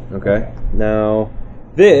the chat. Okay. Now,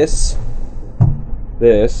 this,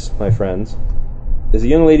 my friends, is a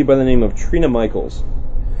young lady by the name of Trina Michaels.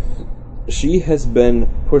 She has been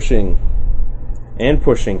pushing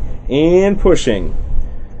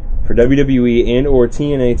for WWE and or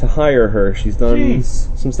TNA to hire her. She's done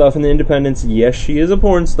some stuff in the independents. Yes, she is a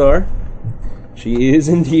porn star. She is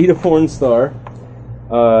indeed a porn star.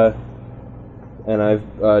 And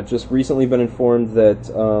I've just recently been informed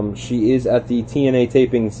that she is at the TNA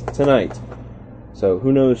tapings tonight. So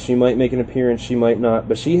who knows? She might make an appearance. She might not.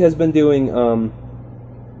 But she has been doing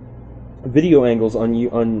video angles on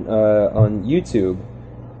YouTube.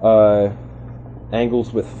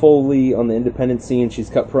 Angles with Foley on the independent scene. She's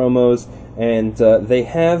cut promos, and they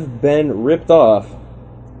have been ripped off.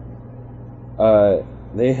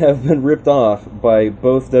 They have been ripped off by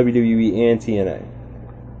both WWE and TNA.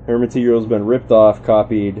 Her material's been ripped off,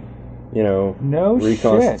 copied,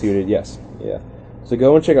 reconstituted. Shit. Yes, yeah. So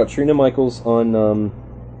go and check out Trina Michaels on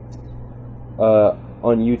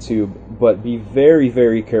YouTube, but be very,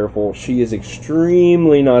 very careful. She is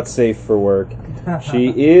extremely not safe for work. She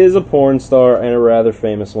is a porn star and a rather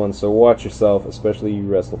famous one, so watch yourself, especially you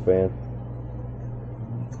wrestle fan.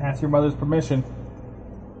 Ask your mother's permission.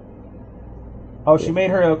 Oh, she made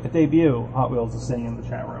her debut. Hot Wheels is saying in the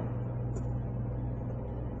chat room.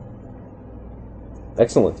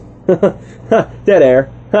 Excellent. Dead air.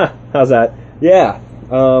 How's that? Yeah.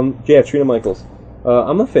 Trina Michaels.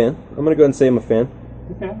 I'm a fan. I'm going to go ahead and say I'm a fan.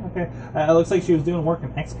 Okay. It looks like she was doing work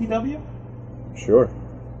in XPW. Sure.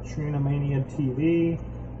 Trina Mania TV.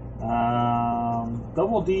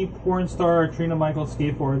 Double D porn star Trina Michaels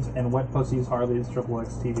skateboards and Wet Pussies Harley's Triple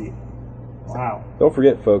X TV. Wow. Don't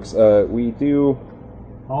forget, folks, we do...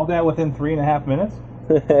 All that within 3.5 minutes?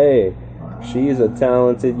 Hey, she is a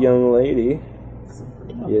talented young lady.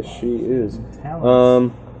 Yes, she is.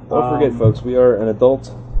 Don't forget, folks, we are an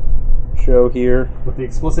adult show here. With the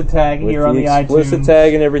explicit tag here on the iTunes. With the explicit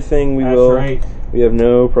tag and everything, That's right. We have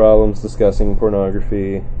no problems discussing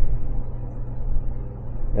pornography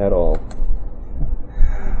at all.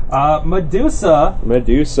 Medusa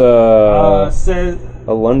says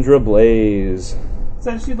Alundra Blaze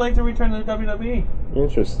said she'd like to return to the WWE.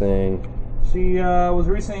 Interesting. She was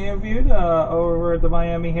recently interviewed over at the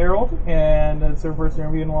Miami Herald, and it's her first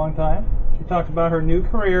interview in a long time. She talked about her new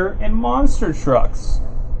career in monster trucks.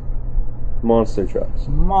 Monster trucks.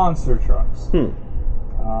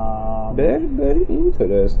 Very, very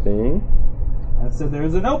interesting. And said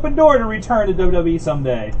there's an open door to return to WWE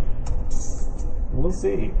someday. We'll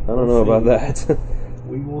see. I don't know about that.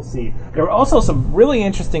 We will see. There were also some really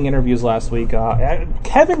interesting interviews last week.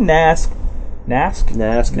 Kevin Nash.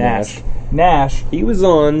 He was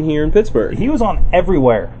on here in Pittsburgh. He was on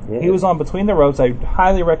everywhere. Yeah. He was on Between the Ropes. I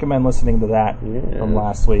highly recommend listening to that from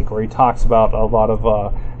last week, where he talks about a lot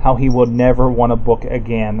of how he would never want to book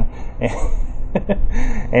again.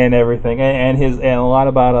 And everything, and a lot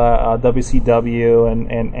about WCW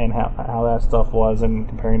and how that stuff was, and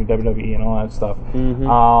comparing to WWE and all that stuff. Mm-hmm.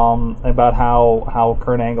 About how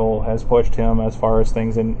Kurt Angle has pushed him as far as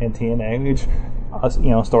things in TNA. Which,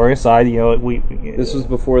 story aside, this was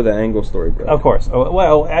before the Angle story broke. Of course.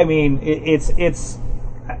 Well, I mean, it's.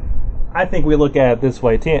 I think we look at it this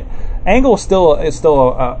way. Angle is still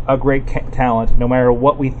a great talent, no matter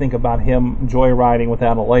what we think about him joyriding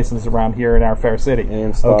without a license around here in our fair city.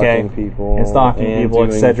 And stalking people.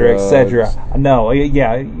 etc., etc. No,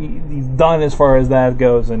 yeah, he's done as far as that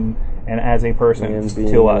goes, and and as a person And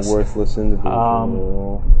being to us. a worthless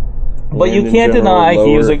individual. But And you in can't general,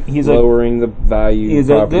 deny he's lowering the value. He's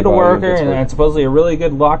a property good value worker of Pittsburgh. and supposedly a really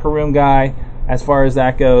good locker room guy as far as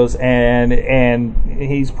that goes, and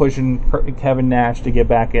he's pushing Kevin Nash to get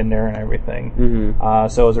back in there and everything. Mm-hmm.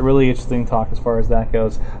 So it's a really interesting talk as far as that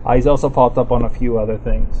goes. He's also popped up on a few other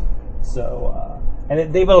things. So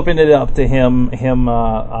they've opened it up to him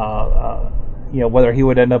whether he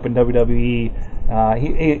would end up in WWE.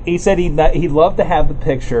 He said he'd love to have the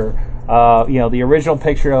picture. The original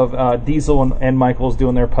picture of Diesel and Michaels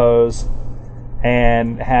doing their pose,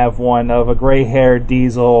 and have one of a gray-haired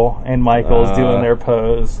Diesel and Michaels doing their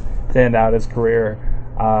pose to end out his career.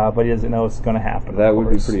 But he doesn't know it's going to happen. That would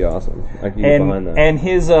be pretty awesome. I can get behind that. And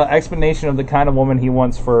his explanation of the kind of woman he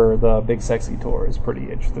wants for the Big Sexy Tour is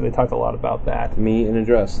pretty interesting. They talked a lot about that. Me in a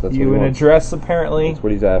dress. That's you what he in wants. a dress, apparently. That's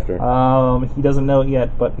what he's after. He doesn't know it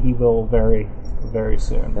yet, but he will very, very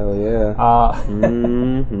soon. Hell yeah.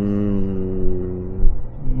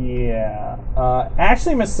 Yeah.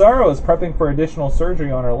 Ashley Massaro is prepping for additional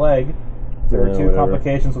surgery on her leg. There were 2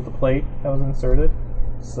 complications with the plate that was inserted.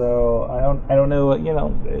 So I don't know.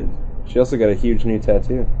 She also got a huge new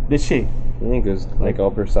tattoo. Did she? I think it was like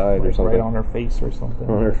up her side or something. Right on her face or something.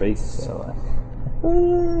 On her face.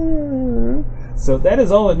 So that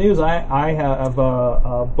is all the news I have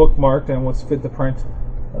bookmarked and what's fit to print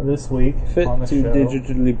this week. Fit on the to show.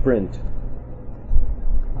 digitally print.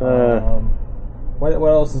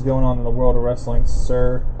 What else is going on in the world of wrestling,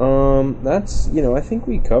 sir? That's I think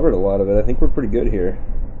we covered a lot of it. I think we're pretty good here.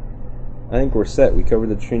 I think we're set. We covered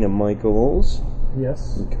the Trina Michaels.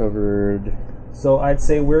 Yes. We covered. So I'd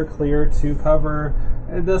say we're clear to cover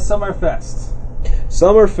the Summerfest.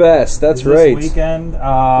 Summerfest, that's this right. Weekend. We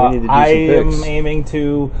need to do I some am picks. aiming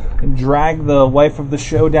to drag the wife of the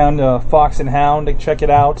show down to Fox and Hound to check it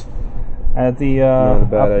out at the up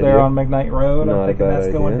there idea. on McKnight Road. Not I'm a thinking bad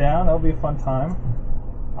that's going idea. down. That'll be a fun time.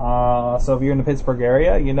 So if you're in the Pittsburgh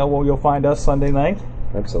area, you know where you'll find us Sunday night.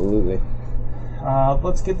 Absolutely.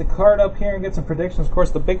 Let's get the card up here and get some predictions. Of course,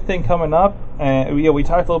 the big thing coming up, we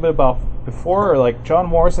talked a little bit about before, like John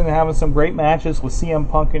Morrison having some great matches with CM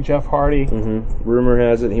Punk and Jeff Hardy. Mm-hmm. Rumor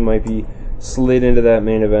has it he might be slid into that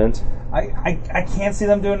main event. I can't see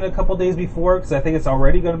them doing it a couple days before because I think it's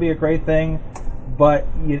already going to be a great thing. But,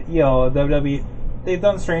 WWE, they've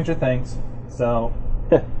done Stranger Things, so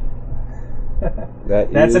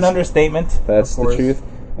that's an understatement. That's of the course. truth.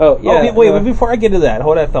 Oh, yeah. Oh, wait, before I get to that,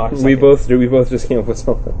 hold that thought. We both just came up with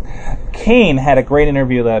something. Kane had a great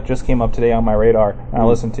interview that just came up today on my radar. I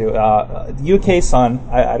listened to UK Sun.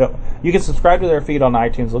 I don't. You can subscribe to their feed on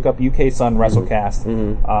iTunes. Look up UK Sun WrestleCast,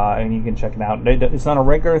 and you can check it out. It's not a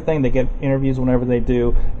regular thing. They get interviews whenever they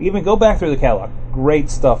do. Even go back through the catalog. Great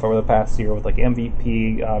stuff over the past year with like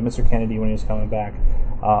MVP, Mr. Kennedy when he was coming back,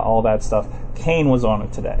 all that stuff. Kane was on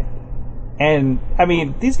it today. And, I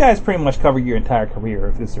mean, these guys pretty much cover your entire career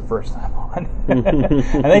if this is your first time on.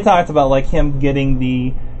 And they talked about, like, him getting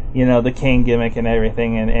the Kane gimmick and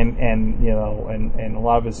everything and a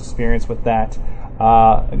lot of his experience with that.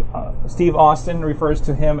 Steve Austin refers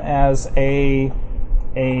to him as a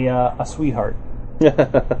sweetheart,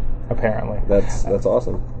 apparently. That's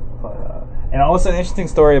awesome. And also an interesting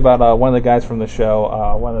story about one of the guys from the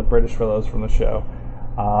show, one of the British fellows from the show.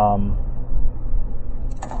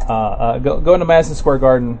 Going to Madison Square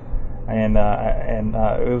Garden, and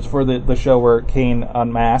it was for the show where Kane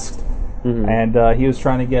unmasked, and he was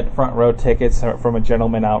trying to get front row tickets from a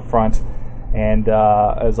gentleman out front, and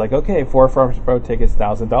I was like, okay, 4 front row tickets,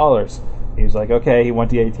 $1,000. He was like, okay. He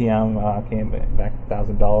went to the ATM, came back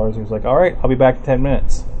 $1,000. He was like, all right, I'll be back in 10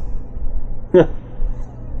 minutes.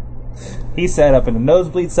 He sat up in the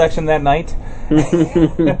nosebleed section that night, but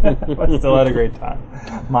still had a great time.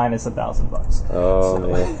 Minus $1,000. Oh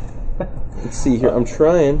man! Let's see here. I'm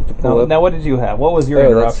trying to pull up. Now, what did you have? What was your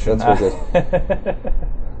interruption? That's what it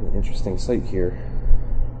is. Interesting site here.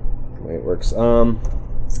 The way it works. Now,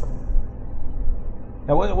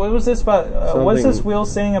 what was this about? What is this Wheel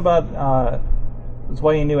saying about? That's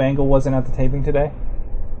why you knew Angle wasn't at the taping today.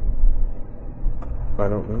 I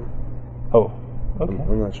don't know. Oh, okay.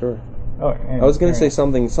 I'm not sure. Oh, anyway, I was going to say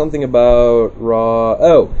something about Raw.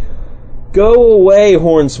 Oh, go away,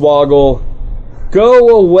 Hornswoggle. Go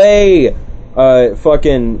away,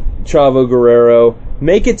 fucking Chavo Guerrero.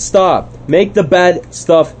 Make it stop. Make the bad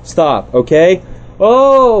stuff stop, okay?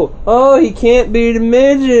 Oh, he can't beat a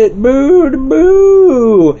midget.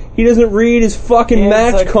 Boo. He doesn't read his fucking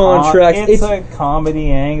match contract. It's a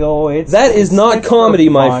comedy angle. That is not comedy,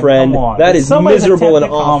 my friend. That is miserable and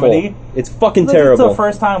awful. It's fucking terrible. It's the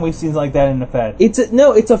first time we've seen like that in the Fed. It's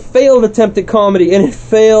a failed attempt at comedy, and it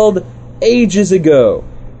failed ages ago.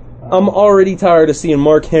 I'm already tired of seeing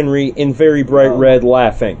Mark Henry in very bright red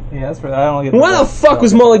laughing. Yeah, that's right. I don't get. Why the fuck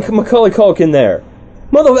was Macaulay Culkin there?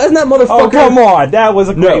 Isn't that motherfucker? Oh, come on. That was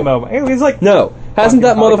a great moment. He was like... No. Hasn't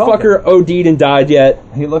that motherfucker OD'd and died yet?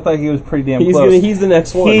 He looked like he was pretty damn close. He's the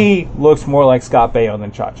next one. He looks more like Scott Baio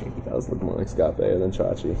than Chachi. He does look more like Scott Baio than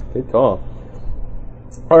Chachi. Good call.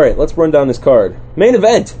 Alright, let's run down this card. Main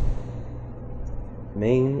event.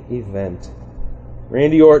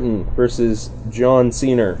 Randy Orton versus John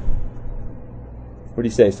Cena. What do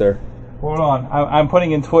you say, sir? Hold on. I'm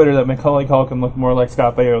putting in Twitter that Macaulay Culkin looked more like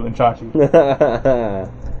Scott Baio than Chachi.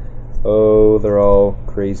 Oh, they're all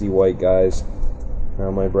crazy white guys.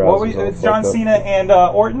 Now my brows. What were John Cena and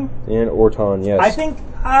Orton? And Orton, yes. I think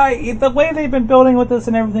the way they've been building with this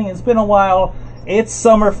and everything, it's been a while. It's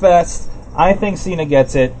Summerfest. I think Cena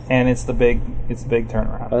gets it, and it's the big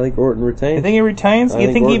turnaround. I think Orton retains. You think he retains?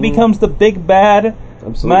 You think he becomes the big bad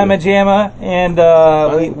Mama Jamma, and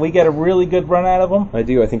we get a really good run out of him? I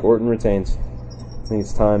do. I think Orton retains. I think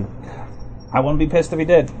it's time. I wouldn't be pissed if he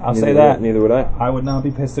did. I'll say that. Neither would I. I would not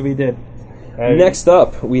be pissed if he did. Next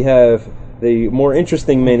up, we have the more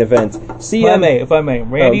interesting main event. If I may,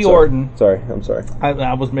 Randy Orton. I'm sorry.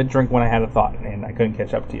 I was mid-drink when I had a thought, and I couldn't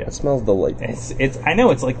catch up to you. It smells delightful. It's. I know,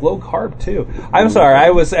 it's like low carb, too. I'm sorry, I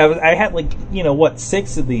had like,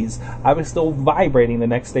 6 of these. I was still vibrating the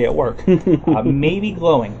next day at work. Maybe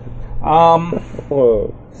glowing.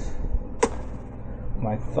 Whoa.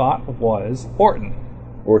 My thought was Orton.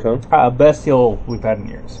 Best heel we've had in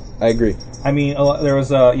years. I agree. I mean, there was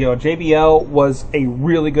JBL was a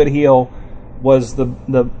really good heel, was the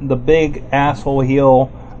big asshole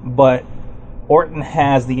heel, but Orton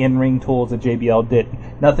has the in-ring tools that JBL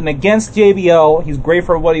didn't. Nothing against JBL. He's great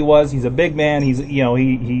for what he was. He's a big man. He's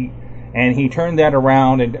he turned that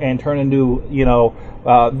around and turned into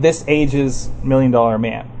this age's $1 Million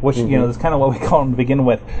Man, which is kind of what we call him to begin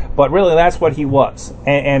with. But really, that's what he was,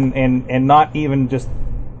 and not even just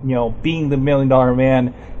being the $1 Million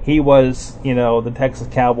Man. He was the Texas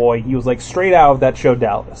Cowboy. He was like straight out of that show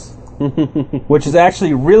Dallas, which is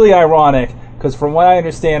actually really ironic because from what I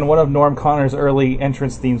understand, one of Norm Connor's early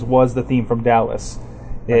entrance themes was the theme from Dallas.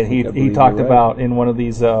 He talked about in one of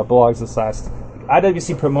these blogs this last.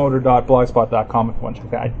 IWCpromoter.blogspot.com if you want to check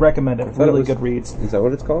that. I'd recommend it. Really good reads. Is that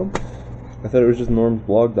what it's called? I thought it was just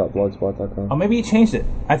normsblog.blogspot.com. Oh, maybe he changed it.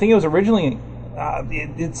 I think it was originally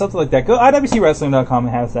it's something like that. Go IWCWrestling.com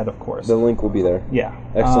has that, of course. The link will be there. Yeah.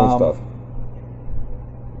 Excellent stuff.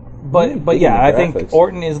 But yeah, I think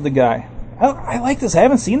Orton is the guy. I like this. I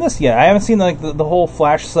haven't seen this yet. I haven't seen the whole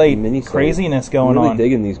Flash site craziness going on. I'm really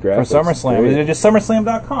digging these graphics. For SummerSlam. Is it just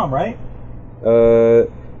SummerSlam.com, right?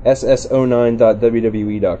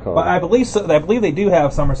 ss09.wwe.com. But I believe they do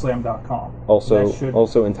have SummerSlam.com.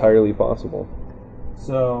 Also entirely possible.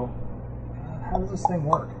 So, how does this thing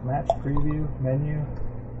work? Match preview menu.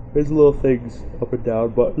 There's little things up and down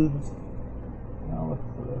buttons. I'll look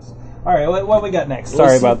for this. All right, what we got next?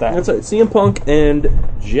 Sorry about that. That's right. CM Punk and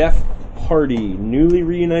Jeff Hardy, newly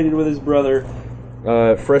reunited with his brother.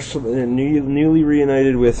 Newly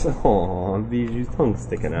reunited with Bijou's tongue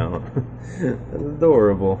sticking out. That's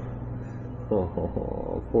adorable.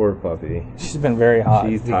 Oh, poor puppy. She's been very hot.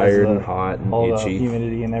 She's tired and hot and all itchy. The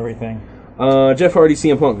humidity and everything. Jeff Hardy,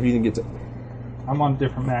 CM Punk. Who do you think gets it? I'm on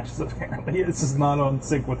different matches apparently. This is not on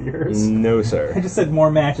sync with yours. No, sir. I just said more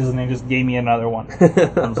matches and they just gave me another one.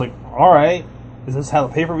 I was like, all right. Is this how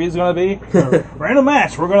the pay-per-view is going to be? Random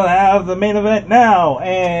match. We're going to have the main event now,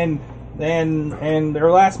 and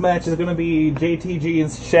their last match is going to be JTG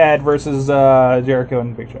and Shad versus Jericho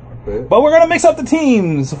and Big Show. But we're going to mix up the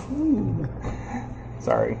teams. Ooh.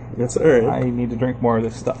 Sorry. That's all right. I need to drink more of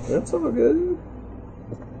this stuff. That's all good.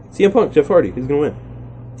 CM Punk, Jeff Hardy. Who's going to win?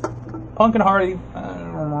 Punk and Hardy.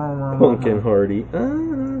 Punk and Hardy.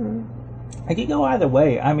 I could go either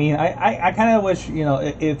way. I mean, I kind of wish,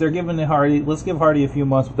 if they're giving Hardy, let's give Hardy a few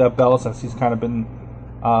months with that belt since he's kind of been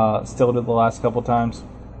stilted the last couple times.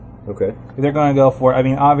 Okay. If they're going to go for it, I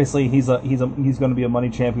mean, obviously he's going to be a money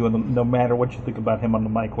champion with him, no matter what you think about him on the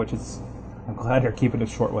mic, which is, I'm glad they're keeping it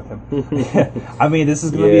short with him. I mean, this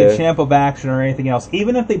is going to be a champ of action or anything else.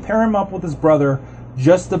 Even if they pair him up with his brother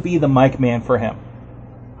just to be the mic man for him.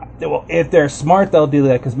 Well, if they're smart, they'll do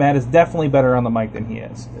that because Matt is definitely better on the mic than he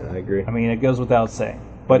is. Yeah, I agree. I mean, it goes without saying.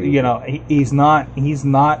 But he's not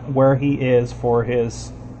where he is for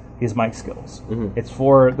his mic skills. Mm-hmm. It's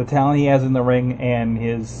for the talent he has in the ring and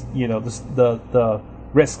his the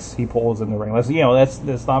risks he pulls in the ring.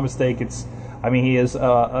 That's not a mistake. He is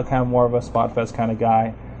a kind of more of a spot fest kind of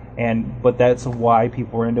guy, but that's why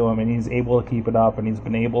people are into him, and he's able to keep it up, and he's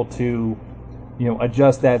been able to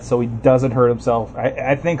adjust that so he doesn't hurt himself.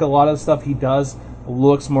 I think a lot of the stuff he does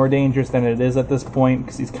looks more dangerous than it is at this point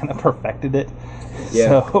because he's kind of perfected it.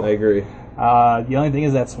 Yeah, So, I agree. The only thing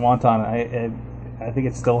is that Swanton, I think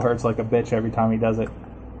it still hurts like a bitch every time he does it.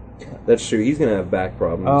 That's true. He's gonna have back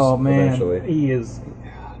problems. Oh man, eventually. he is.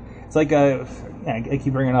 It's like I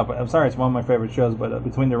keep bringing it up. I'm sorry, it's one of my favorite shows, but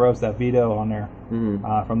Between the Ropes, that Vito on there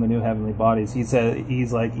from the New Heavenly Bodies, he said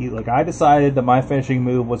he's like I decided that my finishing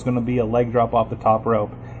move was going to be a leg drop off the top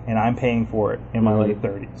rope, and I'm paying for it in my late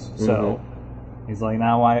 30s. So he's like,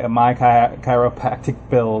 now my chiropractic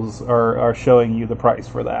bills are showing you the price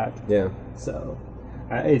for that. Yeah. So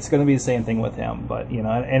it's going to be the same thing with him, but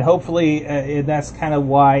and hopefully that's kind of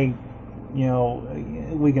why.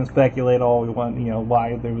 We can speculate all we want,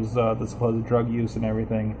 why there was the supposed drug use and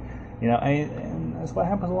everything, and that's what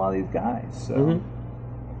happens to a lot of these guys. So,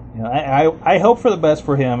 I hope for the best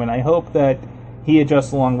for him, and I hope that he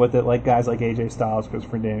adjusts along with it, like guys like AJ Styles,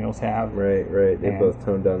 Christopher Daniels have. Right. They both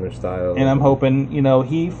toned down their style. And I'm hoping,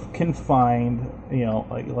 he can find,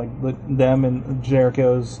 like them and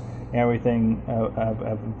Jericho's and everything have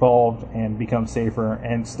evolved and become safer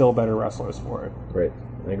and still better wrestlers for it. Right.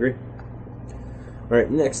 I agree. All right,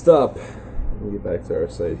 next up, let me get back to our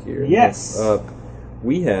site here. Yes. Next up,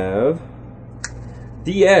 we have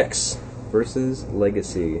DX versus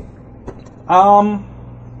Legacy. I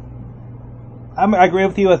agree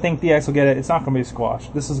with you. I think DX will get it. It's not going to be a squash.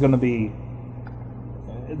 This is going to be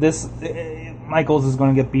Michaels is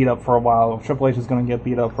going to get beat up for a while. Triple H is going to get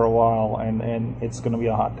beat up for a while, and it's going to be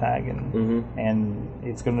a hot tag, and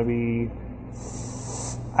it's going to be.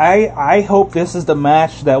 I hope this is the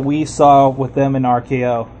match that we saw with them in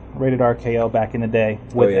RKO, rated RKO back in the day,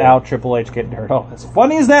 without Triple H getting hurt. Oh, as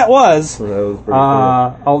funny as that was, that was pretty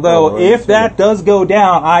cool. Although if that does go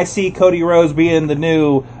down, I see Cody Rhodes being the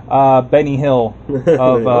new Benny Hill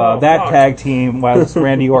of that tag team, while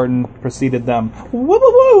Randy Orton preceded them. Woo woo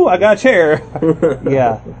woo! I got a chair.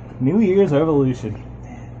 Yeah, New Year's Revolution.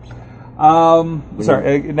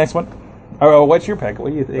 Sorry, next one. Oh, what's your pick? What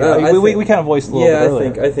do you think? We kind of voiced a little bit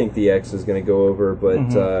earlier. I think DX is going to go over,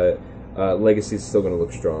 but Legacy's still going to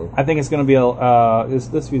look strong. I think it's going to be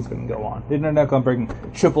this feud's going to go on. They're not going to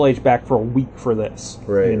bring Triple H back for a week for this,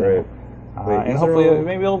 right? Wait, and hopefully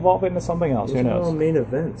maybe it'll evolve into something else. Who knows? All main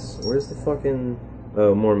events. Where's the fucking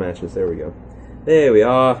more matches? There we go. There we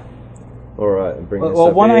are. All right, bring this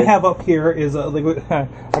up one here. I have up here is I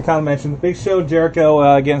kind of mentioned Big Show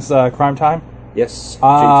Jericho against Crime Time. Yes,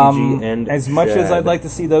 JTG and as much Shad. as I'd like to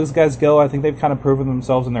see those guys go, I think they've kind of proven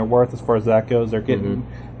themselves and their worth as far as that goes. They're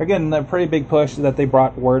getting a pretty big push that they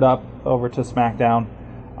brought Word up over to SmackDown,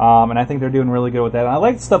 and I think they're doing really good with that. And I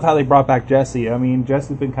like the stuff how they brought back Jesse. I mean,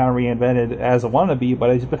 Jesse's been kind of reinvented as a wannabe,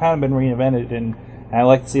 but he's kind of been reinvented, and I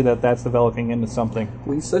like to see that that's developing into something.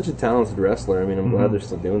 Well, he's such a talented wrestler. I mean, I'm glad they're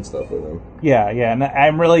still doing stuff with him. Yeah, and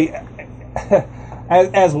I'm really,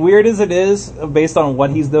 as weird as it is, based on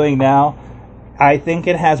what he's doing now, I think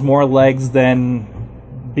it has more legs than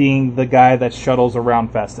being the guy that shuttles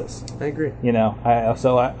around Festus. I agree.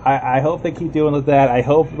 I hope they keep doing with that. I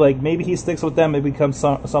hope maybe he sticks with them. It becomes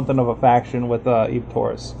something of a faction with Eve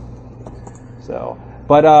Torres. So,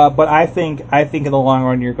 but I think in the long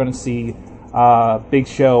run you're going to see Big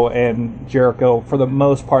Show and Jericho for the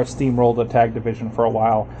most part steamroll the tag division for a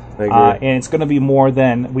while. I agree. And it's going to be more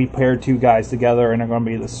than we paired two guys together and they're going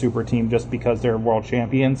to be the super team just because they're world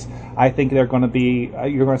champions. I think they're going to be,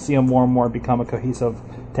 you're going to see them more and more become a cohesive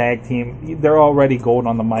tag team. They're already gold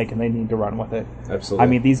on the mic and they need to run with it. Absolutely. I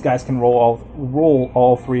mean, these guys can roll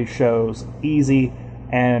all three shows easy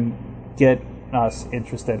and get us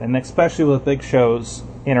interested, and especially with Big Show's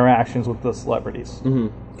interactions with the celebrities.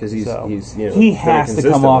 Because he has to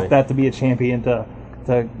come off that to be a champion to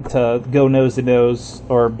go nose to nose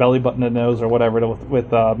or belly button to nose or whatever with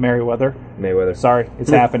Mayweather. Sorry, it's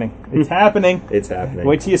happening. It's happening. It's happening.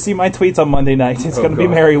 Wait till you see my tweets on Monday night. It's going to be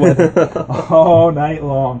Mayweather all night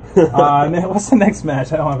long. What's the next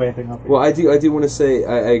match? I don't have anything up here. Well, I do want to say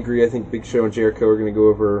I agree. I think Big Show and Jericho are going to go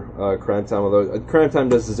over Crime Time, although Crime Time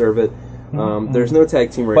does deserve it. There's no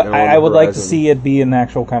tag team right now. I would like to see it be an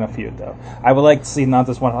actual kind of feud, though. I would like to see not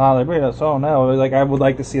this one. Oh no! I would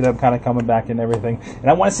like to see them kind of coming back and everything. And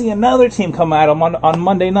I want to see another team come at them on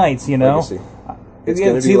Monday nights. Legacy. It's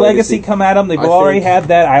going to be Legacy come at them. They've already had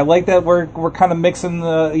that. I like that we're kind of mixing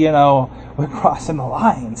the we're crossing the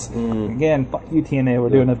lines. Again, fuck you TNA. We're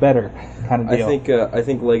doing it better kind of deal. I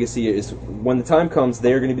think Legacy is, when the time comes,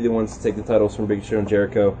 they're going to be the ones to take the titles from Big Show and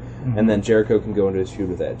Jericho, and then Jericho can go into his feud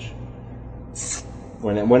with Edge.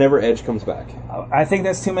 Whenever Edge comes back. I think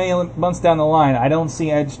that's too many months down the line. I don't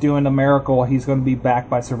see Edge doing a miracle. He's going to be back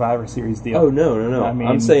by Survivor Series deal. Oh, no. I mean,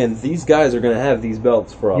 I'm saying these guys are going to have these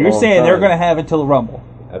belts for a long time. You're saying they're going to have it till the Rumble.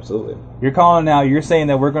 Absolutely. You're calling now. You're saying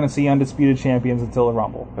that we're going to see undisputed champions until the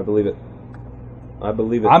Rumble. I believe it. I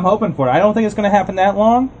believe it. I'm hoping for it. I don't think it's going to happen that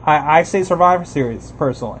long. I say Survivor Series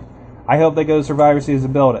personally. I hope they go to Survivor Series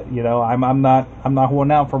and build it. You know, I'm not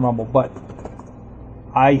holding out for Rumble, but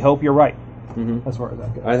I hope you're right. Mm-hmm. As far as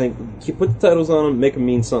that goes. I think put the titles on them, make them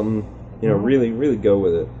mean something. You know, really, really go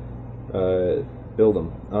with it. Build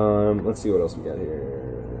them. Let's see what else we got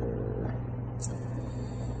here.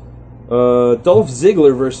 Dolph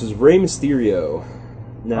Ziggler versus Rey Mysterio.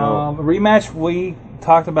 Now, rematch. We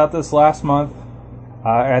talked about this last month.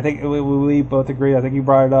 I think we both agree. I think you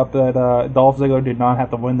brought it up that Dolph Ziggler did not have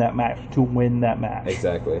to win that match to win that match.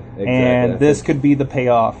 Exactly. And this could be the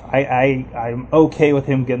payoff. I'm okay with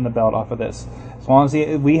him getting the belt off of this. As long as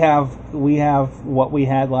we have what we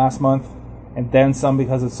had last month, and then some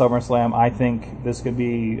because it's SummerSlam. I think this could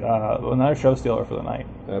be another show stealer for the night.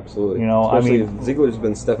 Absolutely. You know, especially Ziggler's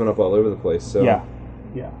been stepping up all over the place. So yeah.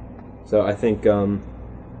 So I think I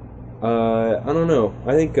don't know.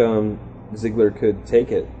 I think Ziggler could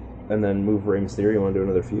take it and then move Rey Mysterio into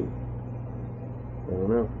another feud. I don't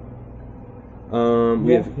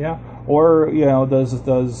know. Yeah. Or does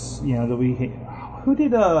do we?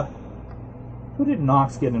 Who did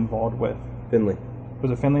Knox get involved with? Finlay. Was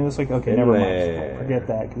it Finlay this week? Okay, never mind. Forget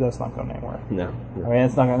that because that's not going anywhere. No. I mean,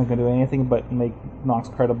 it's not going to do anything but make Knox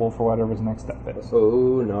credible for whatever his next step is.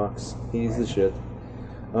 Oh, Knox, he's the shit.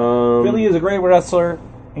 Finlay is a great wrestler.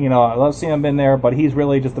 You know, I love seeing him in there, but he's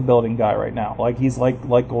really just a building guy right now. Like he's like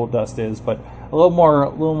Goldust is, but a little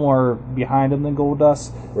more behind him than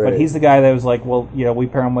Goldust. Right. But he's the guy that was like, well, we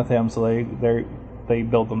pair him with him, so they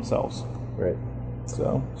build themselves. Right.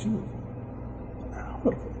 So.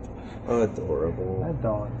 Adorable. That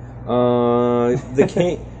dog.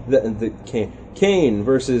 Kane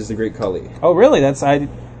versus the Great Khali. Oh, really? That was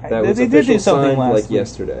they did do something last week.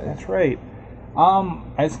 Yesterday. That's right.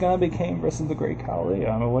 It's gonna be Kane versus the Great Khali.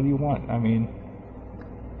 I mean, what do you want? I mean,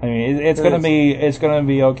 it's gonna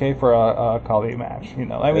be okay for a Khali match. You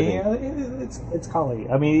know, I mean, it's Khali.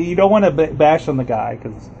 I mean, you don't want to bash on the guy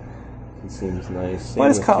because he seems nice.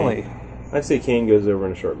 What is Khali? I'd say Kane goes over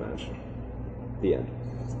in a short match. The end.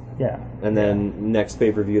 Yeah. And then next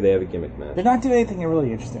pay-per-view they have a gimmick match. They're not doing anything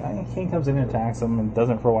really interesting. I think Kane comes in and attacks him and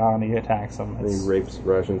doesn't for a while, and he attacks him. And he rapes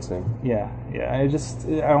Russian Singh. Yeah. I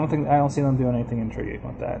don't see them doing anything intriguing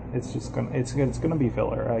with that. It's just gonna be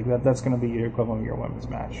filler. Like that's gonna be your equivalent of your women's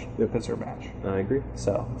match, the Pittsburgh match. I agree.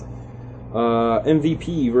 So,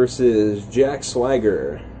 MVP versus Jack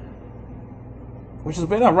Swagger, which has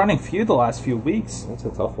been a running feud the last few weeks. That's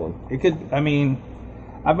a tough one. It could. I mean.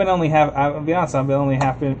 I'll be honest, I've been only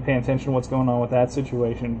half been paying attention to what's going on with that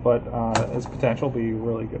situation, but its potential to be a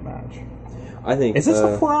really good match. I think. Is this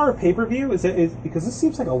a 4-hour pay-per-view? Is because this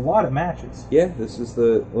seems like a lot of matches. Yeah, this is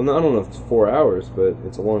I don't know if it's 4 hours, but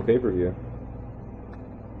it's a long pay-per-view.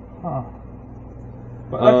 Huh.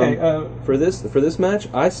 But, okay. For this match,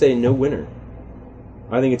 I say no winner.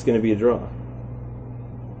 I think it's going to be a draw.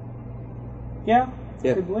 Yeah.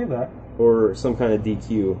 I could believe that. Or some kind of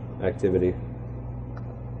DQ activity.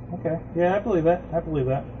 Okay. Yeah, I believe that.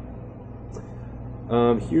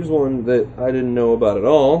 Here's one that I didn't know about at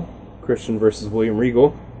all. Christian versus William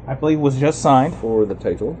Regal. I believe was just signed for the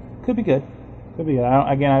title. Could be good. I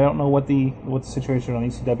don't know what the situation on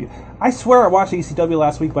ECW. I swear I watched ECW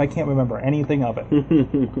last week, but I can't remember anything of it.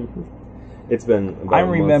 It's been about a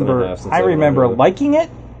month and a half since I remember liking it.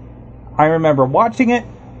 I remember watching it.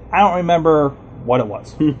 I don't remember what it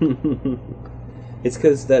was. It's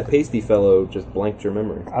because that pasty fellow just blanked your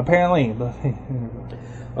memory. Apparently.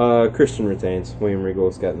 Christian retains. William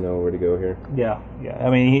Regal's got nowhere to go here. Yeah.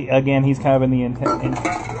 I mean, he's kind of in the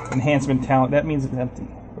enhancement talent. That means it's empty,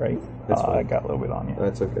 right? That's fine. I got a little bit on you.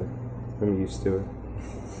 That's okay. I'm used to it.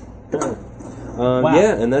 Wow.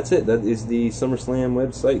 Yeah, and that's it. That is the SummerSlam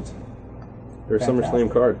website. Or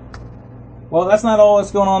SummerSlam card. Well, that's not all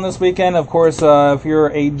that's going on this weekend. Of course, if you're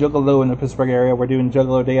a Juggalo in the Pittsburgh area, we're doing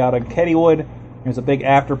Juggalo Day out in Kennywood. There's a big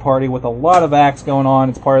after party with a lot of acts going on.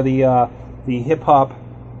 It's part of the hip hop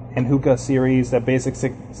and hookah series that Basic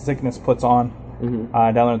Sickness puts on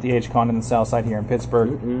down there at the H-Con in the South Side here in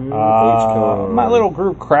Pittsburgh. My little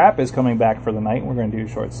group Crap is coming back for the night. We're going to do a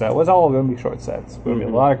short set. Well, it's all going to be short sets. It's going to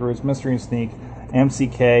be a lot of groups. Mystery and Sneak,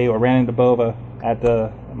 MCK, or ran into Bova at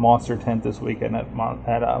the Monster Tent this weekend at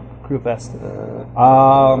Crew Fest.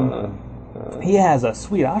 He has a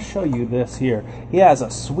sweet, I'll show you this here. He has a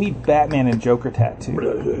sweet Batman and Joker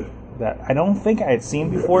tattoo that I don't think I had seen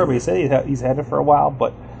before, but he said he's had it for a while.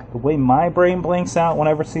 But the way my brain blinks out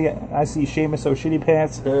whenever I see Seamus So Shitty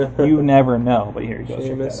Pants, you never know. But here you go.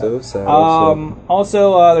 Seamus So Sad.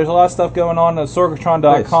 Also, there's a lot of stuff going on at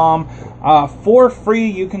Sorgatron.com. For free,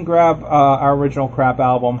 you can grab our original Crap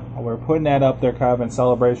album. We're putting that up there kind of in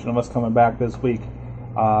celebration of us coming back this week.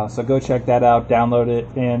 So go check that out, download it,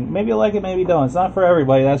 and maybe you like it, maybe you don't. It's not for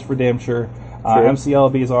everybody, that's for damn sure.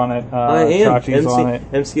 MCLB's on it. I am. Chachi's on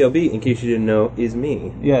it. MCLB, in case you didn't know, is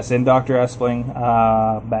me. Yes, and Dr. Espling,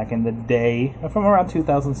 back in the day, from around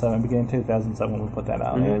 2007, beginning 2007 when we put that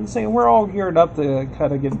out. And so we're all geared up to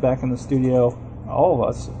kind of get back in the studio, all of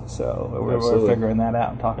us. So we're figuring that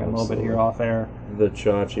out and talking a little bit here off air. The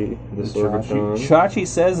Chachi, the Sorgatron. Chachi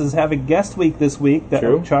Says is having guest week this week.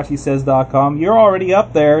 True. ChachiSays.com. You're already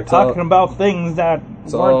up there talking about things that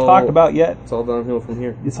weren't talked about yet. It's all downhill from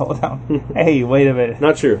here. It's all down. Hey, wait a minute.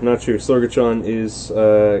 Not true. Sorgatron is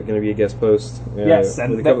going to be a guest post. Yes,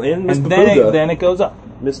 and Miss then it goes up.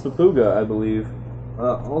 Miss Papuga, I believe.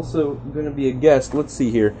 Also going to be a guest. Let's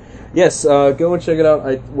see here. Yes, go and check it out.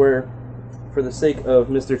 Where, for the sake of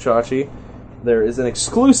Mr. Chachi, there is an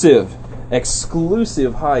exclusive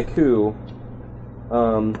haiku.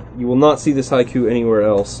 You will not see this haiku anywhere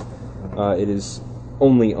else. It is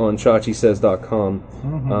only on ChachiSays.com.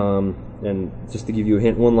 And just to give you a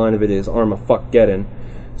hint, one line of it is "Arma fuck gettin'."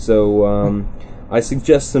 So I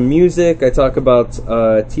suggest some music. I talk about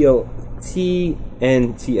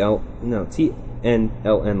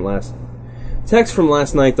TNLN last. Text from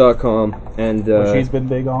lastnight.com and she's been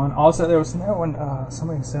big on. Also, there was another one.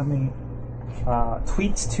 Somebody sent me.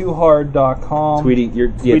 tweetstoohard.com.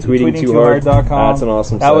 Tweeting too hard. That's an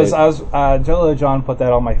awesome site. Jolo John put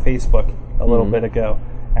that on my Facebook a little bit ago,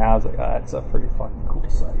 and I was like, that's a pretty fucking cool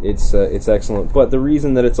site. It's excellent. But the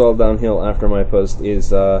reason that it's all downhill after my post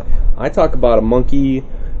is I talk about a monkey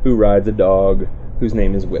who rides a dog whose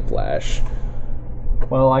name is Whiplash.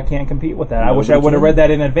 Well, I can't compete with that. I wish I would have read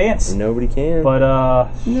that in advance. Nobody can. But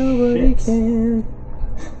nobody can.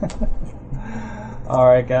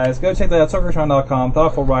 Alright, guys, go check that out. Sorgatron.com,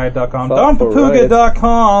 ThoughtfulRiot.com,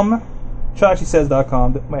 DonPapuga.com,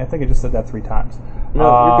 ChachiSays.com. Wait, I think I just said that 3 times. No,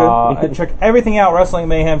 you're good. And check everything out,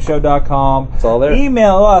 WrestlingMayhemShow.com. It's all there.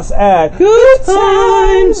 Email us at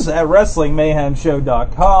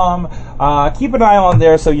goodtimes@WrestlingMayhemShow.com. Keep an eye on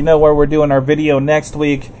there so you know where we're doing our video next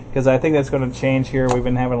week, because I think that's going to change here. We've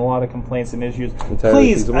been having a lot of complaints and issues.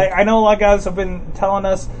 Please, I know a lot of guys have been telling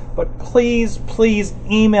us, but please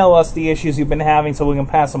email us the issues you've been having so we can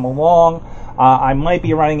pass them along. I might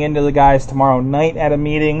be running into the guys tomorrow night at a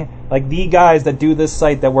meeting, like the guys that do this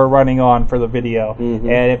site that we're running on for the video.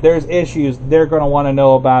 And if there's issues, they're going to want to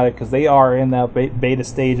know about it because they are in the beta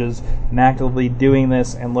stages and actively doing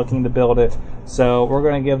this and looking to build it. So we're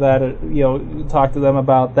going to give that talk to them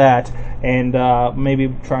about that, and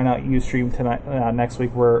maybe trying out Ustream tonight, next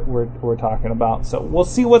week. We're talking about. So we'll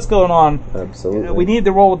see what's going on. Absolutely, we need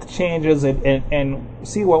to roll with the changes and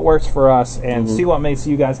see what works for us, and see what makes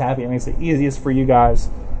you guys happy. It makes it easiest for you guys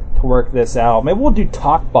to work this out. Maybe we'll do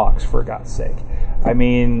TalkBox for God's sake. I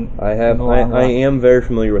mean, I am very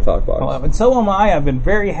familiar with TalkBox, and so am I. I've been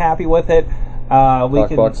very happy with it.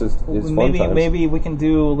 TalkBox is fun times. Maybe we can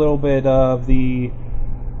do a little bit of the.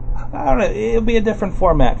 I don't know. It'll be a different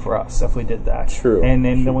format for us if we did that. True. And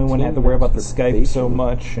then we wouldn't have to worry about the Skype so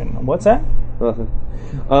much. And what's that? Nothing.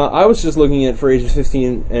 I was just looking at for ages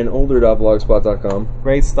 15 and older.blogspot.com.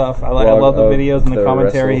 Great stuff. I love the videos and the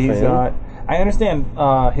commentary he's got. I understand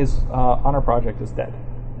his honor project is dead.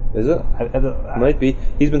 Is it? Might be.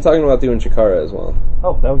 He's been talking about doing Chikara as well.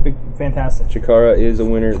 Oh, that would be fantastic. Chikara is a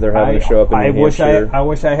winner. They're having a show up in New Hampshire. I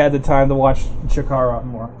wish I had the time to watch Chikara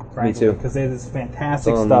more. Frankly, me too. Because it is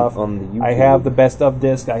fantastic stuff. On the YouTube. I have the best of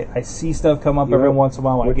disc. I see stuff come up every once in a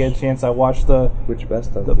while. When I get a chance, I watch the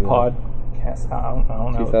best of the podcast. I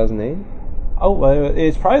don't know. 2008. Oh,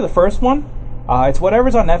 it's probably the first one. It's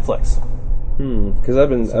whatever's on Netflix. Because I've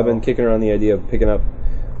been kicking around the idea of picking up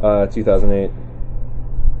 2008.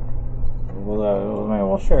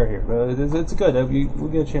 We'll share here. It's good. We'll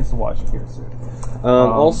get a chance to watch it here soon.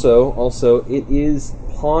 Also, it is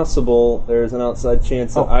possible there's an outside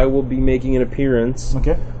chance that I will be making an appearance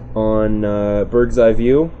on Bird's Eye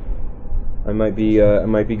View. I might be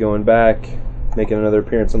going back, making another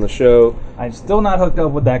appearance on the show. I'm still not hooked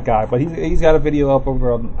up with that guy, but he's got a video up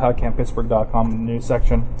over on PodcampPittsburgh.com in the news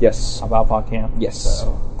section. Yes. About PodCamp. Yes.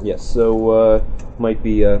 So might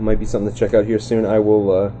be something to check out here soon. I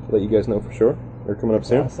will let you guys know for sure. They're coming up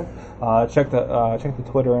soon. Check the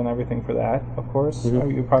Twitter and everything for that, of course.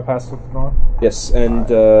 You probably passed it on. Yes, and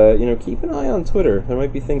keep an eye on Twitter. There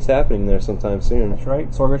might be things happening there sometime soon. That's right.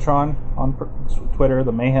 Sorgatron on Twitter,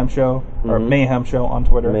 the Mayhem Show, or Mayhem Show on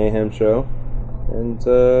Twitter. Mayhem Show. And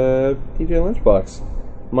DJ Lunchbox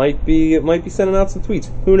might be sending out some tweets.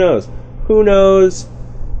 Who knows? Who knows?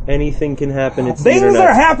 Anything can happen. It's the Things internet.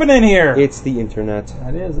 are happening here. It's the internet.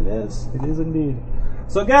 It is indeed.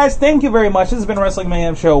 So, guys, thank you very much. This has been Wrestling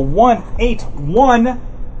Mayhem Show 181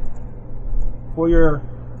 for your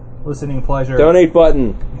listening pleasure. Donate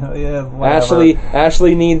button. Yeah, whatever.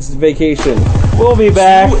 Ashley needs vacation. We'll be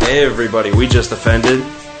back. To everybody we just offended,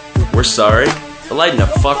 we're sorry. But lighten the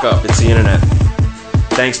fuck up. It's the internet.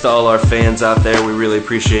 Thanks to all our fans out there. We really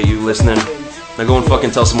appreciate you listening. Now go and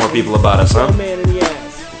fucking tell some more people about us, huh?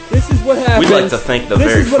 This is what happens. We'd like to thank the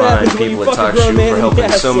very fine people at TalkShoe for helping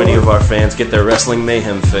so many of our fans get their wrestling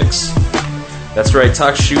mayhem fix. That's right,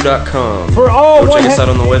 TalkShoe.com. For all Go check us out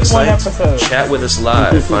on the one website. episode. Chat with us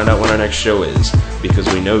live. Find out when our next show is, because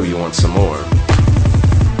we know you want some more.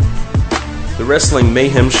 The Wrestling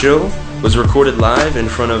Mayhem Show was recorded live in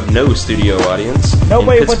front of no studio audience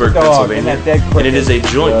Nobody in put the Pittsburgh, dog in Pennsylvania, that dead and it is a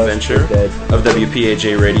joint venture of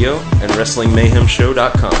WPAJ Radio and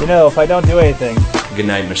WrestlingMayhemShow.com. You know, if I don't do anything, Good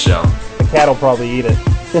night, Michelle. the cat will probably eat it.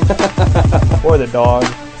 Or the dog.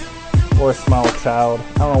 Or a small child.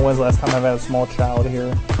 I don't know when's the last time I've had a small child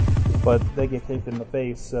here. But they get kicked in the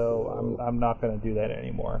face, so I'm not going to do that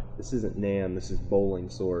anymore. This isn't Nan, this is Bowling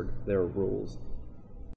Sword. There are rules.